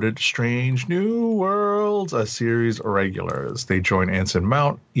boarded Strange New Worlds as series regulars. They join Anson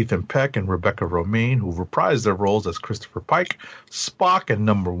Mount, Ethan Peck, and Rebecca Romaine, who reprised their roles as Christopher Pike, Spock, and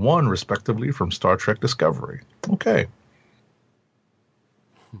Number One, respectively, from Star Trek Discovery. Okay.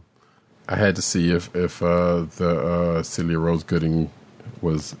 I had to see if the Celia Rose Gooding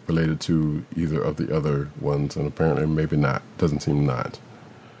was related to either of the other ones, and apparently maybe not. Doesn't seem not.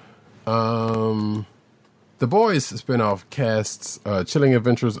 The Boys spinoff casts Chilling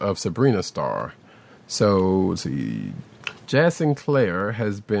Adventures of Sabrina Star. So, let's see. Jazz Sinclair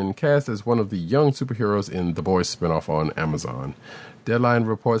has been cast as one of the young superheroes in The Boys spinoff on Amazon. Deadline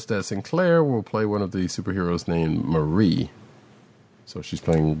reports that Sinclair will play one of the superheroes named Marie. So she's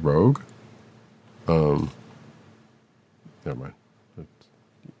playing Rogue. Never mind.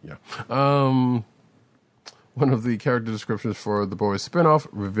 Yeah. One of the character descriptions for The Boys spinoff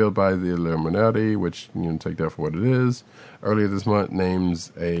revealed by the Illuminati, which take that for what it is. Earlier this month,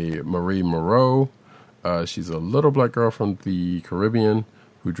 names a Marie Moreau. She's a little black girl from the Caribbean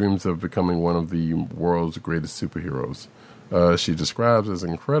who dreams of becoming one of the world's greatest superheroes. She describes as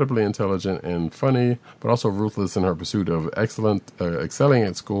incredibly intelligent and funny, but also ruthless in her pursuit of excelling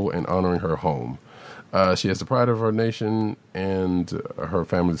at school and honoring her home. She has the pride of her nation and her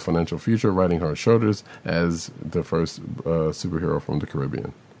family's financial future riding her shoulders as the first superhero from the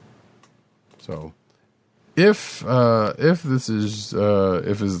Caribbean. So, if this is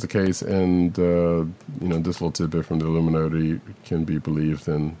the case, and this little tidbit from the Illuminati can be believed,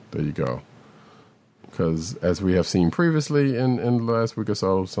 then there you go. Because as we have seen previously in the last week or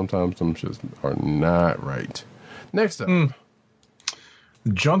so, sometimes them shits are not right. Next up.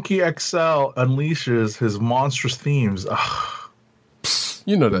 Junkie XL unleashes his monstrous themes.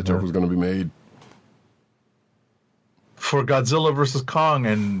 You know that joke was going to be made. For Godzilla vs. Kong,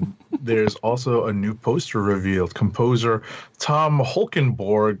 and there's also a new poster revealed. Composer Tom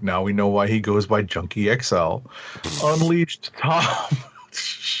Holkenborg, now we know why he goes by Junkie XL, unleashed Tom.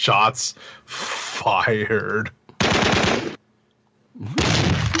 Shots fired.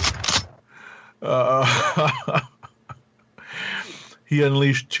 He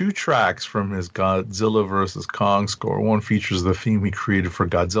unleashed 2 tracks from his Godzilla vs. Kong score. One features the theme he created for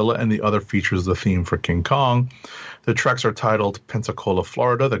Godzilla, and the other features the theme for King Kong. The tracks are titled Pensacola,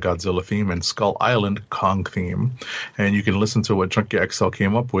 Florida, the Godzilla theme, and Skull Island, Kong theme. And you can listen to what Junkie XL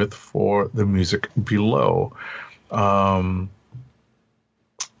came up with for the music below. And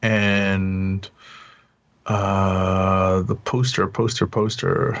the poster.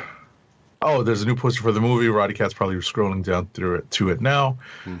 Oh, there's a new poster for the movie. Roddy Cat's probably scrolling down through it now.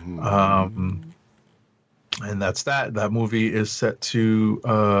 Mm-hmm. And that's that. That movie is set to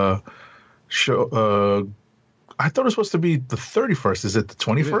show. I thought it was supposed to be the 31st. Is it the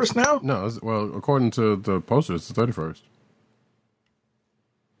 21st now? No. Well, according to the poster, it's the 31st.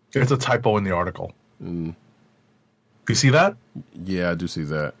 It's a typo in the article. You see that? Yeah, I do see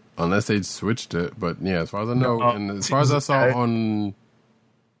that. Unless they switched it, but yeah, as far as I know, and as far as I saw on.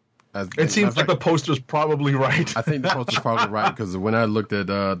 It seems like the poster's probably right. I think the poster's probably right, because when I looked at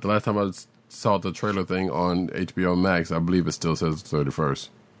the last time I saw the trailer thing on HBO Max, I believe it still says 31st.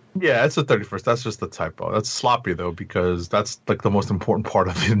 Yeah, it's the 31st. That's just a typo. That's sloppy, though, because that's like the most important part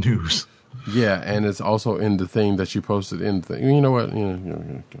of the news. Yeah, and it's also in the thing that you posted in the thing. You know what?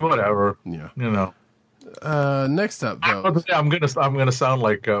 Whatever. Yeah. Next up, though, I'm gonna sound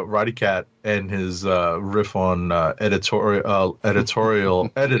like Roddy Cat and his riff on editorial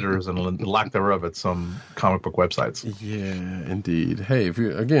editors and lack thereof at some comic book websites. Yeah, indeed. Hey, if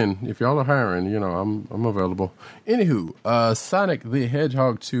y'all are hiring, I'm available. Anywho, Sonic the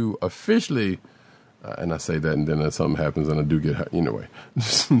Hedgehog 2 officially, and I say that, and then something happens, and I do get anyway.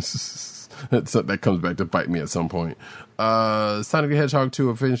 That comes back to bite me at some point. Sonic the Hedgehog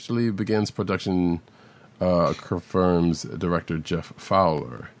 2 officially begins production. Confirms director Jeff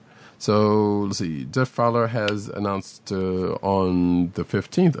Fowler. So let's see. Jeff Fowler has announced on the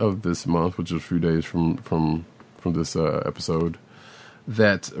 15th of this month, which is a few days from this episode,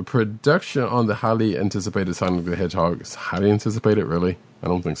 that production on the highly anticipated Sonic the Hedgehog, is highly anticipated, really? I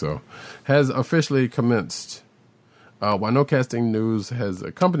don't think so, has officially commenced. While no casting news has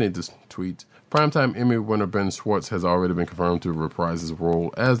accompanied this tweet, primetime Emmy winner Ben Schwartz has already been confirmed to reprise his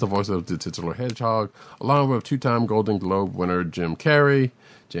role as the voice of the titular Hedgehog, along with 2-time Golden Globe winner Jim Carrey,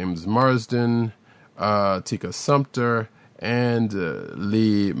 James Marsden, Tika Sumpter, and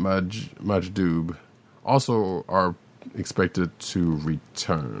Lee Majdoub also are expected to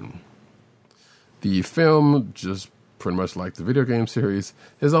return. The film, just pretty much like the video game series,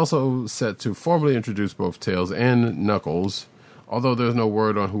 is also set to formally introduce both Tails and Knuckles, although there's no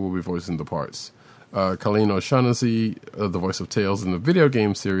word on who will be voicing the parts. Colleen O'Shaughnessy, the voice of Tails in the video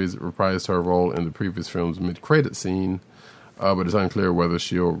game series, reprised her role in the previous film's mid-credit scene, but it's unclear whether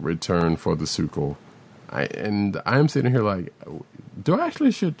she'll return for the sequel. I'm sitting here like,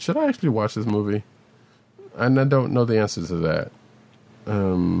 should I actually watch this movie? And I don't know the answer to that.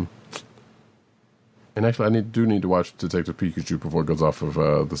 And actually, I do need to watch Detective Pikachu before it goes off of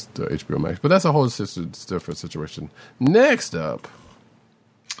the HBO Max. But that's a whole different situation. Next up,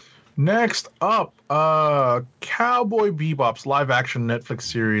 Cowboy Bebop's live-action Netflix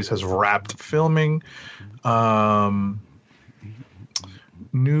series has wrapped filming.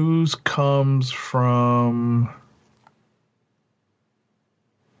 News comes from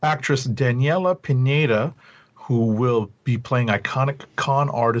actress Daniela Pineda, who will be playing iconic con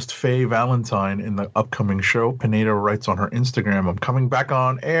artist Faye Valentine in the upcoming show. Pineda writes on her Instagram, "I'm coming back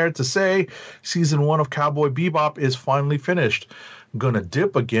on air to say season 1 of Cowboy Bebop is finally finished. Gonna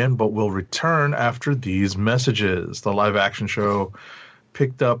dip again, but will return after these messages." The live action show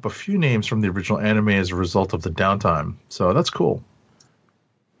picked up a few names from the original anime as a result of the downtime. So that's cool.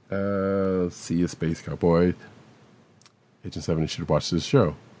 See a Space Cowboy. Agent 70 should watch this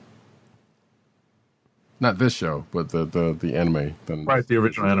show. Not this show, but the anime. Right, the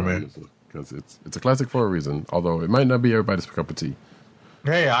original anime. Because it's a classic for a reason, although it might not be everybody's cup of tea.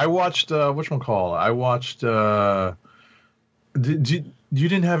 Hey, I watched, whatchamacallit? I watched, you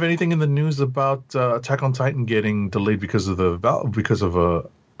didn't have anything in the news about Attack on Titan getting delayed because of a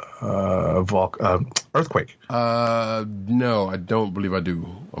earthquake? No, I don't believe I do.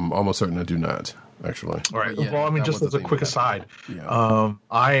 I'm almost certain I do not, actually. All right. Yeah, well, I mean, just as a quick aside, yeah.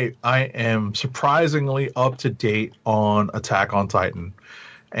 I am surprisingly up to date on Attack on Titan.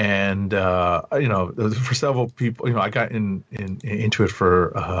 And, for several people, I got into it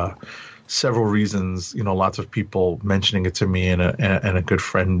for several reasons, lots of people mentioning it to me and a good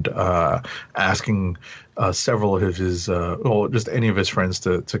friend asking several of his, just any of his friends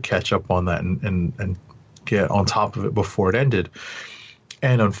to catch up on that and get on top of it before it ended.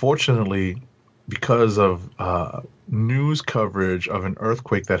 And unfortunately, because of news coverage of an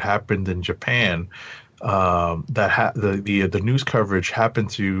earthquake that happened in Japan, the news coverage happened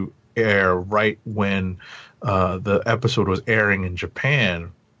to air right when the episode was airing in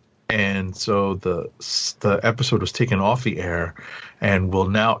Japan. And so the episode was taken off the air and will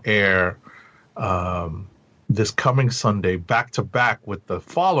now air this coming Sunday back to back with the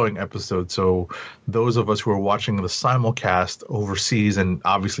following episode. So those of us who are watching the simulcast overseas and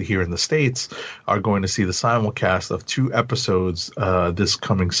obviously here in the States are going to see the simulcast of 2 episodes this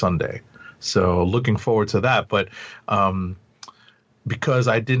coming Sunday. So looking forward to that. But because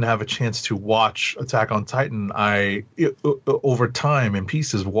I didn't have a chance to watch Attack on Titan, I over time in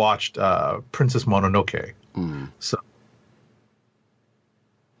pieces watched Princess Mononoke. So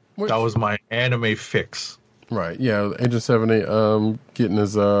that was my anime fix. Right. Yeah. Agent 70 getting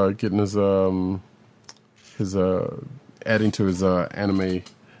his adding to his anime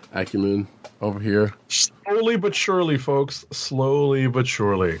acumen over here. Slowly but surely, folks. Slowly but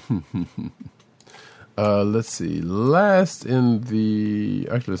surely. Let's see. Last in the...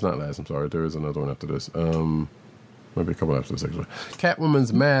 Actually, it's not last. I'm sorry. There is another one after this. Maybe a couple after this, actually.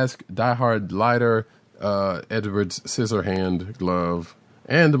 Catwoman's mask, Die Hard lighter, Edward's scissor hand glove,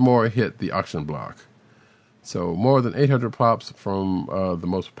 and more hit the auction block. So more than 800 props from the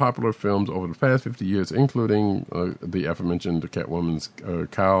most popular films over the past 50 years, including the aforementioned Catwoman's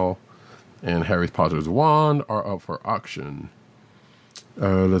cowl and Harry Potter's wand, are up for auction.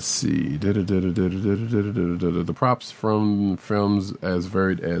 Let's see. The props from films as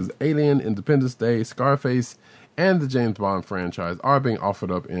varied as Alien, Independence Day, Scarface, and the James Bond franchise are being offered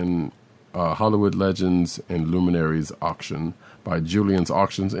up in Hollywood Legends and Luminaries auction by Julian's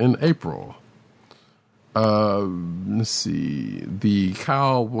Auctions in April. Let's see. The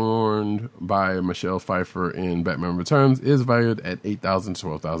cowl worn by Michelle Pfeiffer in Batman Returns is valued at $8,000 to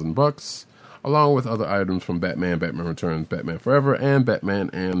 $12,000, along with other items from Batman, Batman Returns, Batman Forever, and Batman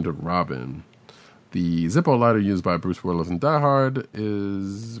and Robin. The Zippo lighter used by Bruce Willis in Die Hard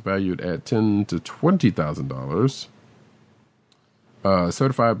is valued at $10,000 to $20,000.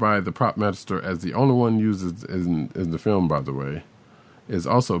 Certified by the prop master as the only one used in the film, by the way, is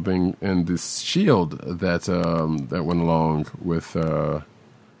also being, and this shield that went along with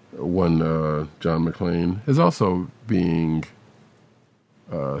one John McClane is also being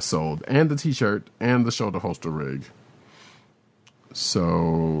sold, and the T-shirt and the shoulder holster rig.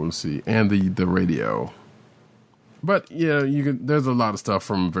 So let's see, and the radio. But yeah, there's a lot of stuff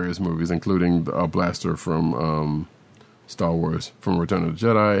from various movies, including a blaster from Star Wars, from Return of the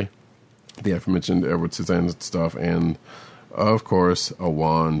Jedi, the aforementioned Edward Scissorhands stuff, and of course a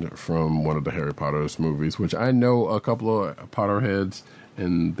wand from one of the Harry Potter's movies, which I know a couple of Potterheads,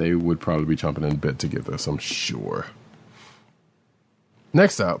 and they would probably be chomping in bed to get this, I'm sure.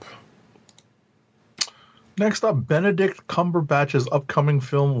 Next up, Benedict Cumberbatch's upcoming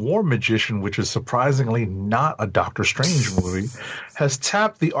film War Magician, which is surprisingly not a Doctor Strange movie, has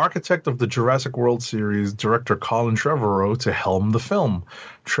tapped the architect of the Jurassic World series, director Colin Trevorrow, to helm the film.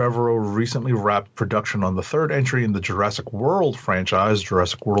 Trevorrow recently wrapped production on the third entry in the Jurassic World franchise,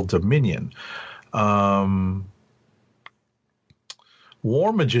 Jurassic World Dominion. War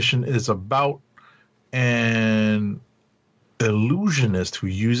Magician is about an illusionist who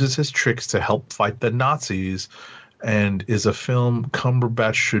uses his tricks to help fight the Nazis, and is a film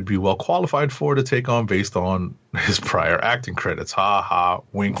Cumberbatch should be well qualified for to take on based on his prior acting credits. Ha ha,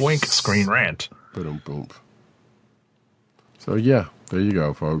 wink wink, Screen Rant. Boom boom. So yeah, there you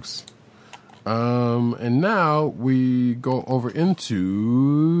go, folks. And now we go over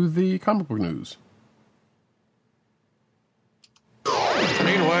into the comic book news.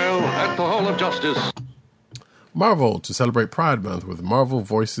 Meanwhile, at the Hall of Justice. Marvel to celebrate Pride Month with Marvel's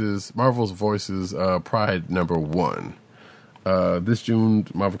Voices Pride #1. This June,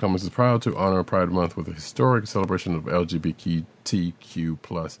 Marvel Comics is proud to honor Pride Month with a historic celebration of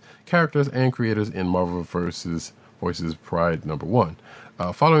LGBTQ+ characters and creators in Marvel Voices Pride #1.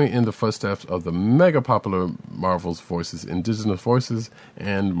 Following in the footsteps of the mega popular Marvel's Voices Indigenous Voices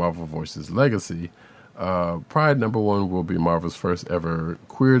and Marvel Voices Legacy, Pride #1 will be Marvel's first ever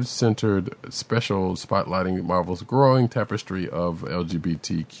queer-centered special spotlighting Marvel's growing tapestry of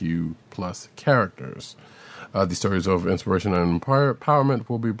LGBTQ+ characters. The stories of inspiration and empowerment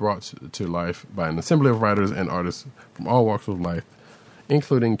will be brought to life by an assembly of writers and artists from all walks of life,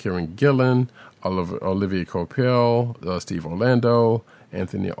 including Kieran Gillen, Olivia Coipel, Steve Orlando,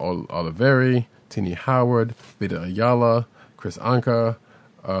 Anthony Oliveri, Tini Howard, Vita Ayala, Chris Anka,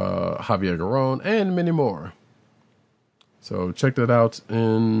 Javier Garron, and many more. So check that out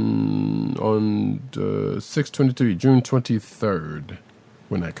on 6/23, June 23rd,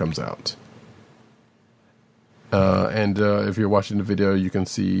 when that comes out. And if you're watching the video, you can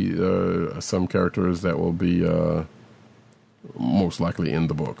see some characters that will be most likely in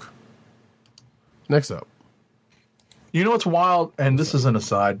the book. Next up. You know what's wild? And this is an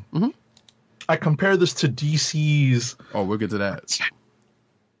aside. Mm-hmm. I compare this to DC's... Oh, we'll get to that.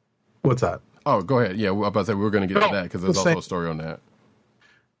 What's that? Oh, go ahead. Yeah, I was about to say we're going to get to that because there's also a story on that.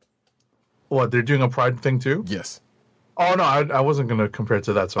 What, they're doing a Pride thing too? Yes. Oh, no, I wasn't going to compare it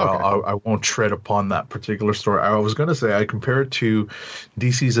to that, so Okay. I won't tread upon that particular story. I was going to say I compare it to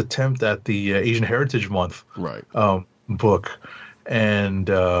DC's attempt at the Asian Heritage Month Right. book, and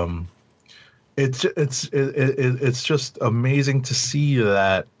it's just amazing to see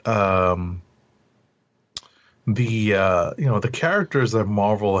that the characters that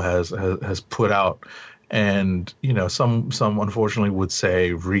Marvel has put out, and some unfortunately would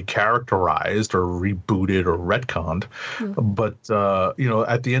say recharacterized or rebooted or retconned, but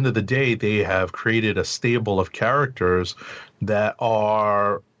at the end of the day they have created a stable of characters that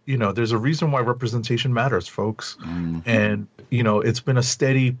are there's a reason why representation matters, folks. Mm-hmm. And it's been a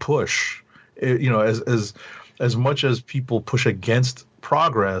steady push. As much as people push against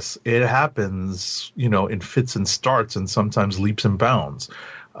progress, it happens, in fits and starts and sometimes leaps and bounds.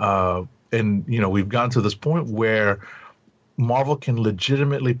 And we've gotten to this point where Marvel can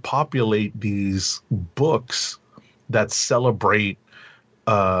legitimately populate these books that celebrate,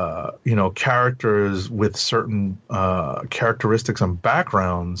 characters with certain characteristics and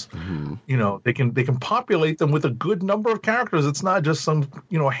backgrounds. Mm-hmm. They can populate them with a good number of characters. It's not just some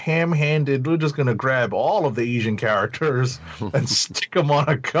ham-handed. We're just going to grab all of the Asian characters and stick them on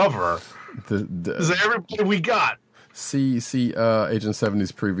a cover. This is everybody we got. See, Agent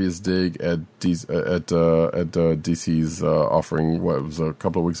 70's previous dig at DC's offering. What, it was a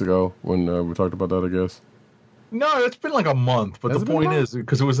couple of weeks ago when we talked about that, I guess. No, it's been like a month. But the point is,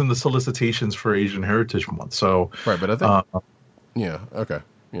 because it was in the solicitations for Asian Heritage Month, so right. But I think, yeah.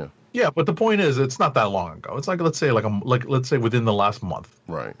 But the point is, it's not that long ago. It's like let's say within the last month,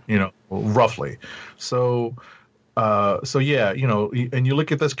 right? Roughly. So yeah, and you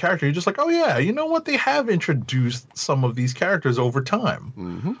look at this character, you're just like, oh yeah, you know what? They have introduced some of these characters over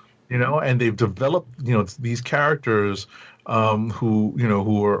time, and they've developed, these characters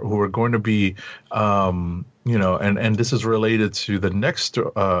who are going to be, and this is related to the next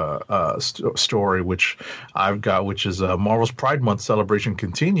story which I've got, which is Marvel's Pride Month celebration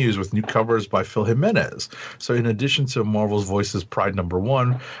continues with new covers by Phil Jimenez. So in addition to Marvel's Voices Pride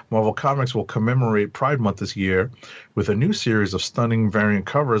 #1, Marvel Comics will commemorate Pride Month this year with a new series of stunning variant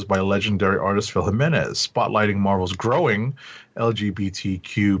covers by legendary artist Phil Jimenez, spotlighting Marvel's growing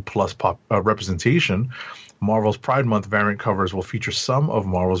LGBTQ plus representation. Marvel's Pride Month variant covers will feature some of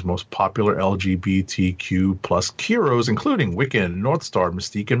Marvel's most popular LGBTQ plus heroes, including Wiccan, Northstar,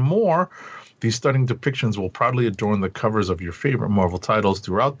 Mystique, and more. These stunning depictions will proudly adorn the covers of your favorite Marvel titles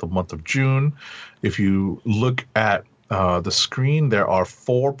throughout the month of June. If you look at the screen, there are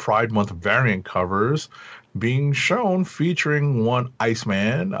 4 Pride Month variant covers being shown, featuring one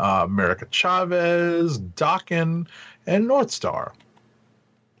Iceman, America Chavez, Daken, and Northstar.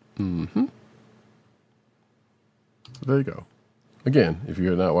 Mm-hmm. There you go. Again, if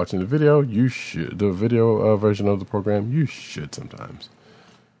you're not watching the video, you should. The video version of the program, you should sometimes.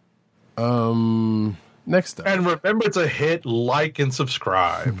 Next up. And remember to hit like and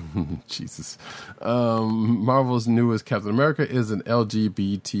subscribe. Jesus. Marvel's newest Captain America is an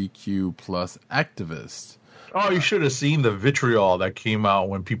LGBTQ plus activist. Oh, you should have seen the vitriol that came out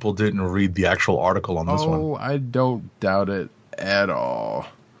when people didn't read the actual article on this one. Oh, I don't doubt it at all.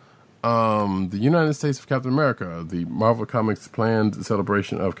 The United States of Captain America, the Marvel Comics planned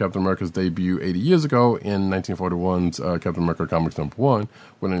celebration of Captain America's debut 80 years ago in 1941's Captain America Comics #1,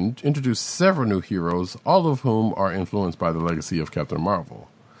 will introduce several new heroes, all of whom are influenced by the legacy of Captain Marvel.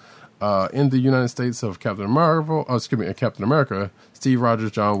 In the United States of Captain America, Steve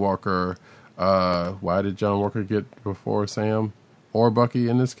Rogers, John Walker. Why did John Walker get before Sam? Or Bucky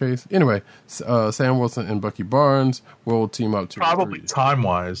in this case. Anyway, Sam Wilson and Bucky Barnes will team up to probably time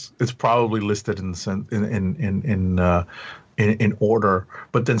wise. It's probably listed in order,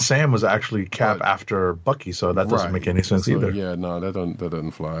 but then Sam was actually Cap after Bucky, so that doesn't make any sense either. Yeah, no, that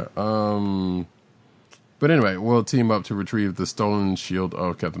doesn't fly. But anyway, we'll team up to retrieve the stolen shield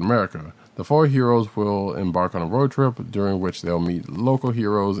of Captain America. The 4 heroes will embark on a road trip during which they'll meet local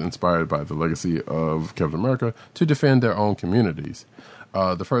heroes inspired by the legacy of Captain America to defend their own communities.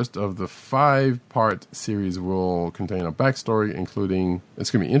 The first of the 5-part series will contain a backstory,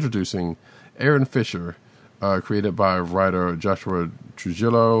 introducing Aaron Fisher, created by writer Joshua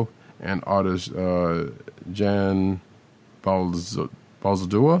Trujillo and artist Jan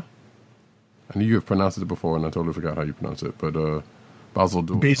Balzadua. I knew you have pronounced it before, and I totally forgot how you pronounce it, but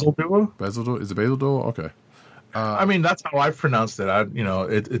Balzadua. Balzadua? Is it Balzadua? Okay. I mean, that's how I've pronounced it. It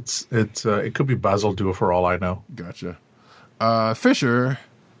could be Balzadua for all I know. Gotcha. Fisher,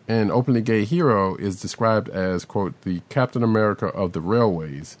 an openly gay hero, is described as, quote, the Captain America of the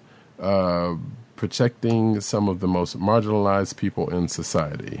railways, protecting some of the most marginalized people in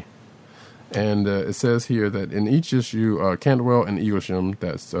society. And it says here that in each issue, Cantwell and Eaglesham,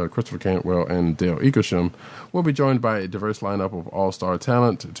 that's Christopher Cantwell and Dale Eaglesham, will be joined by a diverse lineup of all-star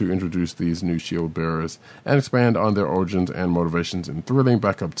talent to introduce these new shield bearers and expand on their origins and motivations in thrilling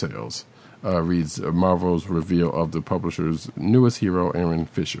backup tales, reads Marvel's reveal of the publisher's newest hero, Aaron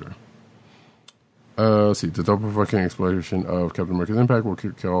Fisher. The thought-provoking exploration of Captain America's impact will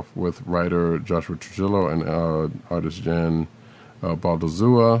kick off with writer Joshua Trujillo and artist Jan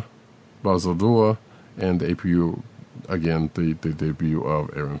Balzadua, and the debut, again, the debut of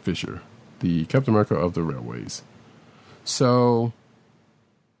Aaron Fisher, the Captain America of the railways. So,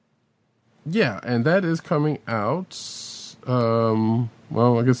 yeah, and that is coming out, I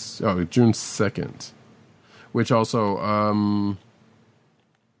guess, June 2nd, which also, I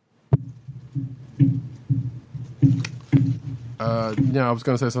was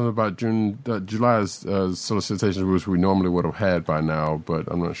going to say something about July's solicitations, which we normally would have had by now, but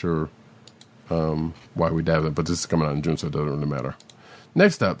I'm not sure why we'd have it. But this is coming out in June, so it doesn't really matter.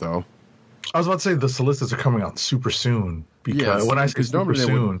 Next up, though. I was about to say the solicits are coming out super soon. Because when I say super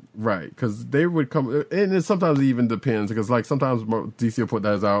soon. Right, because they would come, and it sometimes even depends, because like sometimes DC will put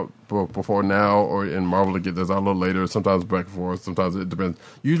that out before now, and Marvel will get this out a little later, sometimes back and forth, sometimes it depends.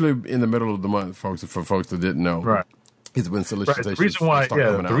 Usually in the middle of the month, for folks that didn't know. Right. It's when solicitations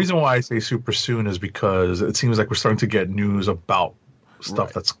the reason why I say super soon is because it seems like we're starting to get news about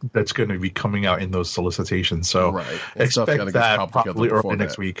stuff that's going to be coming out in those solicitations. So expect that probably early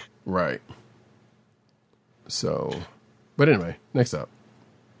next week. Right. So, but anyway, next up.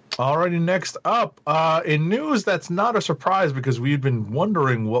 Alrighty, next up, in news that's not a surprise because we've been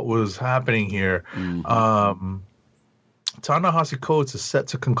wondering what was happening here. Mm-hmm. Ta-Nehisi Coates is set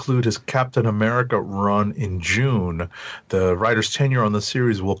to conclude his Captain America run in June. The writer's tenure on the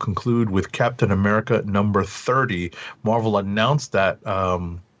series will conclude with Captain America number 30. Marvel announced that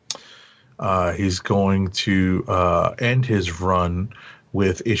he's going to end his run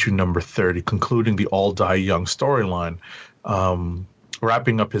with issue number 30, concluding the All Die Young storyline.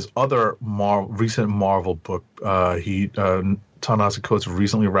 Wrapping up his other recent Marvel book, Ta-Nehisi Coates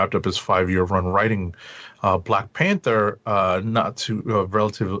recently wrapped up his 5-year run writing Black Panther, not too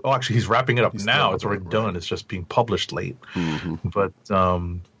relatively. Oh, actually, he's wrapping it up now. It's already done. It's just being published late. Mm-hmm. But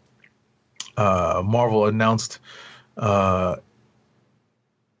Marvel announced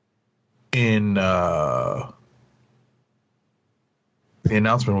in the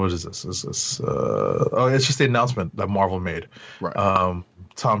announcement. What is this? Is this? It's just the announcement that Marvel made. Right.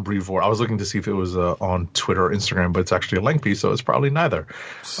 Tom Brevoort. I was looking to see if it was on Twitter or Instagram, but it's actually a link piece, so it's probably neither.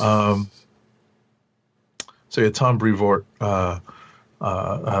 So yeah, Tom Brevoort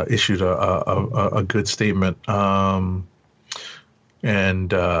issued a good statement. And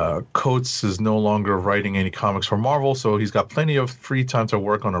Coates is no longer writing any comics for Marvel, so he's got plenty of free time to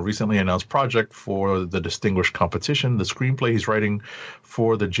work on a recently announced project for the Distinguished Competition, the screenplay he's writing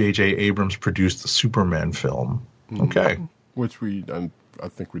for the J.J. Abrams-produced Superman film. Okay. Which I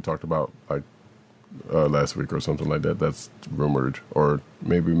think we talked about like last week or something like that. That's rumored, or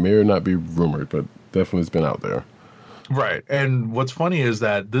maybe may or not be rumored, but definitely it's been out there. Right. And what's funny is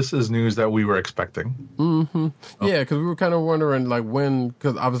that this is news that we were expecting. Mm-hmm. Yeah, because we were kind of wondering, like, when,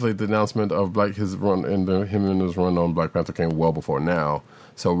 because obviously the announcement of his run and him and his run on Black Panther came well before now.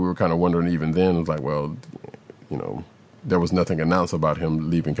 So we were kind of wondering even then, it was like, well, there was nothing announced about him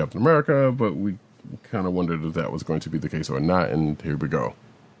leaving Captain America, but we kind of wondered if that was going to be the case or not, and here we go.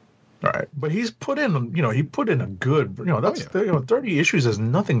 Right, but he's put in, a good, 30 issues is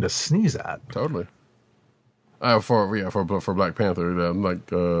nothing to sneeze at. Totally. For Black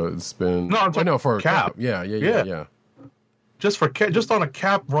Panther, it's been for Cap. Yeah. Just on a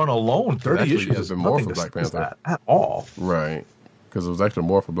Cap run alone, 30 issues has been more for Black Panther at all. Right, because it was actually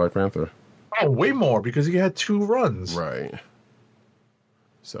more for Black Panther. Oh, way more, because he had 2 runs. Right.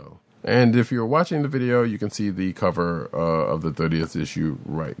 So, and if you're watching the video, you can see the cover of the 30th issue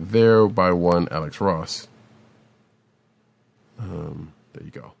right there by one Alex Ross. There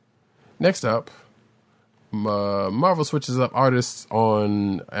you go. Next up, Marvel switches up artists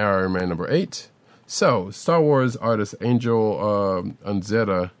on Iron Man number 8. So, Star Wars artist Angel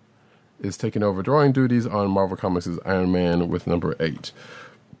Unzeta is taking over drawing duties on Marvel Comics' Iron Man with number 8.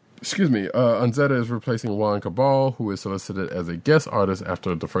 Unzeta is replacing Juan Cabal, who is solicited as a guest artist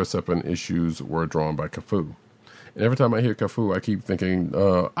after the first 7 issues were drawn by Cafu. And every time I hear Cafu, I keep thinking,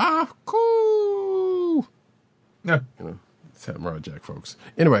 cool! Yeah. Samurai Jack, folks.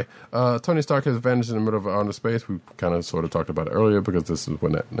 Anyway, Tony Stark has vanished in the middle of outer space. We kind of sort of talked about it earlier because this is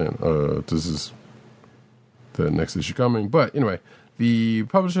when this is the next issue coming. But anyway, the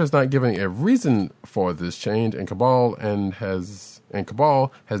publisher is not giving a reason for this change, and Cabal has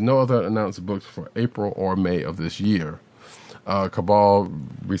no other announced books for April or May of this year. Cabal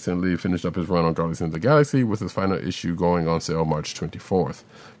recently finished up his run on Guardians of the Galaxy with his final issue going on sale March 24th.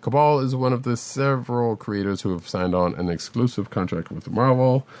 Cabal is one of the several creators who have signed on an exclusive contract with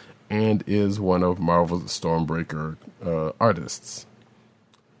Marvel and is one of Marvel's Stormbreaker artists.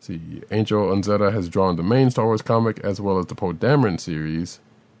 See, Angel Unzeta has drawn the main Star Wars comic as well as the Poe Dameron series,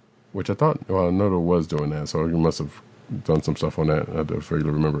 which I thought, Noto was doing that, so he must have done some stuff on that. I don't vaguely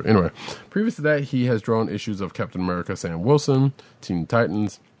remember. Anyway, previous to that, he has drawn issues of Captain America Sam Wilson, Teen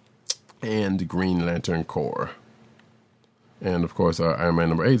Titans, and Green Lantern Corps. And of course, Iron Man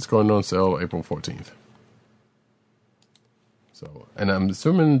number 8 is going on sale April 14th. So, and I'm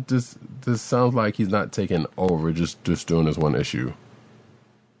assuming this sounds like he's not taking over, just doing this one issue.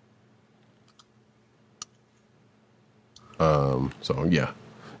 So yeah.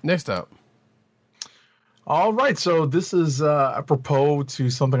 Next up. All right, so this is apropos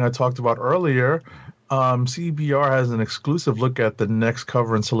to something I talked about earlier. CBR has an exclusive look at the next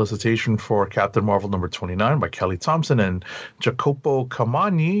cover and solicitation for Captain Marvel number 29 by Kelly Thompson and Jacopo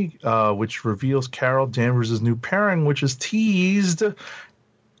Camani, which reveals Carol Danvers' new pairing, which is teased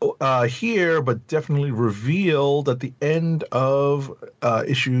here, but definitely revealed at the end of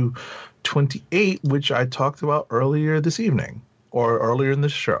issue 28, which I talked about earlier this evening, or earlier in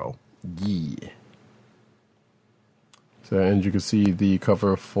this show. Yeah. So, and you can see the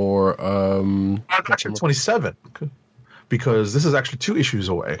cover for... actually 27, because this is actually 2 issues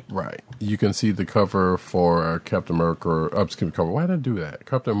away. Right. You can see the cover for Captain America... cover. Why did I do that?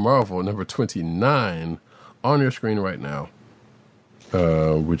 Captain Marvel number 29 on your screen right now.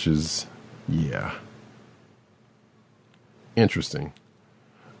 Which is... Yeah. interesting.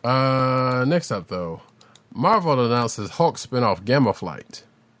 Next up, though, Marvel announces Hulk spinoff Gamma Flight.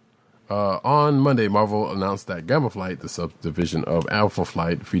 On Monday, Marvel announced that Gamma Flight, the subdivision of Alpha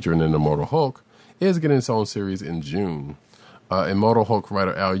Flight featuring an Immortal Hulk, is getting its own series in June. Immortal Hulk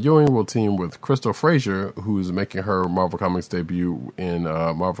writer Al Ewing will team with Crystal Frazier, who's making her Marvel Comics debut in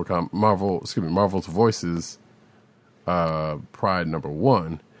Marvel's Voices Pride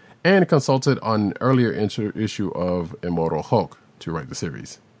 #1, and consulted on an earlier issue of Immortal Hulk to write the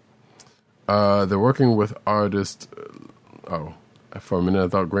series. They're working with artist. For a minute I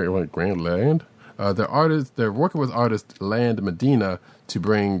thought Grant Land. They're working with artist Land Medina to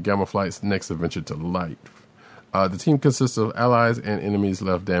bring Gamma Flight's next adventure to light. The team consists of allies and enemies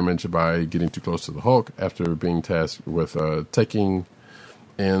left damaged by getting too close to the Hulk after being tasked with taking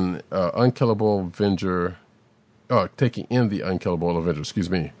in the Unkillable Avenger.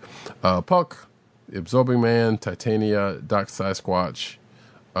 Puck, Absorbing Man, Titania, Doc Sasquatch,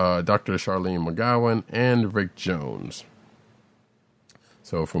 Dr. Charlene McGowan, and Rick Jones.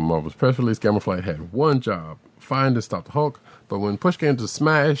 So from Marvel's press release, Gamma Flight had one job: find and stop the Hulk. But when push came to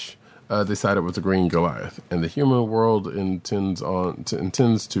smash, they sided with the Green Goliath, and the human world intends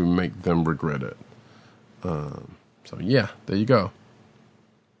to make them regret it. So yeah, there you go.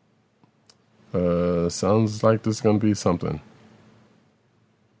 Sounds like this is going to be something.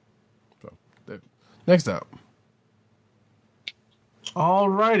 So, next up.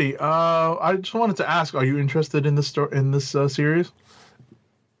 Alrighty. I just wanted to ask: are you interested in this series?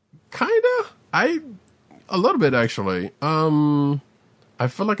 Kinda. A little bit actually. I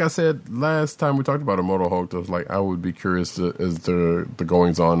feel like I said last time we talked about Immortal Hulk, I would be curious as the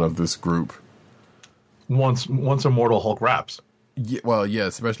goings on of this group. Once Immortal Hulk wraps. Yeah, well, yeah,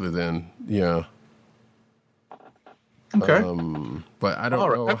 especially then. Yeah. Okay. But I don't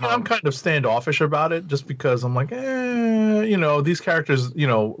know. I'm kind of standoffish about it, just because I'm like, these characters,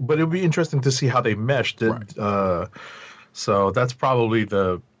 but it'd be interesting to see how they meshed it. Right. So that's probably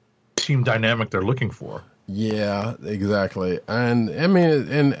the team dynamic they're looking for. Yeah, exactly. And I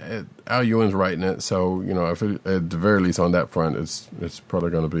mean, Al Ewing's writing it, so if at the very least on that front, it's probably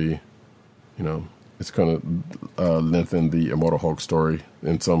going to be, it's going to lengthen the Immortal Hulk story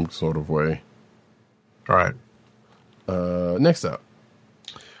in some sort of way. All right. Next up,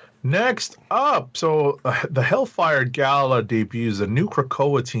 so the Hellfire Gala debuts a new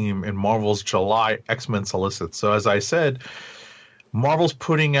Krakoa team in Marvel's July X-Men Solicit. So as I said, Marvel's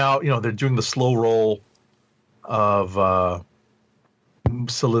putting out, they're doing the slow roll of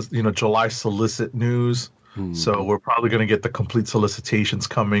July solicit news. So we're probably going to get the complete solicitations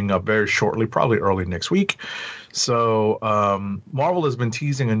coming up very shortly, probably early next week. So Marvel has been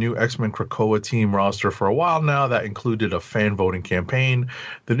teasing a new X-Men Krakoa team roster for a while now that included a fan voting campaign.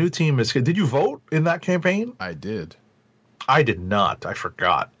 The new team is... Did you vote in that campaign? I did. I did not. I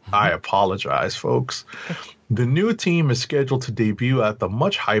forgot. I apologize, folks. The new team is scheduled to debut at the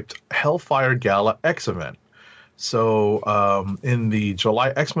much-hyped Hellfire Gala X event. So in the July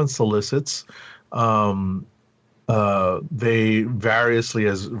X-Men solicits... they variously,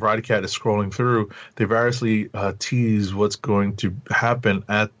 as Roddycat is scrolling through, they variously tease what's going to happen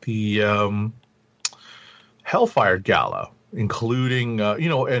at the Hellfire Gala, including,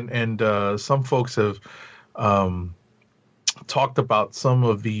 and some folks have talked about some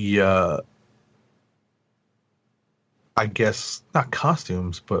of the, I guess, not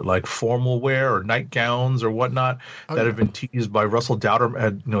costumes, but like formal wear or nightgowns or whatnot that have been teased by Russell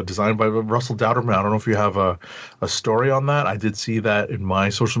Dauterman, designed by Russell Dauterman. I don't know if you have a story on that. I did see that in my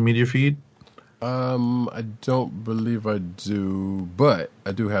social media feed. I don't believe I do, but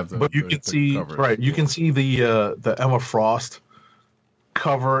I do have the. But you can see, right? You can see the Emma Frost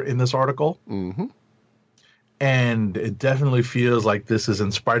cover in this article, and it definitely feels like this is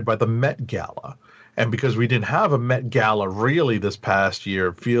inspired by the Met Gala. And because we didn't have a Met Gala really this past year,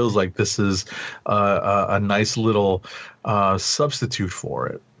 it feels like this is a nice little substitute for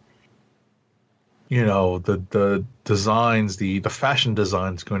it. The designs, the fashion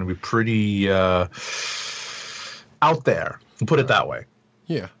design is going to be pretty out there. Put it that way.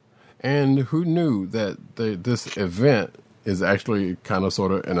 Yeah. And who knew that this event is actually kind of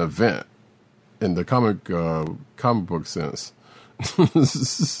sort of an event in the comic book sense?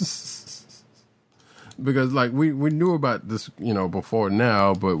 Because we knew about this, before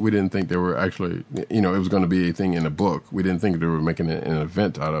now, but we didn't think they were actually, it was going to be a thing in a book. We didn't think they were making an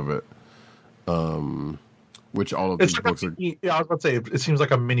event out of it. Which all of these books are. Yeah, I was about to say, it seems like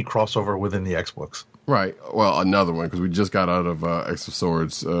a mini crossover within the X books. Right. Well, another one, because we just got out of X of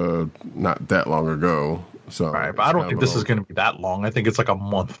Swords not that long ago. So right, but I don't think this is going to be that long. I think it's like a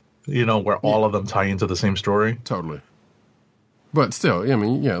month, where all of them tie into the same story. Totally. But still, I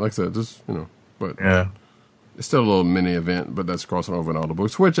mean, yeah, like I said, just, but Yeah. it's still a little mini event, but that's crossing over in all the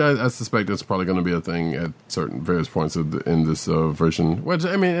books, which I suspect is probably going to be a thing at certain various points in this version. Which,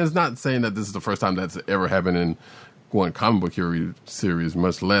 I mean, it's not saying that this is the first time that's ever happened in one comic book series,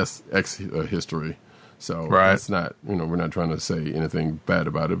 much less X history. So Right. it's not, we're not trying to say anything bad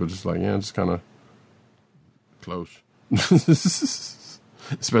about it, but just like, just kind of close.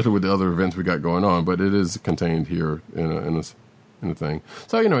 Especially with the other events we got going on, but it is contained here in a thing.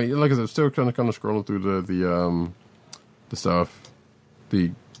 So like I said, still kind of scrolling through the stuff,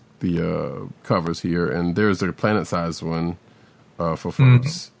 the covers here, and there's a planet-sized one for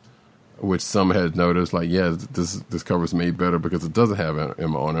folks, which some had noticed. Like, yeah, this cover's made better because it doesn't have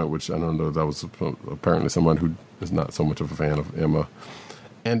Emma on it, which I don't know. That was apparently someone who is not so much of a fan of Emma,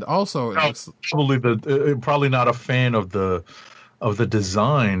 and also Probably not a fan of the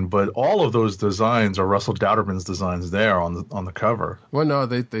design, but all of those designs are Russell Dauterman's designs there on the cover. Well, no,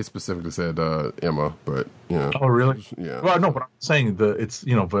 they specifically said Emma, but Oh, really? Yeah. Well, no, but I'm saying but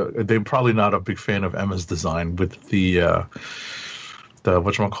they're probably not a big fan of Emma's design with the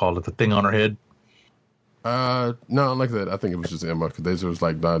whatchamacallit, the thing on her head. No, like that. I think it was just Emma because they just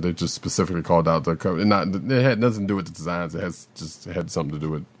they just specifically called out the cover. And it had nothing to do with the designs. It had something to do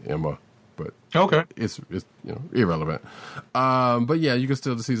with Emma. But Okay. it's irrelevant. But yeah, you can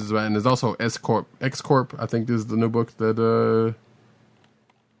still see this, and there's also X Corp. I think is the new book that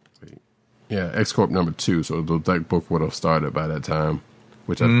X Corp #2. So that book would have started by that time,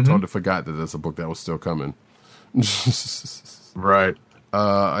 which I totally forgot that that's a book that was still coming. Right.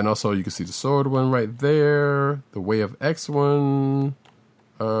 And also you can see the Sword one right there, the Way of X one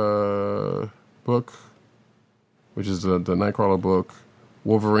book, which is the Nightcrawler book,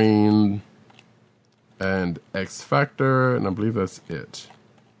 Wolverine, and X Factor, and I believe that's it.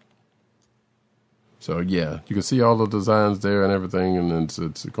 So yeah, you can see all the designs there and everything, and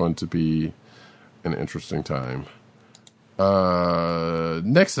it's going to be an interesting time.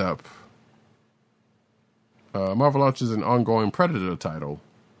 Next up, Marvel launches an ongoing Predator title.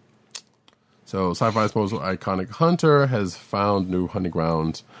 So Sci-Fi's most iconic hunter has found new hunting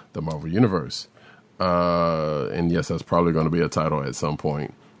grounds, the Marvel Universe. And yes, that's probably going to be a title at some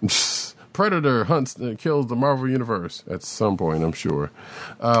point. Predator hunts kills the Marvel Universe at some point, I'm sure.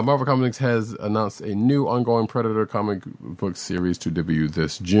 Marvel Comics has announced a new ongoing Predator comic book series to debut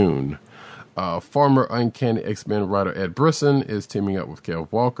this June. Former Uncanny X-Men writer Ed Brisson is teaming up with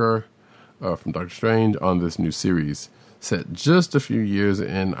Kev Walker from Doctor Strange on this new series, set just a few years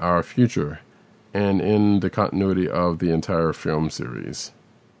in our future and in the continuity of the entire film series.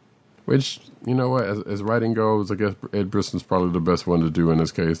 Which, you know what, as writing goes, I guess Ed Brisson's probably the best one to do in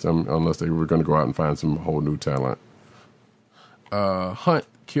this case, unless they were going to go out and find some whole new talent. Hunt,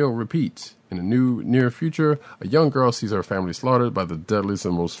 Kill, Repeat. In the near future, a young girl sees her family slaughtered by the deadliest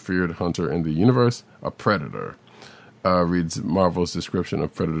and most feared hunter in the universe, a predator. Reads Marvel's description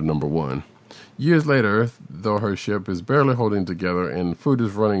of Predator #1. Years later, though her ship is barely holding together and food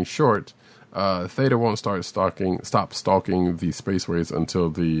is running short, Theta won't stop stalking the spaceways until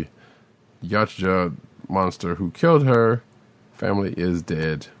the Yachtja monster who killed her family is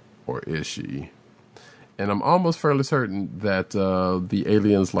dead, or is she? And I'm almost fairly certain that the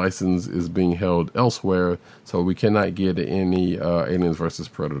Aliens license is being held elsewhere, so we cannot get any Aliens versus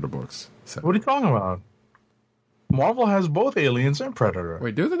Predator books. So. What are you talking about? Marvel has both Aliens and Predator.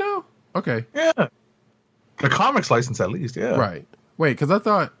 Wait, do they now? Okay. Yeah. The comics license, at least, yeah. Right. Wait, because I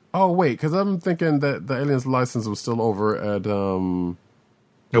thought... Oh, wait, because I'm thinking that the Aliens license was still over at...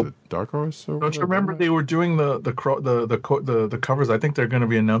 Nope. Dark Horse? Or Don't you remember they were doing the covers? I think they're going to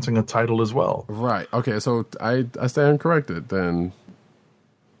be announcing a title as well. Right. Okay, so I stand corrected then.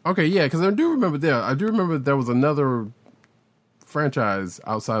 Okay, yeah, because I do remember there was another franchise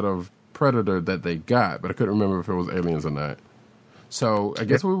outside of Predator that they got, but I couldn't remember if it was Aliens or not. So I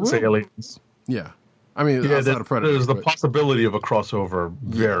guess we will. Say Aliens. Yeah. I mean, Yeah, outside of Predator. there's the but possibility of a crossover.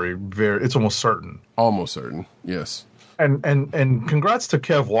 Very, very. It's almost certain. almost certain. Yes. And congrats to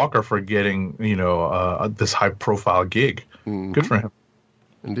Kev Walker for getting this high profile gig. Mm-hmm. Good for him.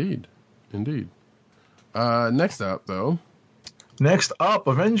 Indeed. Next up, though. Next up,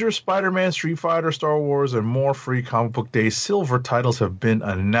 Avengers, Spider-Man, Street Fighter, Star Wars, and more free Comic Book Day Silver titles have been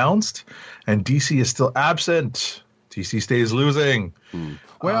announced, and DC is still absent. DC stays losing.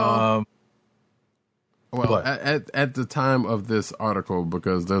 Well, What? at the time of this article,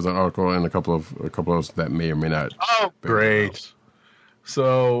 because there's an article and a couple of that may or may not. Oh, great.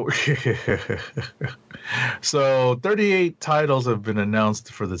 So 38 titles have been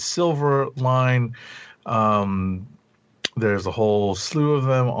announced for the Silver line. There's a whole slew of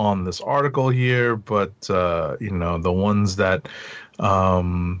them on this article here, but the ones that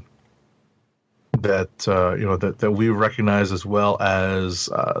that we recognize, as well as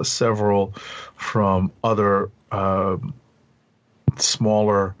several from other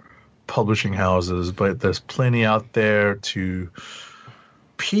smaller publishing houses, but there's plenty out there to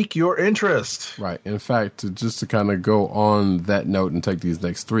pique your interest. Right. In fact, just to kind of go on that note and take these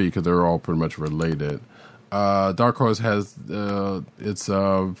next three, because they're all pretty much related. Dark Horse has its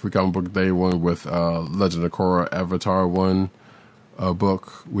Free Comic Book Day one with Legend of Korra Avatar 1 book,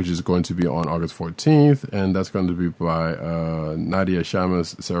 which is going to be on August 14th, and that's going to be by Nadia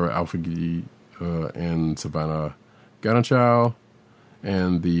Shamas, Sarah Alfaghi, and Savannah Ganachau.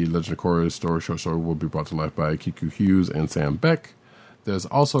 And the Legend of Korra short story will be brought to life by Kiku Hughes and Sam Beck. There's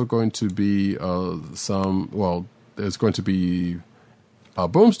also going to be there's going to be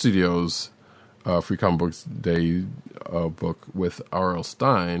Boom Studios Free Comic Books Day book with R.L.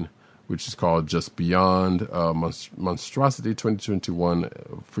 Stine, which is called Just Beyond Monstrosity 2021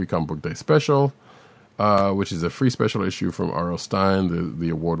 Free Comic Book Day Special, which is a free special issue from R.L. Stine, the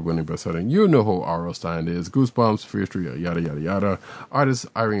award-winning bestseller. You know who R.L. Stine is. Goosebumps, Fear Street, yada, yada, yada. Artist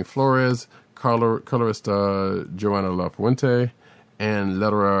Irene Flores, colorist Joanna LaFuente, and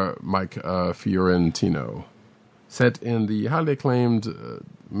letterer Mike Fiorentino. Set in the highly acclaimed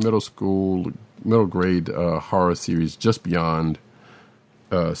middle grade horror series Just Beyond,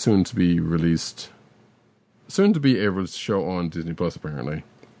 soon to be able to show on Disney Plus apparently.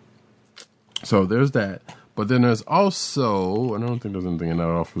 So there's that. But then there's also, I don't think there's anything in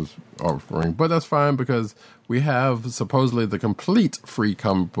that offering, but that's fine because we have supposedly the complete Free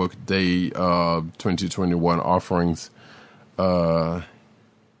Comic Book Day 2021 offerings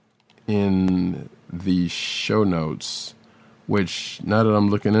in the show notes, which, now that I'm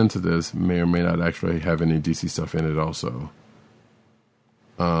looking into this, may or may not actually have any DC stuff in it also.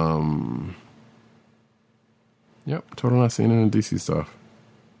 Yep, totally not seeing any DC stuff.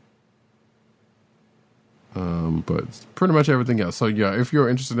 But pretty much everything else. So yeah, if you're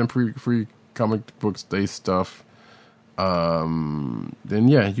interested in free comic books day stuff, then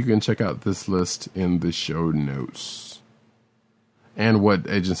yeah, you can check out this list in the show notes. And what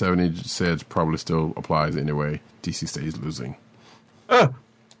Agent 70 said probably still applies anyway. DC stays losing.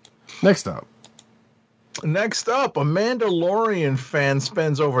 Next up, a Mandalorian fan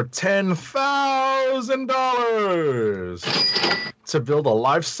spends over $10,000 to build a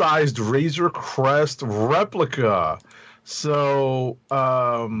life-sized Razor Crest replica. So,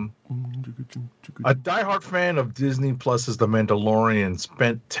 a diehard fan of Disney Plus's The Mandalorian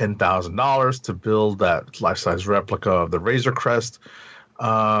spent $10,000 to build that life-size replica of the Razor Crest.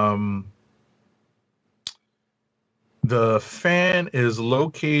 The fan is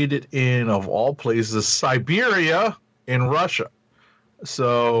located in, of all places, Siberia in Russia.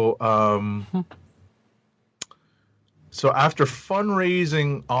 So, So after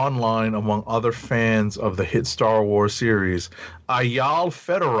fundraising online among other fans of the hit Star Wars series, Ayal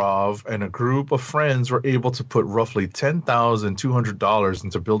Fedorov and a group of friends were able to put roughly $10,200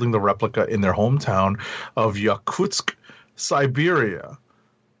 into building the replica in their hometown of Yakutsk, Siberia.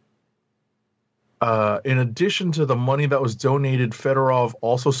 In addition to the money that was donated, Fedorov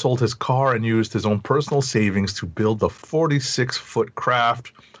also sold his car and used his own personal savings to build the 46-foot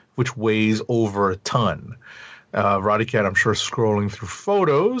craft, which weighs over a ton. Roddy Cat, I'm sure, scrolling through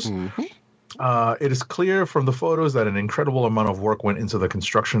photos. Mm-hmm. It is clear from the photos that an incredible amount of work went into the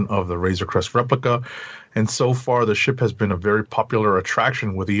construction of the Razor Crest replica, and so far the ship has been a very popular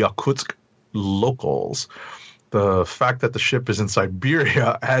attraction with the Yakutsk locals. The fact that the ship is in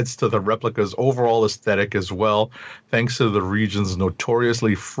Siberia adds to the replica's overall aesthetic as well, thanks to the region's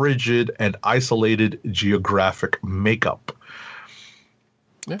notoriously frigid and isolated geographic makeup.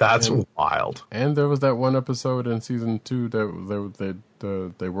 Yeah, that's wild. And there was that one episode in season 2 that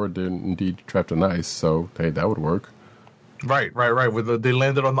they were indeed trapped in ice. So hey, that would work. Right. They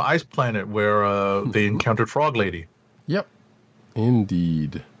landed on the ice planet where they encountered Frog Lady. Yep,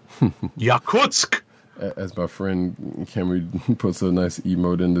 indeed. Yakutsk. As my friend Camry puts a nice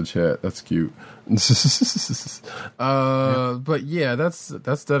emote in the chat. That's cute. But yeah,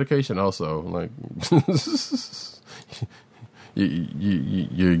 that's dedication also. Like.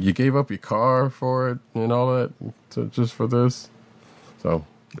 You gave up your car for it and all that just for this, so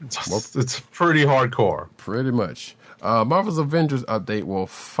it's pretty hardcore. Pretty much. Marvel's Avengers update will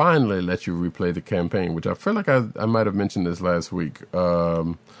finally let you replay the campaign, which I feel like I might have mentioned this last week.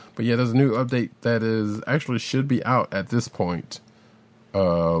 But yeah, there's a new update that is actually should be out at this point.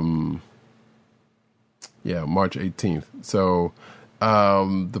 March 18th. So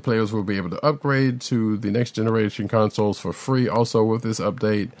The players will be able to upgrade to the next generation consoles for free also with this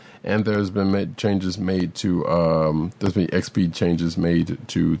update. And there's been changes made to, there's been XP changes made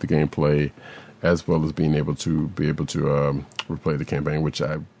to the gameplay, as well as being able to replay the campaign, which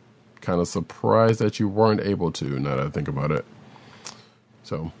I'm kind of surprised that you weren't able to, now that I think about it.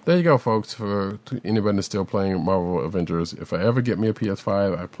 So there you go, folks. For anybody that's still playing Marvel Avengers, if I ever get me a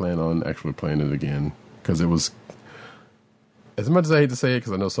PS5, I plan on actually playing it again, because it was, as much as I hate to say it,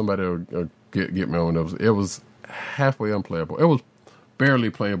 because I know somebody will get me on it was halfway unplayable. It was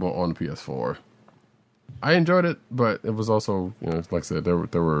barely playable on the PS4. I enjoyed it, but it was also, like I said, there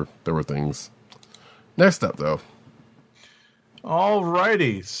were things. Next up, though.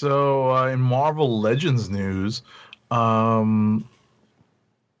 Alrighty, so in Marvel Legends news, Marvel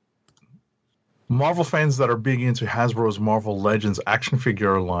fans that are big into Hasbro's Marvel Legends action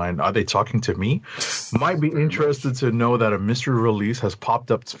figure line, are they talking to me? Might be interested to know that a mystery release has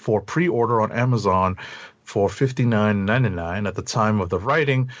popped up for pre-order on Amazon for $59.99 at the time of the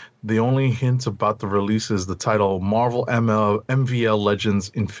writing. The only hint about the release is the title Marvel MVL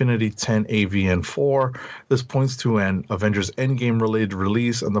Legends Infinity 10 AVN4. This points to an Avengers Endgame related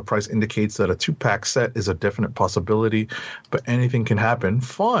release, and the price indicates that a 2-pack set is a definite possibility, but anything can happen.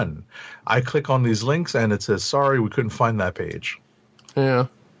 Fun. I click on these links and it says, sorry, we couldn't find that page. Yeah.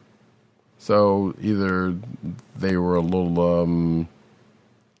 So either they were a little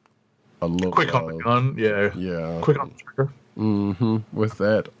quick on the gun, yeah, quick on the trigger. With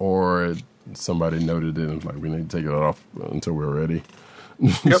that, or somebody noted it and like, we need to take it off until we're ready.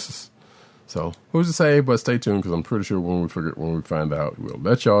 Yep. So who's to say? But stay tuned, because I'm pretty sure when we find out, we'll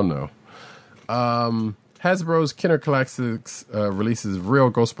let y'all know. Hasbro's Kenner Classics releases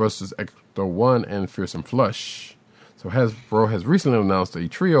Real Ghostbusters Ecto 1 and Fearsome Flush. So Hasbro has recently announced a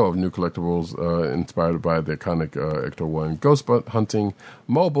trio of new collectibles inspired by the iconic Ecto 1 Ghost Hunting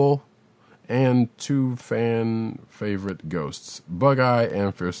Mobile, and 2 fan favorite ghosts, Bug-Eye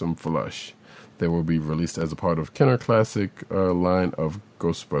and Fearsome Flush. They will be released as a part of Kenner Classic line of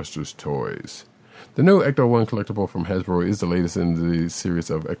Ghostbusters toys. The new Ecto 1 collectible from Hasbro is the latest in the series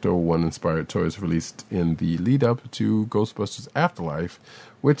of Ecto 1 inspired toys released in the lead up to Ghostbusters Afterlife,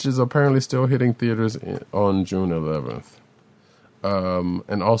 which is apparently still hitting theaters on June 11th.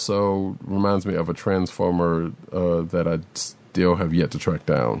 And also reminds me of a Transformer that I still have yet to track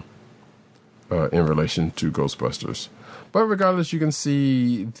down. In relation to Ghostbusters. But regardless, you can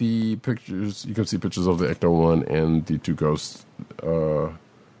see the pictures. You can see pictures of the Ecto 1 and the 2 ghosts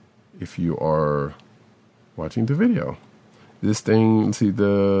if you are watching the video. This thing, see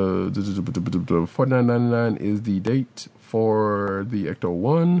the $49.99 is the date for the Ecto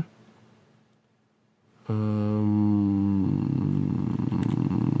 1.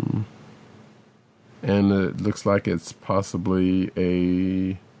 And it looks like it's possibly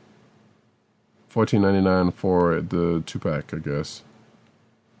a $14.99 for the 2-pack, I guess,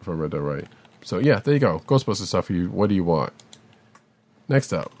 if I read that right. So yeah, there you go. Ghostbusters stuff for you. What do you want?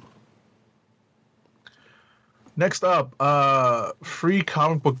 Next up, Free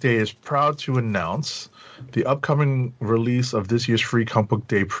Comic Book Day is proud to announce the upcoming release of this year's Free Comic Book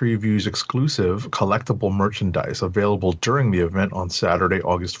Day previews exclusive collectible merchandise available during the event on Saturday,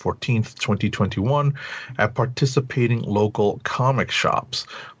 August 14th, 2021 at participating local comic shops.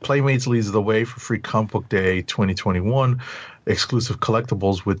 Playmates leads the way for Free Comic Book Day 2021 exclusive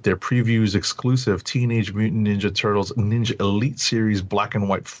collectibles with their previews exclusive Teenage Mutant Ninja Turtles Ninja Elite Series Black and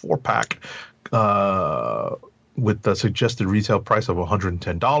White 4-pack with the suggested retail price of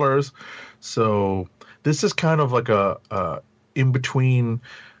 $110. So this is kind of like a in-between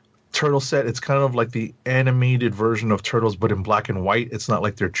turtle set. It's kind of like the animated version of Turtles, but in black and white. It's not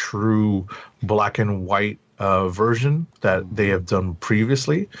like their true black and white version that they have done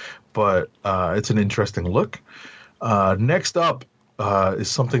previously, but it's an interesting look. Next up is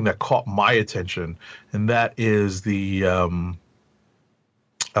something that caught my attention, and that is the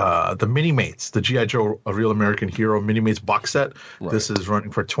Mini-Mates, the G.I. Joe A Real American Hero Mini-Mates box set. Right. This is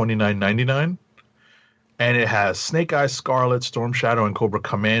running for $29.99. And it has Snake Eyes, Scarlet, Storm Shadow, and Cobra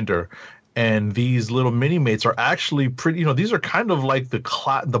Commander. And these little Mini-Mates are actually pretty, these are kind of like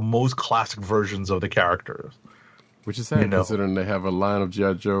the most classic versions of the characters. Which is sad, considering they have a line of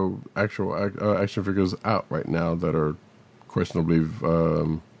G.I. Joe actual action figures out right now that are questionably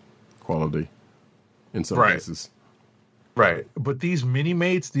quality in some cases. Right. But these mini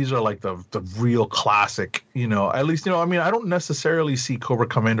mates, these are like the real classic, at least, I mean, I don't necessarily see Cobra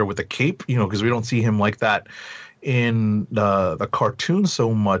Commander with a cape, because we don't see him like that in the cartoon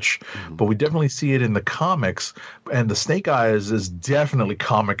so much, but we definitely see it in the comics. And the Snake Eyes is definitely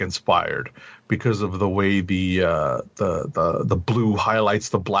comic inspired because of the way the blue highlights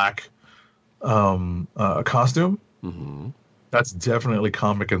the black costume. Mm-hmm. That's definitely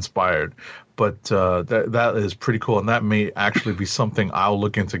comic inspired, but that is pretty cool, and that may actually be something I'll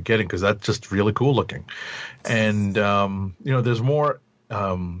look into getting because that's just really cool looking. And there's more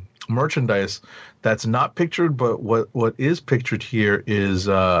merchandise that's not pictured, but what is pictured here is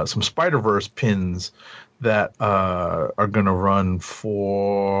some Spider-Verse pins that are going to run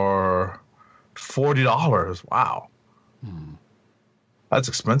for $40. Wow, that's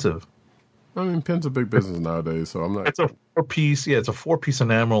expensive. I mean, pins are big business nowadays, so I'm not. It's a 4-piece. Yeah, it's a 4-piece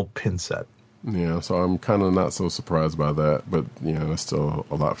enamel pin set. Yeah, so I'm kind of not so surprised by that, but that's still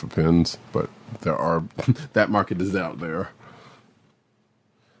a lot for pins. But there are that market is out there.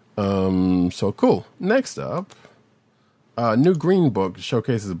 So cool. Next up, new Green Book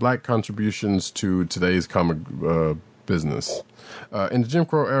showcases Black contributions to today's comic business. In the Jim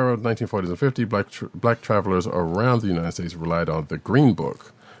Crow era of 1940s and 50s, black travelers around the United States relied on the Green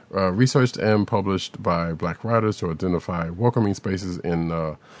Book. Researched and published by black writers to identify welcoming spaces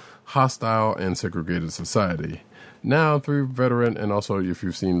in hostile and segregated society. Now, through veteran, and also if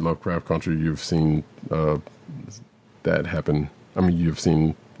you've seen Lovecraft Country, you've seen that happen. I mean, you've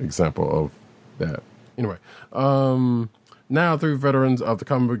seen example of that. Anyway, now through veterans of the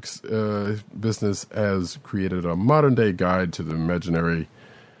comics business has created a modern-day guide to the imaginary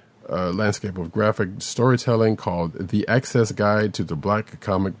landscape of graphic storytelling called The Access Guide to the Black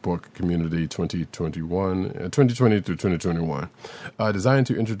Comic Book Community 2020 through 2021, designed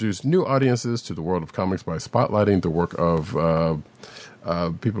to introduce new audiences to the world of comics by spotlighting the work of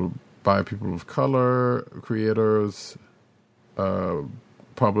people of color, creators,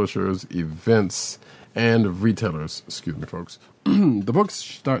 publishers, events, and retailers. Excuse me, folks. The books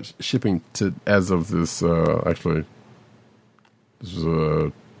start shipping as of this. Actually,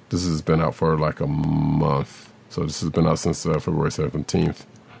 this has been out for like a month. So this has been out since February 17th.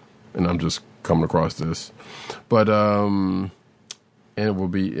 And I'm just coming across this. But, and it will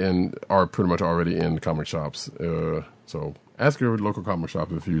be pretty much already in comic shops. So ask your local comic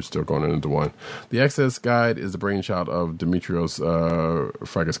shop if you're still going into one. The Access Guide is the brainchild of Demetrios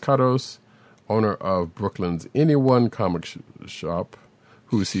Fragaskatos, owner of Brooklyn's Anyone comic shop,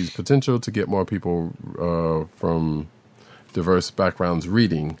 who sees potential to get more people from diverse backgrounds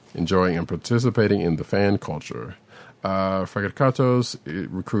reading, enjoying, and participating in the fan culture. Fragaskatos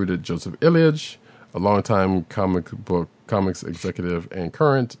recruited Joseph Ilyich, a longtime comics executive and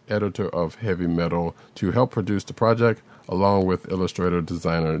current editor of Heavy Metal, to help produce the project, along with illustrator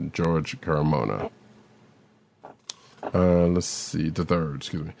designer George Carmona. Let's see,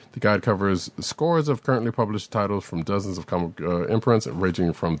 the guide covers scores of currently published titles from dozens of comic imprints,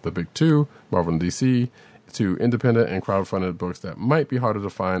 ranging from the Big Two, Marvel and DC, to independent and crowdfunded books that might be harder to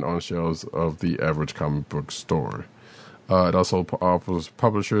find on shelves of the average comic book store. It also offers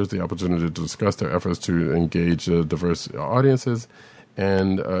publishers the opportunity to discuss their efforts to engage diverse audiences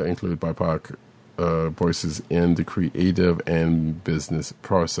and include BIPOC voices in the creative and business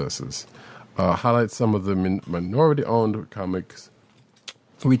processes. Highlights some of the minority-owned comics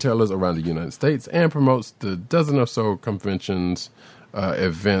retailers around the United States and promotes the dozen or so conventions,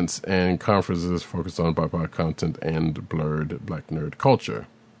 events, and conferences focused on BIPOC content and blurred Black nerd culture.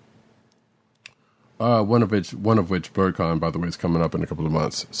 One of which BirdCon, by the way, is coming up in a couple of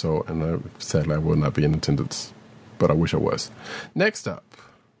months. So, and sadly, I will not be in attendance, but I wish I was. Next up,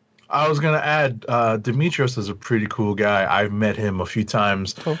 I was going to add, Demetrios is a pretty cool guy. I've met him a few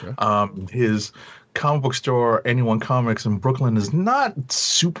times. Okay. His comic book store, Anyone Comics in Brooklyn, is not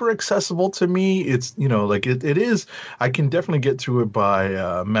super accessible to me. It's, it is, I can definitely get to it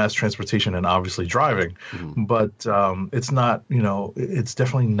by mass transportation and obviously driving, but it's not, it's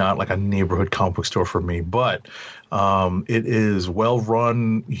definitely not like a neighborhood comic book store for me, but it is well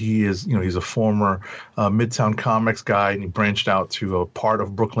run. He is, he's a former Midtown Comics guy, and he branched out to a part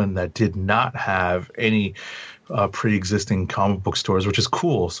of Brooklyn that did not have any pre-existing comic book stores, which is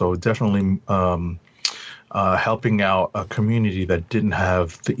cool. So definitely helping out a community that didn't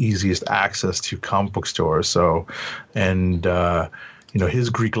have the easiest access to comic book stores. So, and his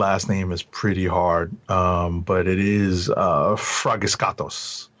Greek last name is pretty hard, but it is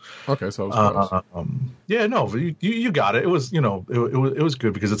Fragaskatos. Okay, so yeah, no, you got it. It was, it was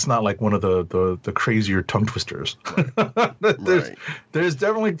good because it's not like one of the crazier tongue twisters. Right. There's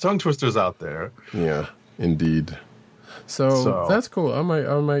definitely tongue twisters out there. Yeah, indeed. So that's cool. I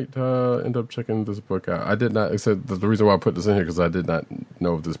might end up checking this book out. I did not, except the reason why I put this in here because I did not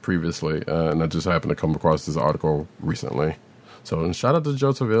know of this previously, and I just happened to come across this article recently. So, and shout out to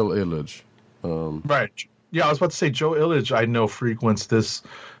Joseph L. Illich. Right. Yeah, I was about to say Joe Illich. I know frequents this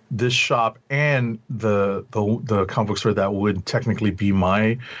shop and the comic book store that would technically be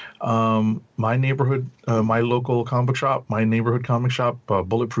my neighborhood, my local comic shop, my neighborhood comic shop,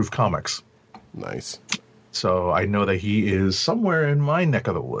 Bulletproof Comics. Nice. So I know that he is somewhere in my neck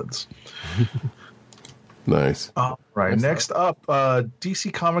of the woods. Nice. Right. Next up,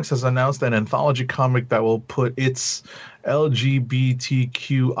 DC Comics has announced an anthology comic that will put its LGBTQIA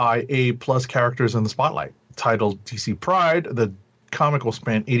plus characters in the spotlight. Titled DC Pride, the comic will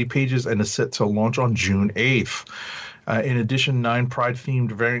span 80 pages and is set to launch on June 8th. In addition, 9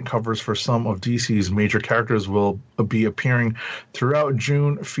 Pride-themed variant covers for some of DC's major characters will be appearing throughout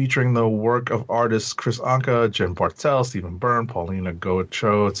June, featuring the work of artists Chris Anka, Jen Bartel, Stephen Byrne, Paulina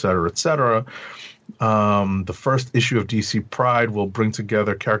Goetcho, etc., etc. The first issue of DC Pride will bring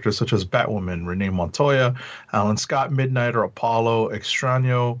together characters such as Batwoman, Renee Montoya, Alan Scott, Midnighter, Apollo,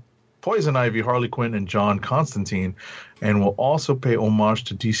 Extraño, Poison Ivy, Harley Quinn, and John Constantine, and will also pay homage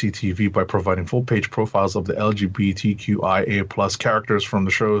to DC TV by providing full-page profiles of the LGBTQIA plus characters from the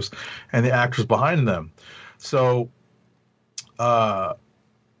shows and the actors behind them. So,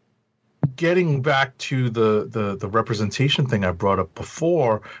 getting back to the representation thing I brought up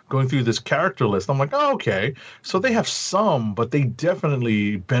before, going through this character list, I'm like, oh, okay, so they have some, but they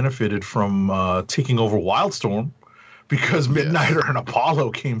definitely benefited from taking over Wildstorm, because Midnighter and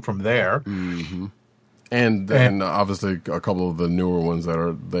Apollo came from there. Mm-hmm. And then obviously a couple of the newer ones that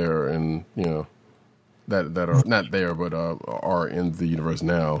are there and, that are not there, but are in the universe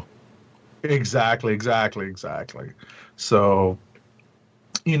now. Exactly. So,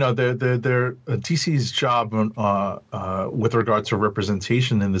 they're DC's job with regard to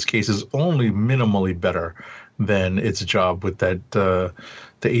representation in this case is only minimally better than its job with the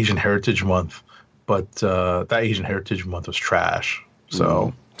Asian Heritage Month. But that Asian Heritage Month was trash.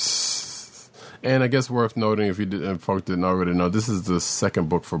 So, and I guess worth noting, if folks didn't already know, this is the second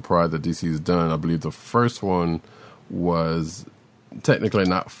book for Pride that DC has done. I believe the first one was technically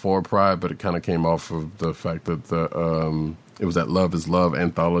not for Pride, but it kind of came off of the fact that it was that Love is Love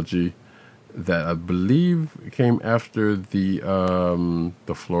anthology that I believe came after the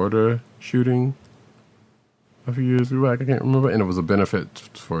Florida shooting a few years back. I can't remember, and it was a benefit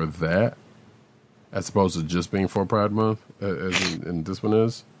for that, as opposed to just being for Pride Month, as in this one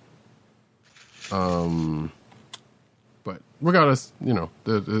is. But regardless, it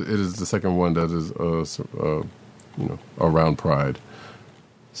is the second one that is, around Pride.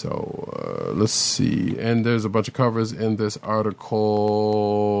 So let's see. And there's a bunch of covers in this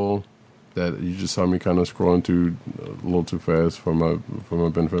article that you just saw me kind of scrolling to a little too fast for my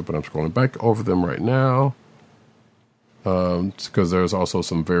benefit, but I'm scrolling back over them right now. Because there's also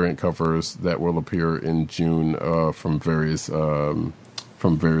some variant covers that will appear in June from various of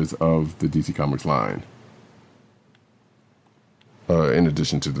the DC Comics line. In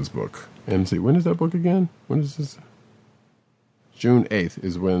addition to this book, and see, when is that book again? When is this? June 8th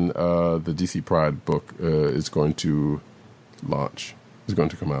is when the DC Pride book is going to launch. Is going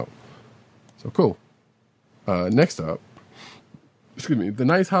to come out. So cool. Next up. The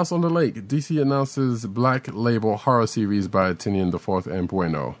Nice House on the Lake. DC announces Black Label horror series by Tinian IV and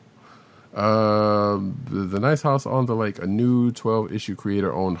Bueno. The Nice House on the Lake, a new 12-issue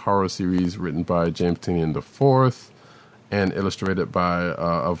creator-owned horror series written by James Tinian IV and illustrated by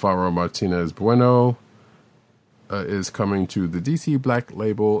Alvaro Martinez Bueno, is coming to the DC Black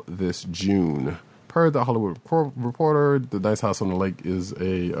Label this June. Per The Hollywood Reporter, The Nice House on the Lake is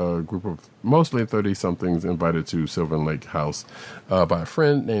a group of mostly 30-somethings invited to Sylvan Lake House by a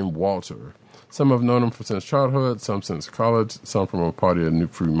friend named Walter. Some have known him since childhood, some since college, some from a party a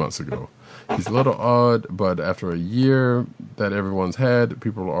few months ago. He's a little odd, but after a year that everyone's had,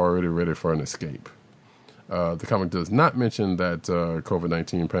 people are already ready for an escape. The comic does not mention that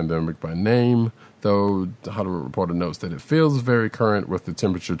COVID-19 pandemic by name, though the Hollywood Reporter notes that it feels very current with the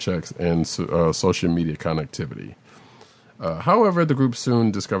temperature checks and social media connectivity. However, the group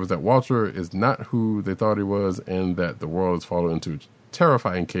soon discovers that Walter is not who they thought he was and that the world is falling into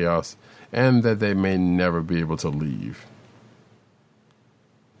terrifying chaos and that they may never be able to leave.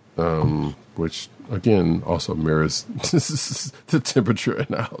 Which, again, also mirrors the temperature in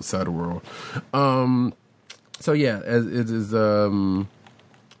the outside world. So yeah, as it is,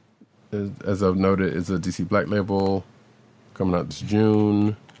 as I've noted, it's a DC Black Label coming out this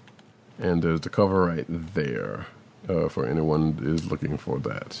June, and there's the cover right there for anyone who is looking for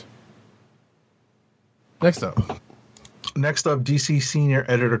that. Next up, Next up, DC senior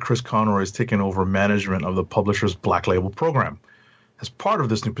editor Chris Conroy has taken over management of the publisher's Black Label program. As part of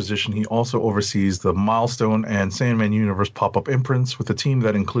this new position, he also oversees the Milestone and Sandman Universe pop-up imprints with a team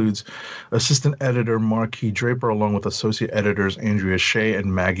that includes assistant editor Marquis Draper along with associate editors Andrea Shea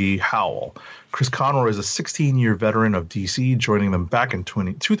and Maggie Howell. Chris Conroy is a 16-year veteran of DC, joining them back in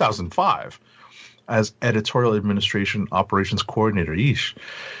 2005 as editorial administration operations coordinator,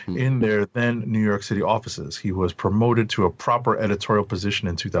 in their then New York City offices. He was promoted to a proper editorial position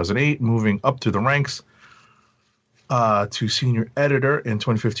in 2008, moving up to the ranks to senior editor. In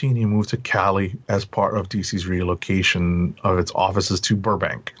 2015, he moved to Cali as part of DC's relocation of its offices to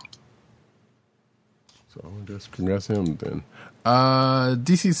Burbank. So just congrats him then.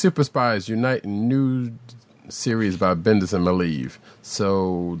 DC Super Spies unite in new series by Bendis and Maleev.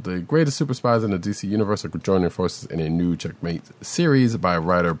 So the greatest super spies in the DC universe are joining forces in a new Checkmate series by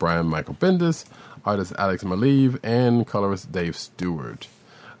writer Brian Michael Bendis, artist Alex Maleev, and colorist Dave Stewart.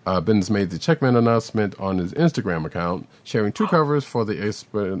 Bendis made the Checkmate announcement on his Instagram account, sharing 2 covers for the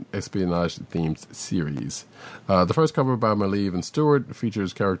espionage-themed series. The first cover by Maleev and Stewart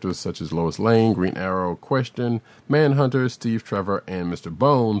features characters such as Lois Lane, Green Arrow, Question, Manhunter, Steve Trevor, and Mr.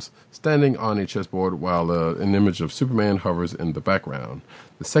 Bones standing on a chessboard while an image of Superman hovers in the background.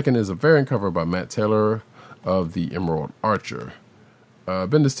 The second is a variant cover by Matt Taylor of The Emerald Archer.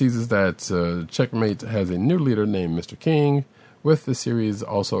 Bendis teases that Checkmate has a new leader named Mr. King, with the series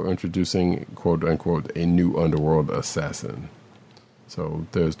also introducing, quote-unquote, a new underworld assassin. So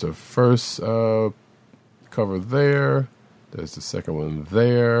there's the first cover there. There's the second one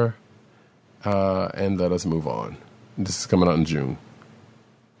there. And let us move on. This is coming out in June.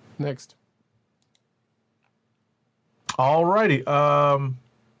 Next. Alrighty.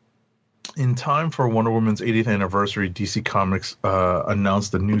 In time for Wonder Woman's 80th anniversary, DC Comics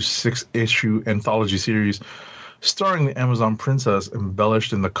announced the new 6-issue anthology series starring the Amazon princess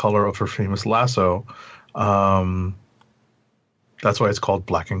embellished in the color of her famous lasso. That's why it's called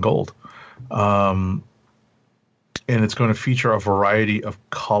Black and Gold. And it's going to feature a variety of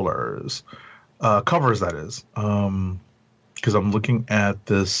covers, that is. Because I'm looking at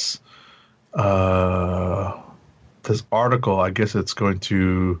this this article. I guess it's going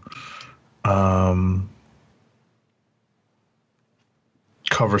to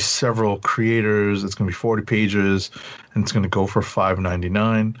cover several creators. It's going to be 40 pages, and it's going to go for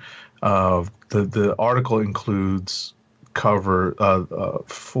 $5.99. The article includes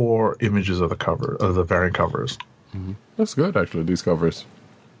 4 images of the cover of the variant covers. Mm-hmm. That's good, actually. These covers,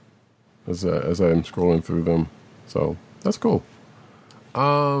 as I'm scrolling through them, so that's cool.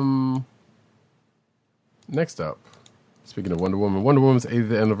 Next up, speaking of Wonder Woman, Wonder Woman's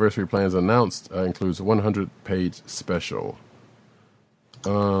 80th anniversary plans announced includes a 100-page special. The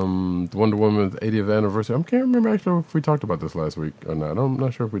Wonder Woman's 80th anniversary. I can't remember actually if we talked about this last week or not. I'm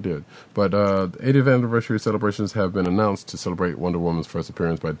not sure if we did. But the 80th anniversary celebrations have been announced to celebrate Wonder Woman's first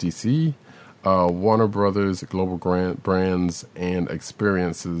appearance by DC, Warner Brothers, Global Brands, and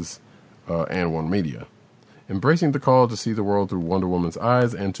Experiences, and One Media. Embracing the call to see the world through Wonder Woman's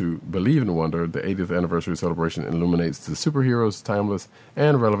eyes and to believe in wonder, the 80th anniversary celebration illuminates the superhero's timeless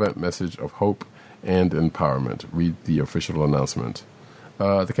and relevant message of hope and empowerment. Read the official announcement.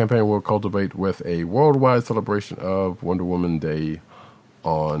 The campaign will cultivate with a worldwide celebration of Wonder Woman Day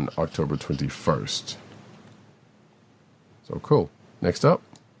on October 21st. So cool. Next up.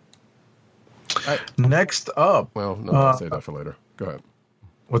 Well, no, I'll save that for later. Go ahead.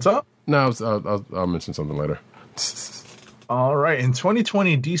 What's up? No, I'll mention something later. All right. In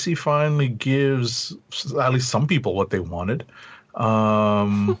 2020, DC finally gives at least some people what they wanted.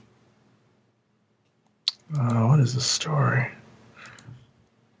 What is the story?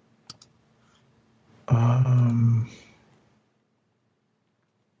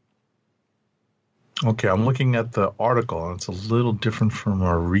 Okay, I'm looking at the article, and it's a little different from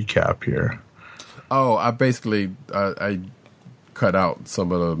our recap here. Oh, I basically I cut out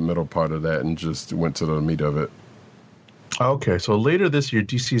some of the middle part of that and just went to the meat of it. Okay, so later this year,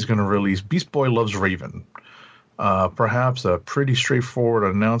 DC is going to release Beast Boy Loves Raven. Perhaps a pretty straightforward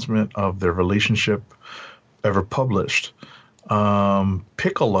announcement of their relationship ever published.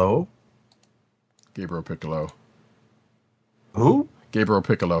 Piccolo. Gabriel Piccolo. Who? Gabriel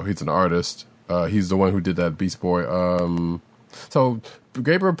Piccolo. He's an artist. He's the one who did that Beast Boy. So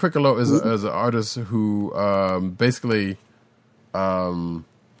Gabriel Piccolo is an artist who basically,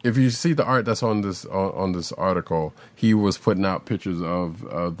 if you see the art that's on this article, he was putting out pictures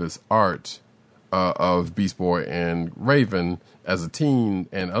of this art of Beast Boy and Raven as a teen,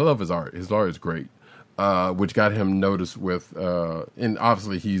 and I love his art. His art is great. which got him noticed with, and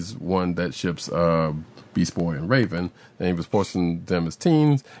obviously he's one that ships Beast Boy and Raven, and he was posting them as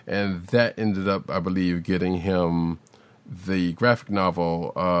teens, and that ended up, I believe, getting him the graphic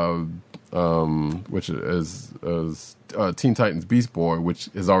novel, which is Teen Titans Beast Boy, which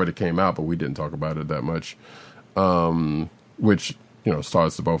has already came out, but we didn't talk about it that much, which,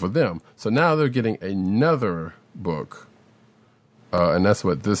 stars the both of them. So now they're getting another book, and that's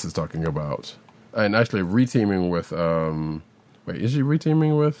what this is talking about. And actually reteaming with, is she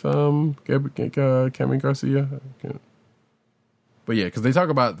reteaming with Cameron Garcia? But yeah, because they talk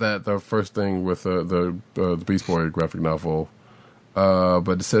about that, the first thing with the Beast Boy graphic novel. But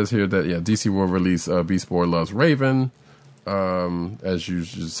it says here that, DC will release Beast Boy Loves Raven, as you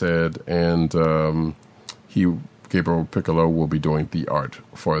just said, and Gabriel Piccolo will be doing the art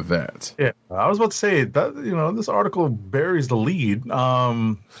for that. Yeah, I was about to say that, this article buries the lead.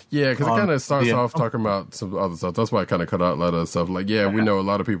 Yeah, because it kind of starts off talking about some other stuff. That's why I kind of cut out a lot of stuff. Like, we know a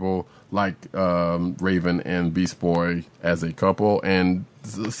lot of people like Raven and Beast Boy as a couple, and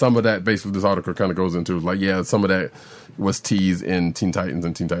some of that, basically, this article kind of goes into, like, some of that was teased in Teen Titans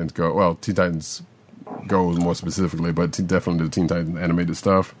and Teen Titans Go. Well, Teen Titans Go more specifically, but definitely the Teen Titans animated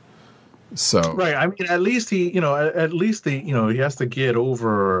stuff. So right, I mean, at least he has to get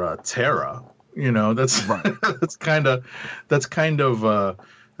over Terra. That's right. that's kind of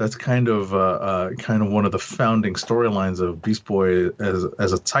one of the founding storylines of Beast Boy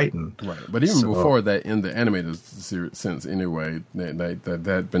as a Titan. Right, but even before that, in the animated sense, anyway, that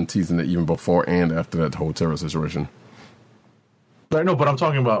had been teasing it even before and after that whole Terra situation. I know, but I'm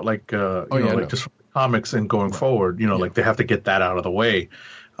talking about just from the comics and going forward. Like they have to get that out of the way.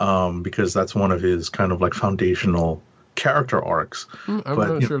 Because that's one of his kind of like foundational character arcs. I'm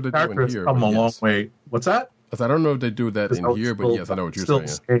not sure if they do it here. Come a long way. What's that? I don't know if they do that in here, but yes, I know what you're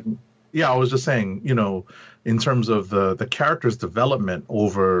saying. I was just saying, in terms of the character's development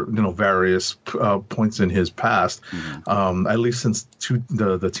over various points in his past, at least since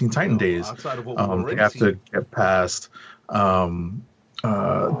the Teen Titan days, they have to get past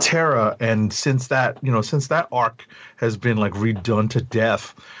Terra, and since that arc has been like redone to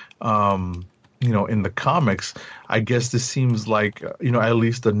death, in the comics, I guess this seems like at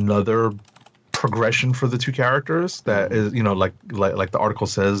least another progression for the two characters that is like the article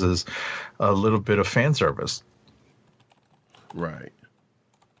says, is a little bit of fan service. Right.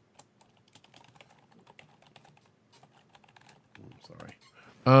 I'm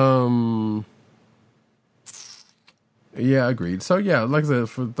sorry. Yeah, agreed. So yeah, like I said,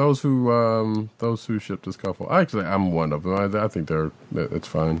 for those who ship this couple, actually I'm one of them. I think it's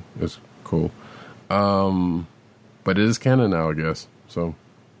fine. It's cool. But it is canon now, I guess. So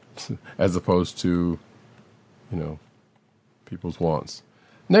as opposed to, people's wants.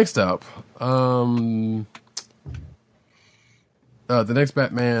 Next up, the next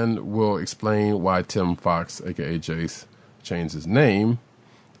Batman will explain why Tim Fox, aka Jace, changed his name.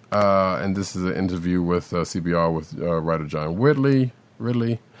 And this is an interview with CBR with writer John Ridley,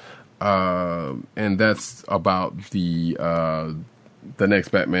 and that's about the next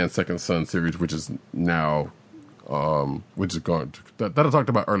Batman Second Son series, which is now, which is going that I talked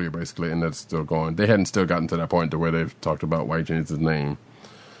about earlier, basically, and that's still going. They hadn't still gotten to that point to where they've talked about why he changed his name.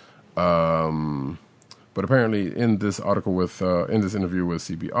 But apparently, in this article in this interview with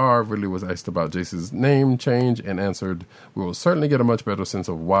CBR, Ridley was asked about Jace's name change and answered, "We will certainly get a much better sense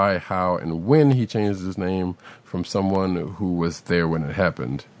of why, how, and when he changed his name from someone who was there when it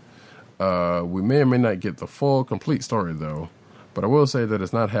happened. We may or may not get the full, complete story, though. But I will say that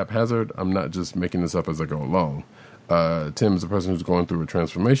it's not haphazard. I'm not just making this up as I go along. Tim is a person who's going through a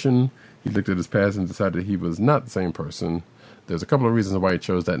transformation. He looked at his past and decided he was not the same person. There's a couple of reasons why he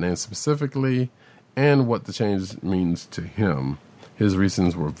chose that name specifically, and what the change means to him. His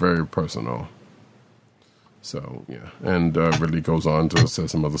reasons were very personal." So, yeah. And really goes on to say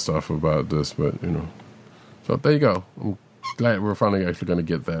some other stuff about this, but, So, there you go. I'm glad we're finally actually going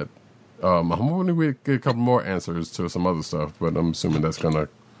to get that. I'm hoping we get a couple more answers to some other stuff, but I'm assuming that's going to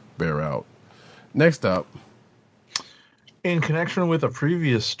bear out. Next up. In connection with a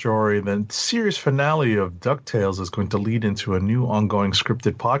previous story, the series finale of DuckTales is going to lead into a new ongoing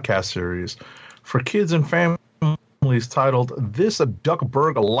scripted podcast series for kids and families titled This a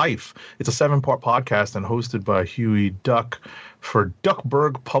Duckburg Life. It's a 7-part podcast and hosted by Huey Duck for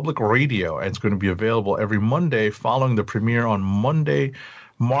Duckburg Public Radio, and it's going to be available every Monday following the premiere on Monday,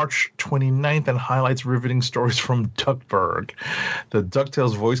 March 29th, and highlights riveting stories from Duckburg. The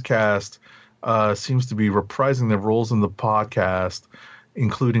DuckTales voice cast seems to be reprising their roles in the podcast,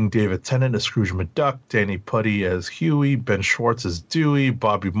 including David Tennant as Scrooge McDuck, Danny Putty as Huey, Ben Schwartz as Dewey,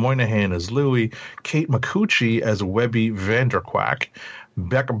 Bobby Moynihan as Louie, Kate McCucci as Webby Vanderquack,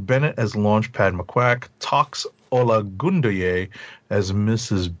 Becca Bennett as Launchpad McQuack, Tox Olagundoye as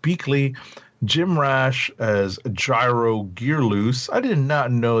Mrs. Beakley, Jim Rash as Gyro Gearloose. I did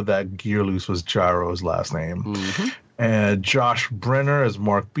not know that Gearloose was Gyro's last name. And Josh Brenner as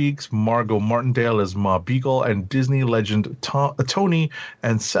Mark Beeks, Margot Martindale as Ma Beagle, and Disney legend Tony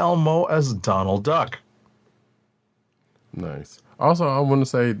Anselmo as Donald Duck. Nice. Also, I want to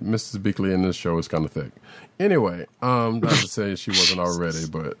say Mrs. Beakley in this show is kind of thick. Anyway, not to say she wasn't already,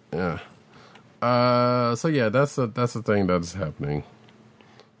 but yeah. So yeah, that's a thing that's happening.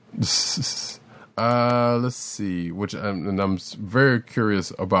 Let's see. And I'm very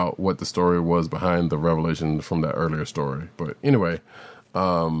curious about what the story was behind the revelation from that earlier story. But anyway,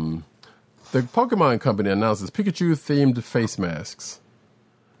 the Pokemon Company announces Pikachu-themed face masks.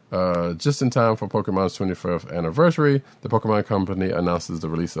 Just in time for Pokemon's 25th anniversary, the Pokemon Company announces the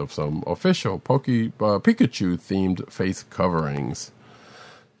release of some official Pikachu-themed face coverings.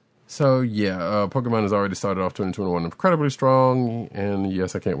 So, yeah, Pokemon has already started off 2021 incredibly strong, and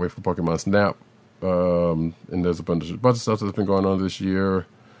yes, I can't wait for Pokemon Snap. And there's a bunch of stuff that's been going on this year,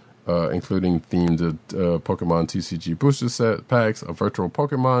 including themed Pokemon TCG booster set packs, a virtual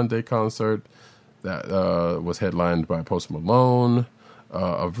Pokemon Day concert that was headlined by Post Malone,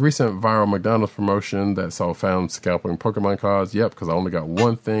 a recent viral McDonald's promotion that saw fans scalping Pokemon cards. Yep, because I only got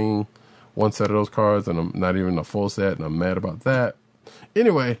one set of those cards, and I'm not even a full set, and I'm mad about that.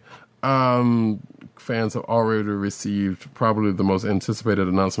 Anyway, fans have already received probably the most anticipated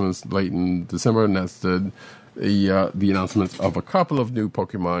announcements late in December, and that's the announcements of a couple of new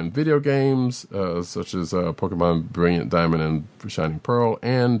Pokemon video games, such as Pokemon Brilliant Diamond and Shining Pearl,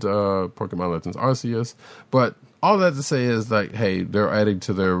 and Pokemon Legends Arceus. But all that to say is like, hey, they're adding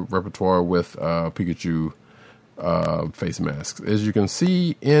to their repertoire with Pikachu face masks, as you can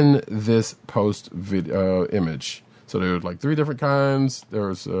see in this post image. So there's like 3 different kinds.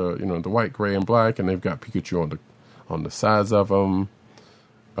 There's the white, gray, and black, and they've got Pikachu on the sides of them.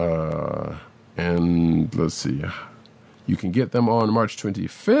 And let's see, you can get them on March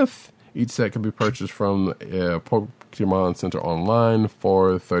 25th. Each set can be purchased from Pokemon Center online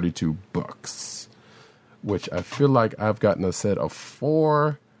for $32, which I feel like I've gotten a set of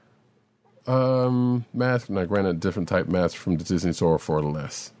 4 masks. Now, granted, different type masks from the Disney Store for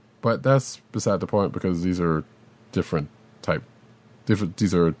less, but that's beside the point because these are these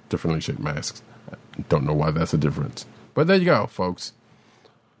are differently shaped masks. I don't know why that's a difference, but there you go, folks.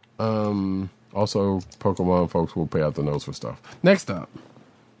 Also, Pokemon folks will pay out the nose for stuff. Next up.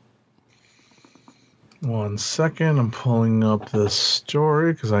 1 second, I'm pulling up this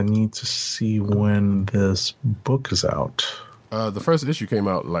story because I need to see when this book is out. The first issue came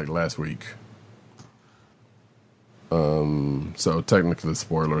out like last week. So technically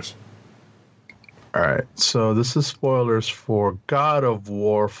spoilers. All right, so this is spoilers for God of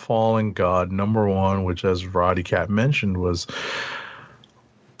War Fallen God #1, which, as Roddy Cat mentioned, was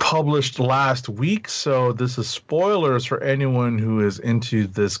published last week. So this is spoilers for anyone who is into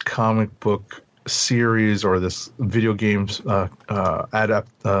this comic book series or this video games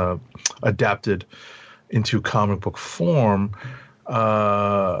adapted into comic book form.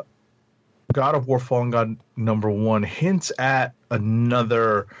 God of War Fallen God #1 hints at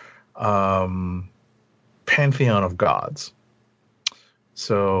another pantheon of gods.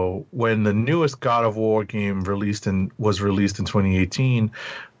 So when the newest God of War game was released in 2018,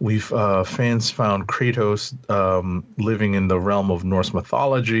 fans found Kratos living in the realm of Norse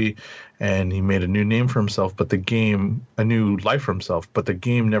mythology, and he made a new name for himself, a new life for himself. But the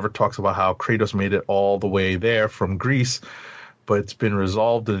game never talks about how Kratos made it all the way there from Greece. But it's been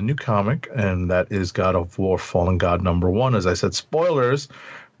resolved in a new comic, and that is God of War Fallen God #1. As I said, spoilers.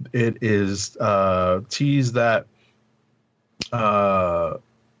 It is teased that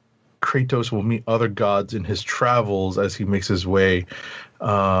Kratos will meet other gods in his travels as he makes his way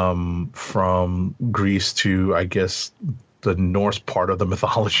from Greece to, I guess, the Norse part of the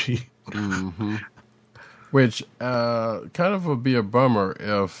mythology. Mm-hmm. Which kind of would be a bummer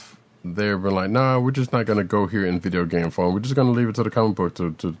if they've been like, nah, we're just not going to go here in video game form. We're just going to leave it to the comic book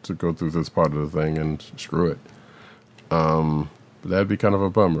to go through this part of the thing and screw it. That'd be kind of a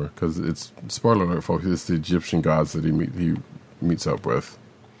bummer because it's, spoiler alert, folks, it's the Egyptian gods that he meets up with.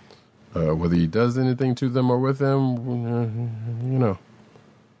 Whether he does anything to them or with them,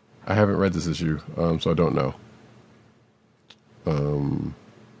 I haven't read this issue, so I don't know.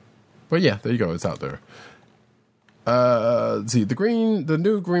 But yeah, there you go. It's out there. The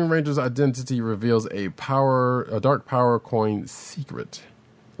new Green Ranger's identity reveals a dark power coin secret.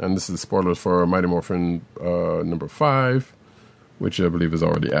 And this is spoilers for Mighty Morphin number 5, which I believe is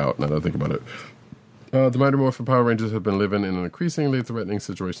already out, now that I think about it. The Mighty Morphin Power Rangers have been living in an increasingly threatening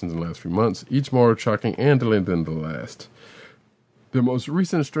situations in the last few months, each more shocking and delayed than the last. The most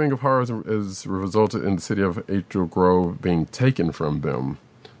recent string of horrors has resulted in the city of Angel Grove being taken from them.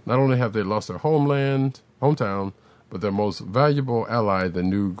 Not only have they lost their hometown, but their most valuable ally, the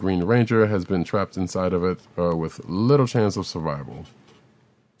new Green Ranger, has been trapped inside of it with little chance of survival.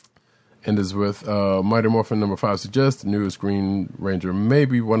 And as with Mighty Morphin number 5 suggests, the newest Green Ranger may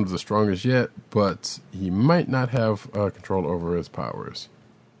be one of the strongest yet, but he might not have control over his powers.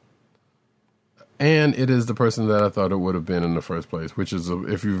 And it is the person that I thought it would have been in the first place, which is,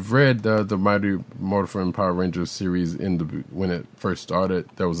 if you've read the Mighty Morphin Power Rangers series when it first started,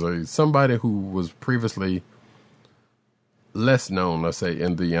 there was somebody who was previously less known, let's say,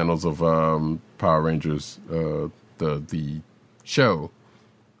 in the annals of Power Rangers, the show.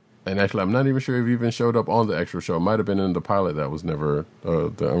 And actually, I'm not even sure if he even showed up on the actual show. It might have been in the pilot that was never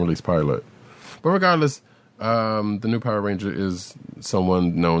the unreleased pilot. But regardless, the new Power Ranger is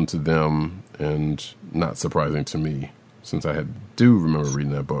someone known to them and not surprising to me, since I do remember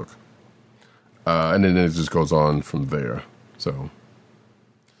reading that book. And then it just goes on from there. So,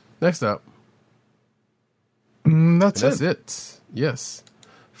 next up. That's it. Yes.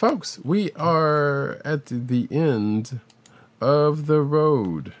 Folks, we are at the end of the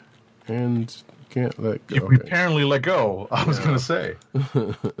road. And can't let go. We apparently let go, I was going to say.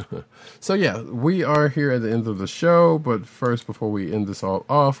 So yeah, we are here at the end of the show, but first, before we end this all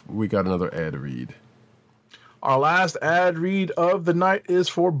off, we got another ad read. Our last ad read of the night is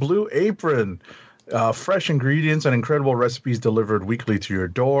for Blue Apron. Fresh ingredients and incredible recipes delivered weekly to your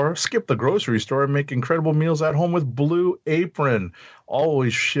door. Skip the grocery store and make incredible meals at home with Blue Apron.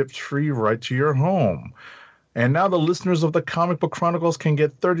 Always shipped free right to your home. And now the listeners of the Comic Book Chronicles can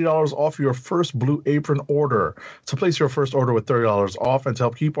get $30 off your first Blue Apron order. To place your first order with $30 off and to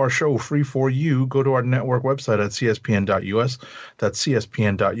help keep our show free for you, go to our network website at cspn.us. That's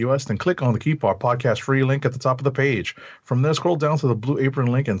cspn.us. Then click on the Keep Our Podcast Free link at the top of the page. From there, scroll down to the Blue Apron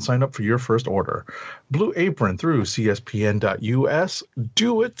link and sign up for your first order. Blue Apron through cspn.us.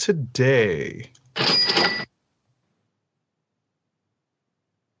 Do it today.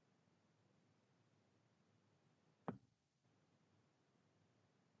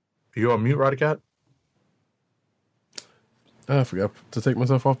 Are you on mute, Rodicat? I forgot to take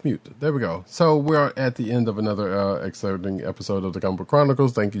myself off mute. There we go. So we're at the end of another exciting episode of the Comic Book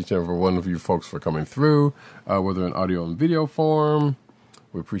Chronicles. Thank each and every one of you folks for coming through, whether in audio and video form.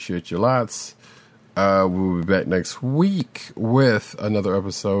 We appreciate you lots. We'll be back next week with another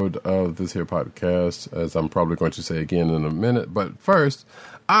episode of this here podcast, as I'm probably going to say again in a minute. But first,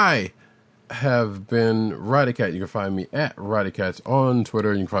 I have been Rodicat. You can find me at Rodicat on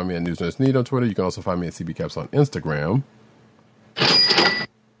Twitter. You can find me at News Nerds Need on Twitter. You can also find me at CBCaps on Instagram.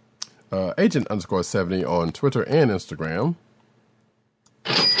 Agent_70 on Twitter and Instagram.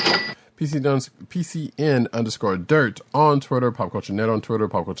 PCN_dirt on Twitter. PopCultureNet on Twitter.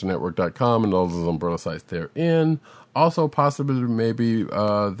 PopCultureNetwork.com and all those umbrella sites therein. Also, possibly maybe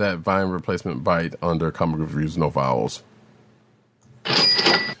that Vine replacement bite under Comic Reviews No Vowels.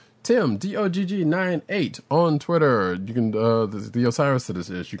 Tim, DOGG98 on Twitter. You can, the Osiris to this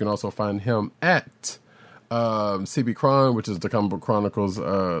is. You can also find him at CB Cron, which is the Comic Book Chronicles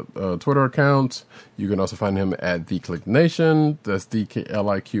Twitter account. You can also find him at The Click Nation. That's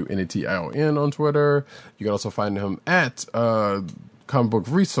DKLIQNETION on Twitter. You can also find him at Comic Book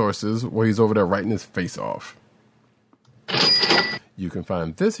Resources, where he's over there writing his face off. You can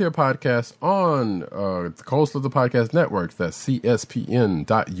find this here podcast on the Coast of the Podcast Network. That's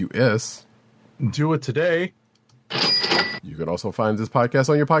CSPN.us. Do it today. You can also find this podcast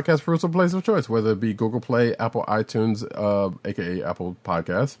on your podcast perusal place of choice, whether it be Google Play, Apple iTunes, aka Apple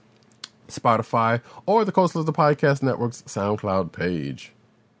Podcasts, Spotify, or the Coast of the Podcast Network's SoundCloud page.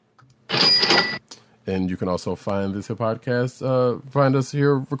 And you can also find this here podcast, find us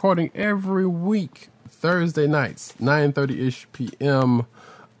here recording every week, Thursday nights, 9:30-ish p.m.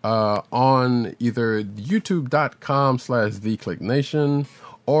 On either youtube.com/TheClickNation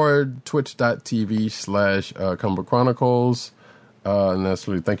or twitch.tv/Comic Book Chronicles. And that's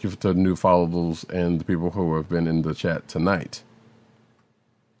really thank you to the new followers and the people who have been in the chat tonight.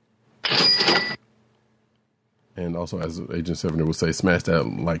 And also, as Agent 70 will say, smash that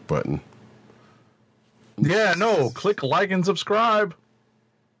like button. Yeah, no, click like and subscribe.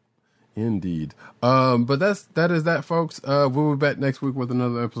 Indeed. But that is that, folks. We'll be back next week with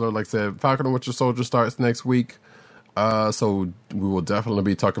another episode. Like I said, Falcon and Winter Soldier starts next week. So we will definitely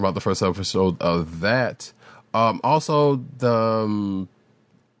be talking about the first episode of that. Also,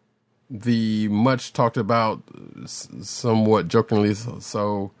 the much talked about, somewhat jokingly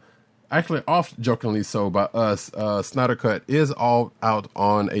so, actually off jokingly so by us, Snyder Cut is all out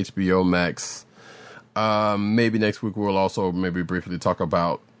on HBO Max. Maybe next week we'll also maybe briefly talk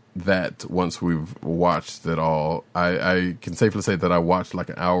about that once we've watched it all. I can safely say that I watched like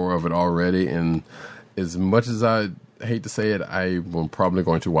an hour of it already, and as much as I hate to say it, I am probably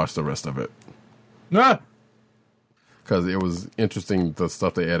going to watch the rest of it. Nah. Because it was interesting, the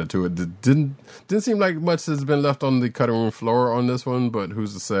stuff they added to it. It didn't seem like much has been left on the cutting room floor on this one, but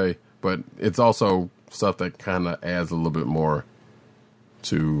who's to say? But it's also stuff that kind of adds a little bit more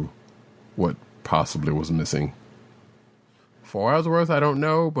to what possibly was missing. 4 hours worth, I don't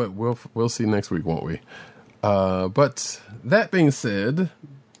know, but we'll see next week, won't we? But that being said,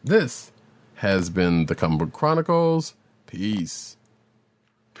 this has been the Comic Book Chronicles. Peace.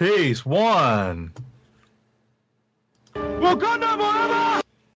 Peace. One. Wakanda forever!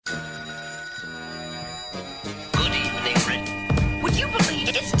 Good evening, Rick. Would you believe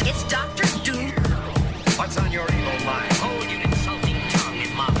it's Dr. Doom? What's on your